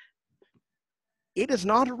 it is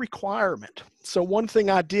not a requirement. So one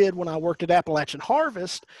thing I did when I worked at Appalachian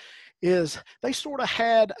Harvest is they sort of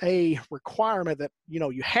had a requirement that, you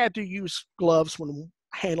know, you had to use gloves when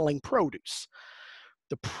handling produce.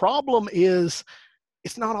 The problem is,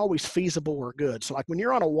 it's not always feasible or good. So like when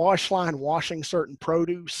you're on a wash line washing certain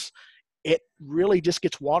produce, it really just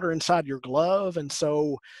gets water inside your glove. And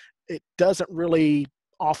so it doesn't really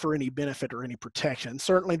offer any benefit or any protection.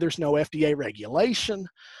 Certainly there's no FDA regulation,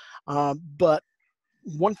 but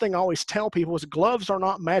one thing I always tell people is gloves are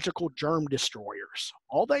not magical germ destroyers.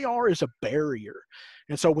 All they are is a barrier.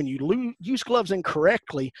 And so when you use gloves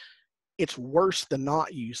incorrectly, it's worse than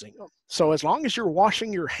not using them. So as long as you're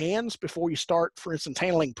washing your hands before you start, for instance,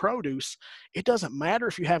 handling produce, it doesn't matter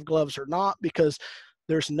if you have gloves or not, because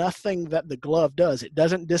there's nothing that the glove does. It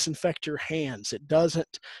doesn't disinfect your hands. It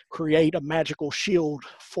doesn't create a magical shield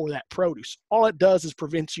for that produce. All it does is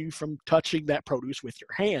prevent you from touching that produce with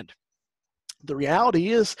your hand. The reality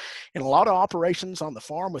is, in a lot of operations on the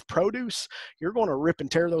farm with produce, you're going to rip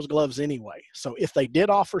and tear those gloves anyway. So if they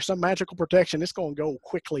did offer some magical protection, it's going to go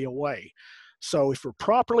quickly away. So if you're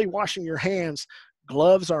properly washing your hands,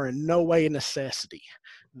 gloves are in no way a necessity.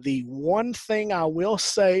 The one thing I will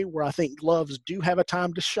say where I think gloves do have a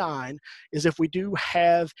time to shine is if we do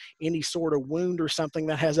have any sort of wound or something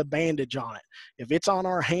that has a bandage on it. If it's on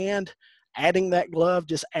our hand, adding that glove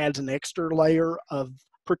just adds an extra layer of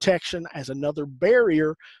protection as another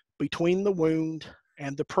barrier between the wound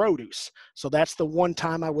and the produce. So that's the one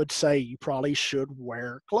time I would say you probably should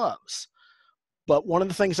wear gloves. But one of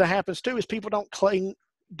the things that happens too is people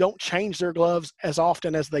don't change their gloves as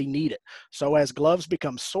often as they need it. So as gloves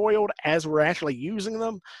become soiled, as we're actually using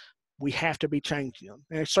them, we have to be changing them.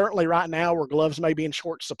 And certainly right now where gloves may be in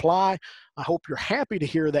short supply, I hope you're happy to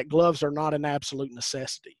hear that gloves are not an absolute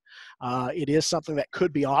necessity. It is something that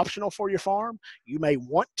could be optional for your farm. You may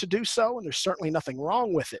want to do so, and there's certainly nothing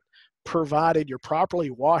wrong with it, provided you're properly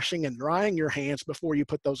washing and drying your hands before you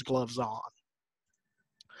put those gloves on.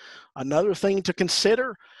 Another thing to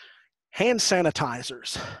consider, hand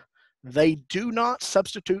sanitizers. They do not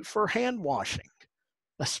substitute for hand washing,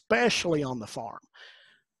 especially on the farm.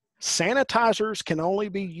 Sanitizers can only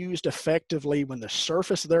be used effectively when the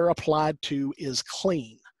surface they're applied to is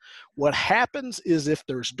clean. What happens is if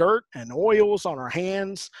there's dirt and oils on our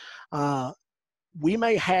hands, we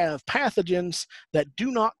may have pathogens that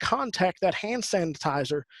do not contact that hand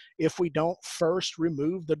sanitizer if we don't first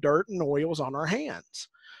remove the dirt and oils on our hands.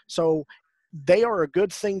 So they are a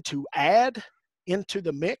good thing to add into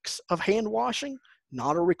the mix of hand washing.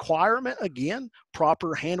 Not a requirement. Again,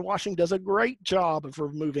 proper hand washing does a great job of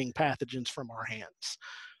removing pathogens from our hands,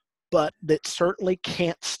 but that certainly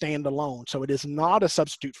can't stand alone. So it is not a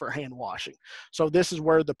substitute for hand washing. So this is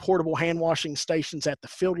where the portable hand washing stations at the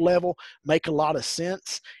field level make a lot of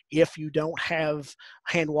sense if you don't have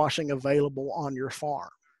hand washing available on your farm.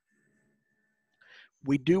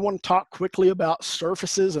 We do want to talk quickly about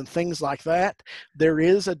surfaces and things like that. There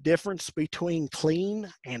is a difference between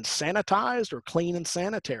clean and sanitized, or clean and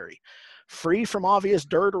sanitary. Free from obvious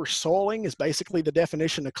dirt or soiling is basically the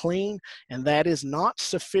definition of clean, and that is not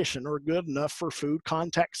sufficient or good enough for food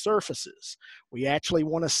contact surfaces. We actually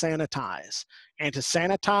want to sanitize. And to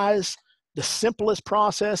sanitize, the simplest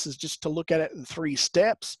process is just to look at it in 3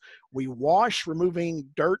 steps. We wash, removing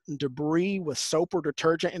dirt and debris with soap or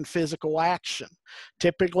detergent and physical action.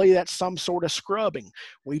 Typically, that's some sort of scrubbing.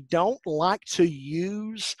 We don't like to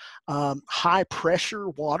use high pressure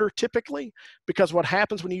water typically, because what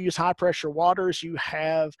happens when you use high pressure water is you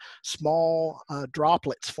have small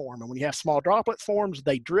droplets form. And when you have small droplet forms,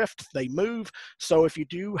 they drift, they move. So if you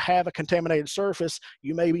do have a contaminated surface,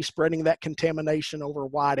 you may be spreading that contamination over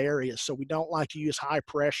wide areas. So we don't like to use high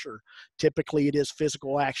pressure. Typically, it is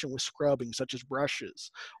physical action with scrubbing, such as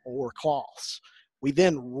brushes or cloths. We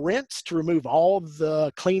then rinse to remove all of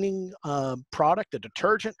the cleaning product, the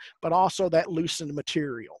detergent, but also that loosened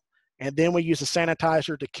material. And then we use a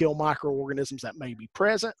sanitizer to kill microorganisms that may be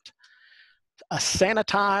present. A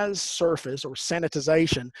sanitized surface, or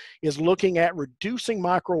sanitization, is looking at reducing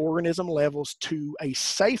microorganism levels to a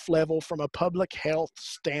safe level from a public health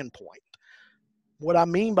standpoint. What I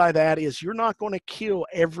mean by that is you're not going to kill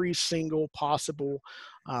every single possible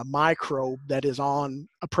microbe that is on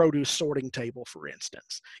a produce sorting table, for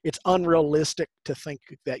instance. It's unrealistic to think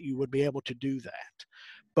that you would be able to do that.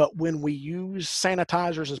 But when we use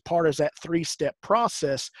sanitizers as part of that 3-step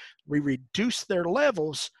process, we reduce their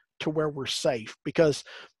levels to where we're safe, because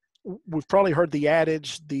we've probably heard the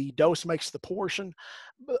adage, the dose makes the poison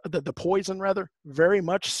rather. Very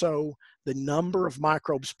much so, the number of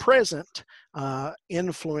microbes present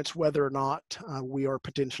influence whether or not we are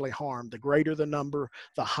potentially harmed. The greater the number,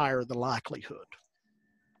 the higher the likelihood.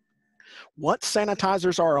 What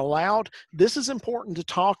sanitizers are allowed? This is important to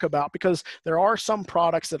talk about because there are some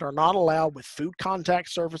products that are not allowed with food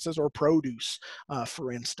contact surfaces or produce,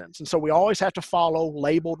 for instance. And so we always have to follow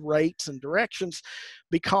labeled rates and directions,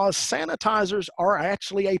 because sanitizers are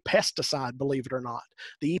actually a pesticide, believe it or not.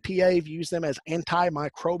 The EPA views them as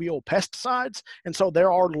antimicrobial pesticides, and so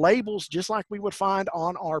there are labels just like we would find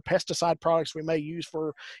on our pesticide products we may use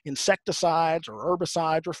for insecticides or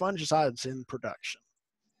herbicides or fungicides in production.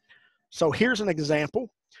 So here's an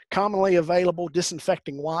example. Commonly available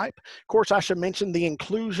disinfecting wipe. Of course, I should mention the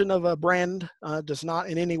inclusion of a brand does not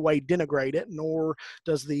in any way denigrate it, nor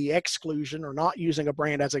does the exclusion or not using a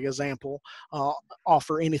brand as an example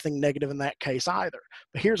offer anything negative in that case either.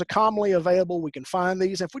 But here's a commonly available. We can find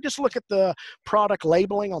these. If we just look at the product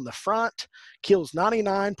labeling on the front, kills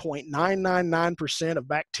 99.999% of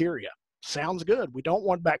bacteria. Sounds good. We don't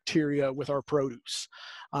want bacteria with our produce.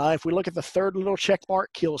 If we look at the third little check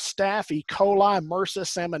mark, kills staph, E. coli, MRSA,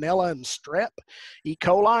 salmonella, and strep. E.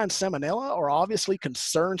 coli and salmonella are obviously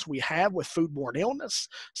concerns we have with foodborne illness,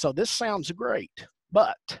 so this sounds great.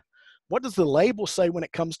 But what does the label say when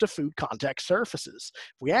it comes to food contact surfaces?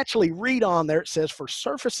 If we actually read on there, it says for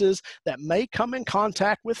surfaces that may come in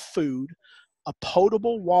contact with food, a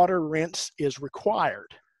potable water rinse is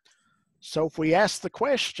required. So if we ask the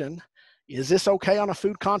question, Is this okay on a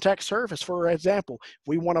food contact surface? For example, if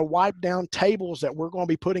we want to wipe down tables that we're going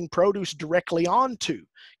to be putting produce directly onto,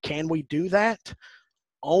 can we do that?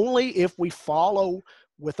 Only if we follow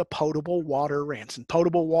with a potable water rinse. And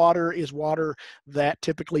potable water is water that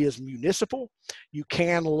typically is municipal. You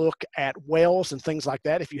can look at wells and things like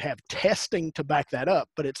that if you have testing to back that up,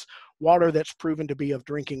 but it's water that's proven to be of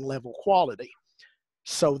drinking level quality.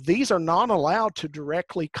 So these are not allowed to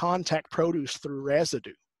directly contact produce through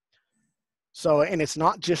residue. So, and it's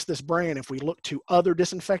not just this brand. If we look to other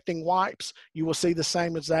disinfecting wipes, you will see the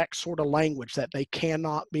same exact sort of language that they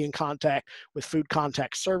cannot be in contact with food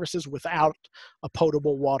contact surfaces without a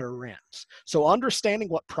potable water rinse. So understanding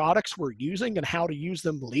what products we're using and how to use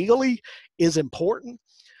them legally is important.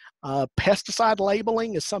 Pesticide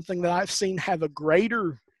labeling is something that I've seen have a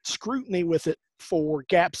greater scrutiny with it for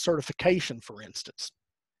GAP certification, for instance.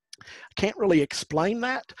 I can't really explain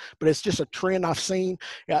that, but it's just a trend I've seen.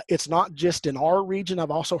 It's not just in our region.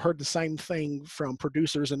 I've also heard the same thing from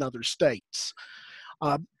producers in other states.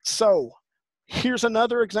 So here's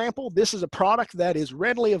another example. This is a product that is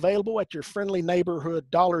readily available at your friendly neighborhood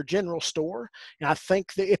Dollar General store. And I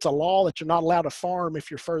think that it's a law that you're not allowed to farm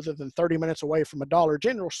if you're further than 30 minutes away from a Dollar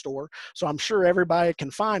General store. So I'm sure everybody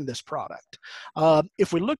can find this product.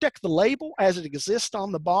 If we looked at the label as it exists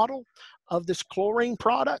on the bottle of this chlorine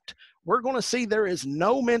product, we're going to see there is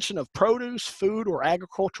no mention of produce, food, or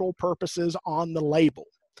agricultural purposes on the label.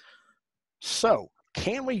 So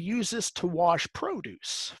can we use this to wash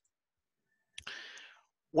produce?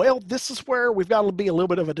 Well, this is where we've got to be a little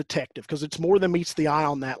bit of a detective because it's more than meets the eye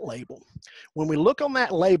on that label. When we look on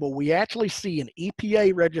that label, we actually see an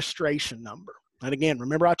EPA registration number. And again,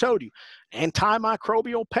 remember I told you,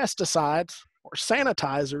 antimicrobial pesticides or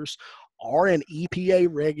sanitizers are an EPA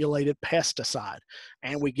regulated pesticide.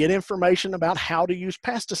 And we get information about how to use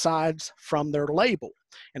pesticides from their label.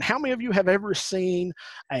 And how many of you have ever seen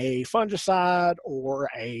a fungicide or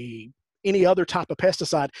any other type of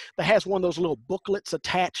pesticide that has one of those little booklets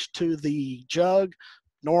attached to the jug?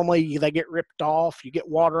 Normally they get ripped off, you get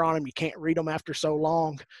water on them, you can't read them after so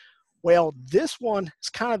long. Well, this one is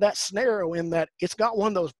kind of that scenario in that it's got one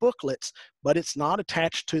of those booklets, but it's not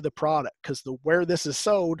attached to the product because where this is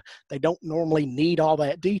sold, they don't normally need all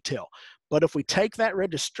that detail. But if we take that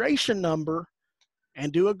registration number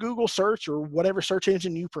and do a Google search or whatever search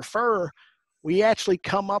engine you prefer, we actually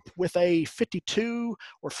come up with a 52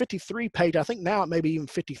 or 53 page, I think now it may be even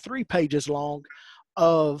 53 pages long,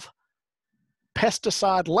 of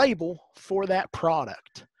pesticide label for that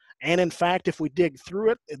product. And in fact, if we dig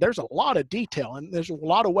through it, there's a lot of detail and there's a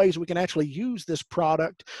lot of ways we can actually use this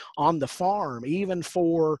product on the farm, even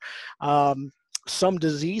for some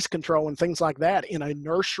disease control and things like that in a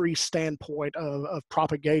nursery standpoint of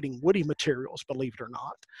propagating woody materials, believe it or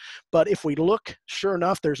not. But if we look, sure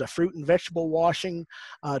enough, there's a fruit and vegetable washing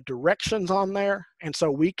directions on there. And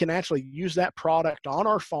so we can actually use that product on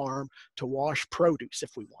our farm to wash produce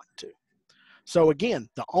if we want to. So again,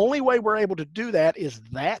 the only way we're able to do that is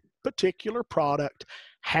that particular product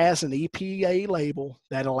has an EPA label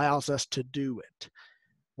that allows us to do it.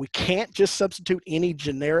 We can't just substitute any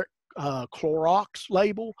generic Clorox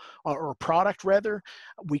label or product rather.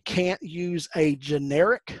 We can't use a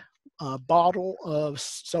generic bottle of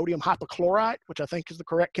sodium hypochlorite, which I think is the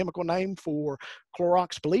correct chemical name for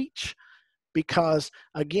Clorox bleach, because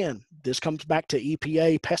again, this comes back to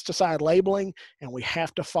EPA pesticide labeling and we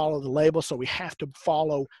have to follow the label. So we have to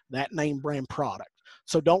follow that name brand product.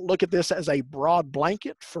 So don't look at this as a broad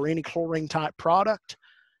blanket for any chlorine type product.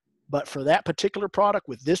 But for that particular product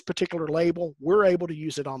with this particular label, we're able to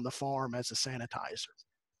use it on the farm as a sanitizer.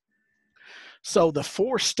 So the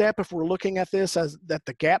fourth step, if we're looking at this as that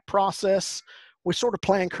the GAP process, we sort of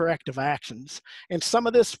plan corrective actions. And some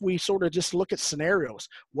of this, we sort of just look at scenarios.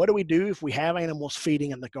 What do we do if we have animals feeding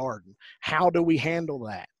in the garden? How do we handle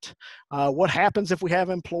that? What happens if we have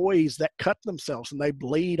employees that cut themselves and they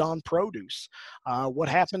bleed on produce? What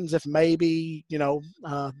happens if maybe,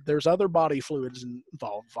 there's other body fluids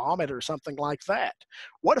involved, vomit or something like that?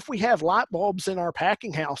 What if we have light bulbs in our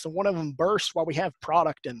packing house and one of them bursts while we have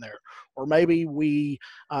product in there? Or maybe we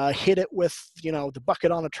hit it with, the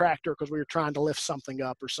bucket on a tractor because we were trying to lift something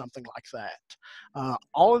up or something like that.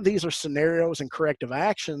 All of these are scenarios and corrective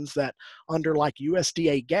actions that under like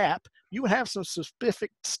USDA GAP, you would have some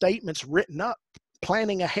specific statements written up,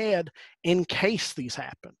 planning ahead in case these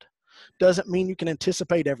happened. Doesn't mean you can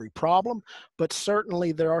anticipate every problem, but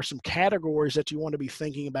certainly there are some categories that you want to be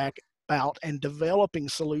thinking about and developing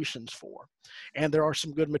solutions for. And there are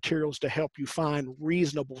some good materials to help you find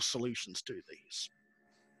reasonable solutions to these.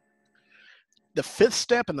 The fifth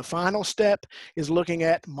step and the final step is looking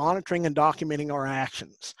at monitoring and documenting our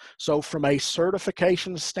actions. So from a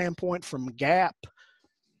certification standpoint from GAP,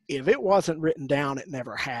 if it wasn't written down, it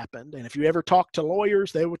never happened. And if you ever talk to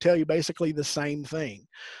lawyers, they will tell you basically the same thing.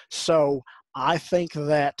 So I think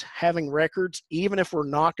that having records, even if we're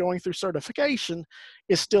not going through certification,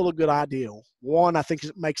 is still a good idea. One, I think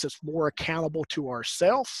it makes us more accountable to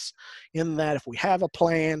ourselves in that if we have a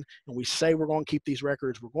plan and we say we're going to keep these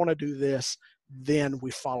records, we're going to do this, then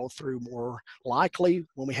we follow through more likely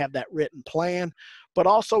when we have that written plan. But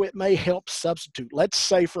also it may help substitute. Let's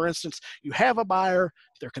say, for instance, you have a buyer,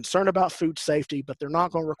 they're concerned about food safety, but they're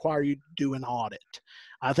not going to require you to do an audit.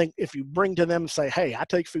 I think if you bring to them and say, hey, I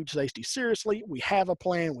take food safety seriously, we have a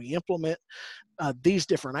plan, we implement these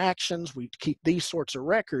different actions, we keep these sorts of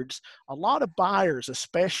records, a lot of buyers,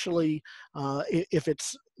 especially if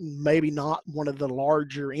it's maybe not one of the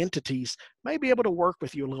larger entities, may be able to work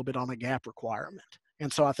with you a little bit on a GAP requirement.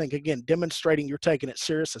 And so I think, again, demonstrating you're taking it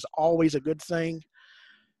serious is always a good thing.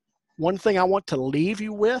 One thing I want to leave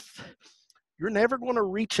you with, you're never going to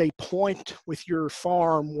reach a point with your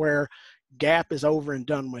farm where GAP is over and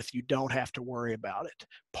done with. You don't have to worry about it.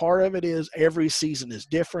 Part of it is every season is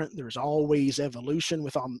different. There's always evolution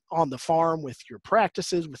with on the farm with your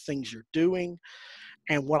practices, with things you're doing.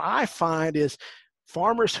 And what I find is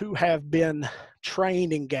farmers who have been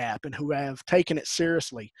trained in GAP and who have taken it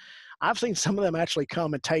seriously, I've seen some of them actually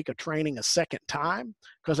come and take a training a second time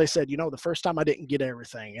because they said, you know, the first time I didn't get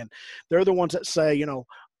everything. And they're the ones that say, you know,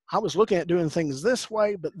 I was looking at doing things this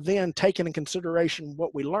way, but then taking in consideration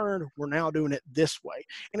what we learned, we're now doing it this way.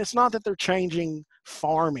 And it's not that they're changing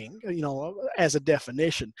farming, you know, as a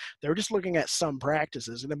definition. They're just looking at some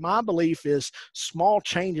practices. And my belief is small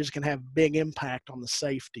changes can have big impact on the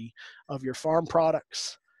safety of your farm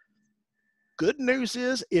products. Good news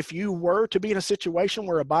is if you were to be in a situation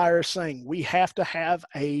where a buyer is saying, we have to have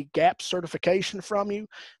a GAP certification from you,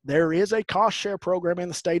 there is a cost share program in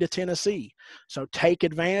the state of Tennessee. So take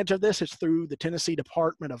advantage of this. It's through the Tennessee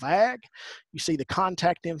Department of Ag. You see the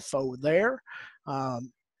contact info there.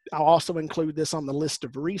 I'll also include this on the list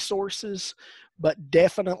of resources, but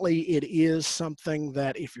definitely it is something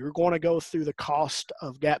that if you're going to go through the cost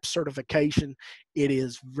of GAP certification, it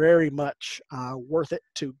is very much worth it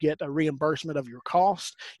to get a reimbursement of your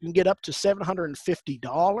cost. You can get up to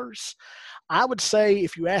 $750. I would say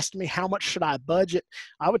if you asked me how much should I budget,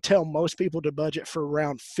 I would tell most people to budget for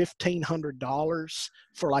around $1,500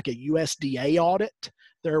 for like a USDA audit.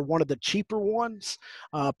 They're one of the cheaper ones.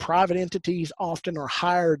 Private entities often are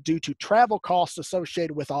higher due to travel costs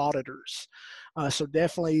associated with auditors. So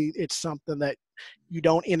definitely it's something that you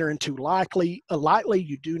don't enter into lightly.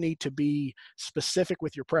 You do need to be specific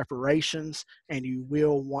with your preparations and you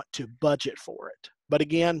will want to budget for it. But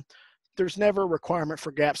again, there's never a requirement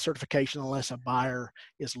for GAP certification unless a buyer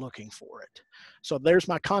is looking for it. So there's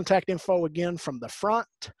my contact info again from the front.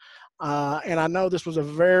 And I know this was a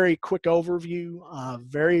very quick overview,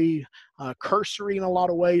 very cursory in a lot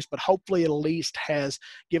of ways, but hopefully it at least has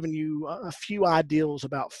given you a few ideas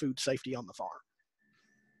about food safety on the farm.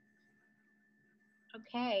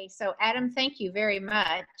 Okay, so Adam, thank you very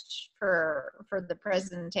much for the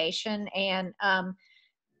presentation. And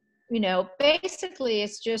you know, basically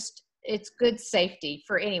it's good safety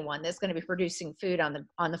for anyone that's going to be producing food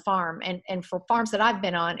on the farm. And for farms that I've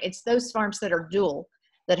been on, it's those farms that are dual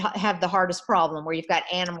that have the hardest problem, where you've got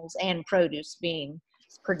animals and produce being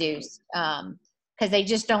produced, because they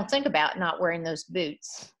just don't think about not wearing those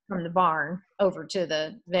boots from the barn over to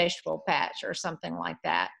the vegetable patch or something like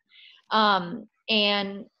that.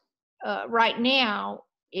 Right now,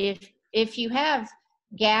 if you have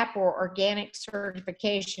GAP or organic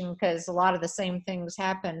certification, because a lot of the same things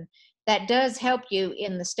happen, that does help you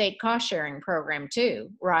in the state cost sharing program too,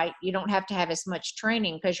 right? You don't have to have as much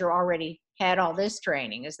training because you're already had all this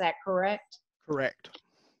training. Is that correct? Correct.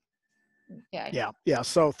 Okay. Yeah.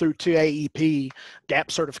 So through TAEP GAP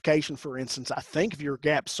certification, for instance, I think if you're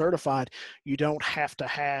GAP certified, you don't have to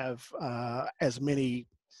have as many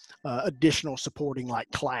additional supporting like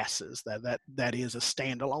classes. That is a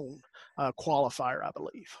standalone qualifier, I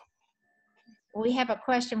believe. We have a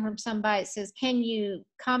question from somebody that says, can you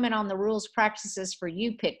comment on the rules practices for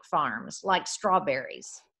U-pick farms like strawberries?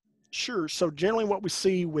 Sure. So generally what we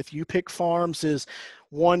see with U-pick farms is,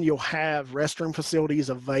 one, you'll have restroom facilities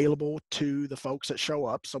available to the folks that show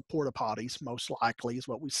up. So porta potties most likely is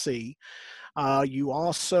what we see. You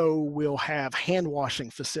also will have hand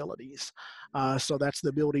washing facilities. So that's the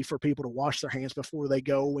ability for people to wash their hands before they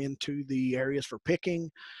go into the areas for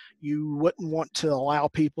picking. You wouldn't want to allow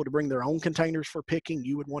people to bring their own containers for picking.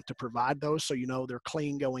 You would want to provide those so you know they're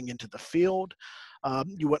clean going into the field.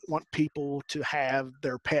 You wouldn't want people to have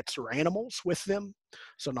their pets or animals with them,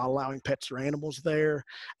 so not allowing pets or animals there.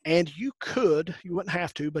 And you wouldn't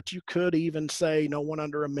have to, but you could even say no one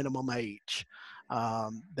under a minimum age.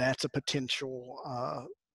 That's a potential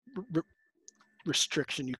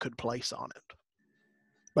restriction you could place on it.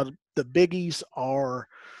 But the biggies are,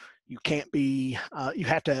 you can't be, you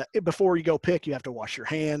have to, before you go pick, you have to wash your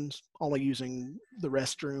hands, only using the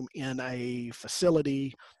restroom in a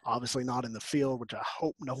facility, obviously not in the field, which I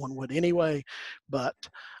hope no one would anyway. But,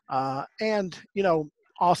 and, you know,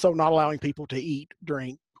 also not allowing people to eat,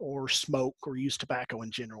 drink, or smoke or use tobacco in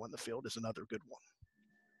general in the field is another good one.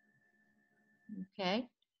 Okay.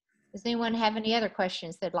 Does anyone have any other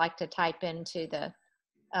questions they'd like to type into the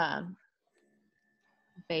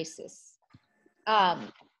basis?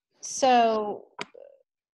 So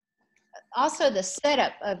also the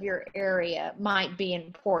setup of your area might be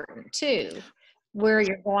important too, where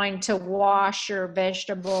you're going to wash your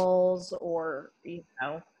vegetables, or, you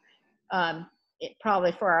know,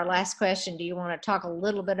 probably for our last question, do you want to talk a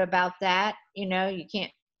little bit about that? You know, you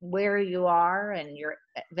can't, where you are and your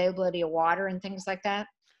availability of water and things like that?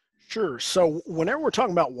 Sure. So whenever we're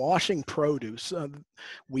talking about washing produce,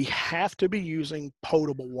 we have to be using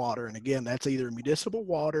potable water. And again, that's either municipal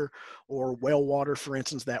water or well water, for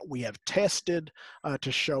instance, that we have tested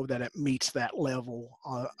to show that it meets that level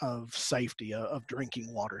of safety of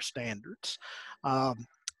drinking water standards.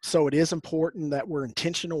 So it is important that we're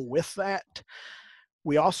intentional with that.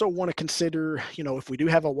 We also want to consider, you know, if we do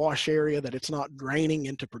have a wash area, that it's not draining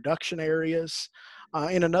into production areas.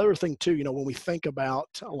 And another thing too, you know, when we think about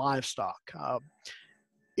livestock,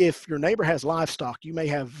 if your neighbor has livestock, you may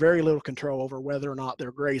have very little control over whether or not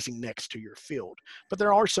they're grazing next to your field. But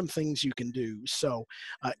there are some things you can do. So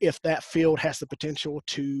if that field has the potential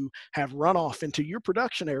to have runoff into your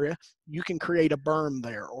production area, you can create a berm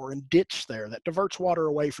there or a ditch there that diverts water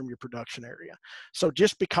away from your production area. So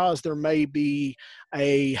just because there may be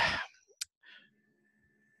a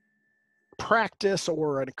practice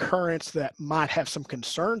or an occurrence that might have some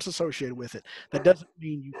concerns associated with it, that doesn't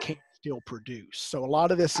mean you can't still produce. So a lot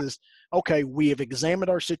of this is, okay, we have examined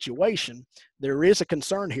our situation. There is a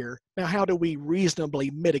concern here. Now, how do we reasonably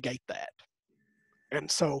mitigate that? And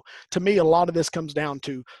so to me, a lot of this comes down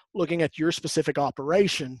to looking at your specific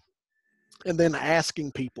operation and then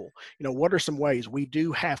asking people, you know, what are some ways? We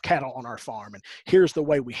do have cattle on our farm, and here's the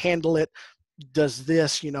way we handle it. Does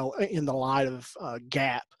this, you know, in the light of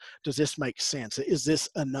GAP, does this make sense? Is this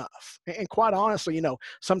enough? And quite honestly, you know,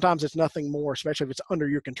 sometimes it's nothing more, especially if it's under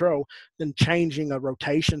your control, than changing a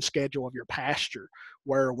rotation schedule of your pasture,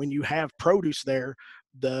 where when you have produce there,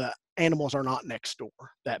 the animals are not next door.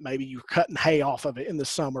 That maybe you're cutting hay off of it in the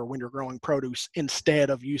summer when you're growing produce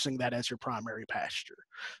instead of using that as your primary pasture.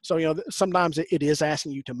 So, you know, sometimes it is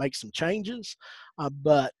asking you to make some changes,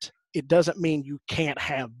 but it doesn't mean you can't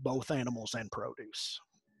have both animals and produce.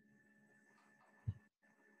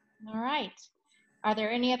 All right. Are there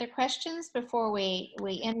any other questions before we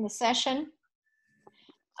end the session?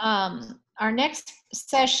 Our next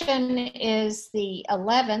session is the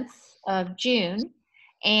 11th of June,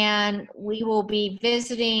 and we will be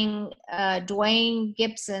visiting Dwayne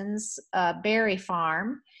Gibson's berry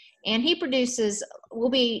farm. And he produces, we'll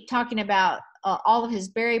be talking about all of his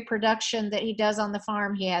berry production that he does on the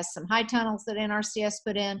farm. He has some high tunnels that NRCS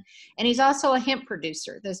put in, and he's also a hemp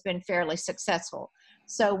producer that's been fairly successful.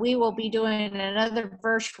 So we will be doing another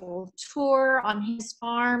virtual tour on his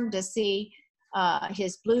farm to see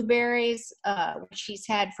his blueberries, which he's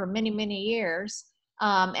had for many, many years.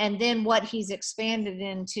 And then what he's expanded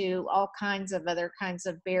into all kinds of other kinds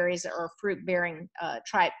of berries or fruit-bearing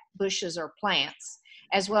type bushes or plants,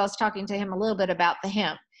 as well as talking to him a little bit about the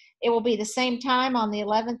hemp. It will be the same time on the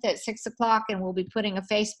 11th at 6 o'clock, and we'll be putting a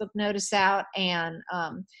Facebook notice out, and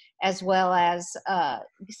as well as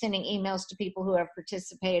sending emails to people who have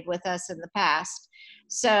participated with us in the past.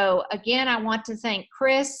 So again, I want to thank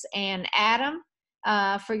Chris and Adam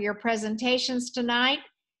for your presentations tonight.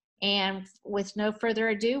 And with no further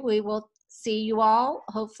ado, we will see you all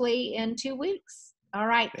hopefully in 2 weeks. All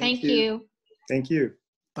right. Thank you. Thank you.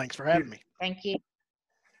 Thanks for having me. Thank you.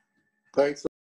 Thanks.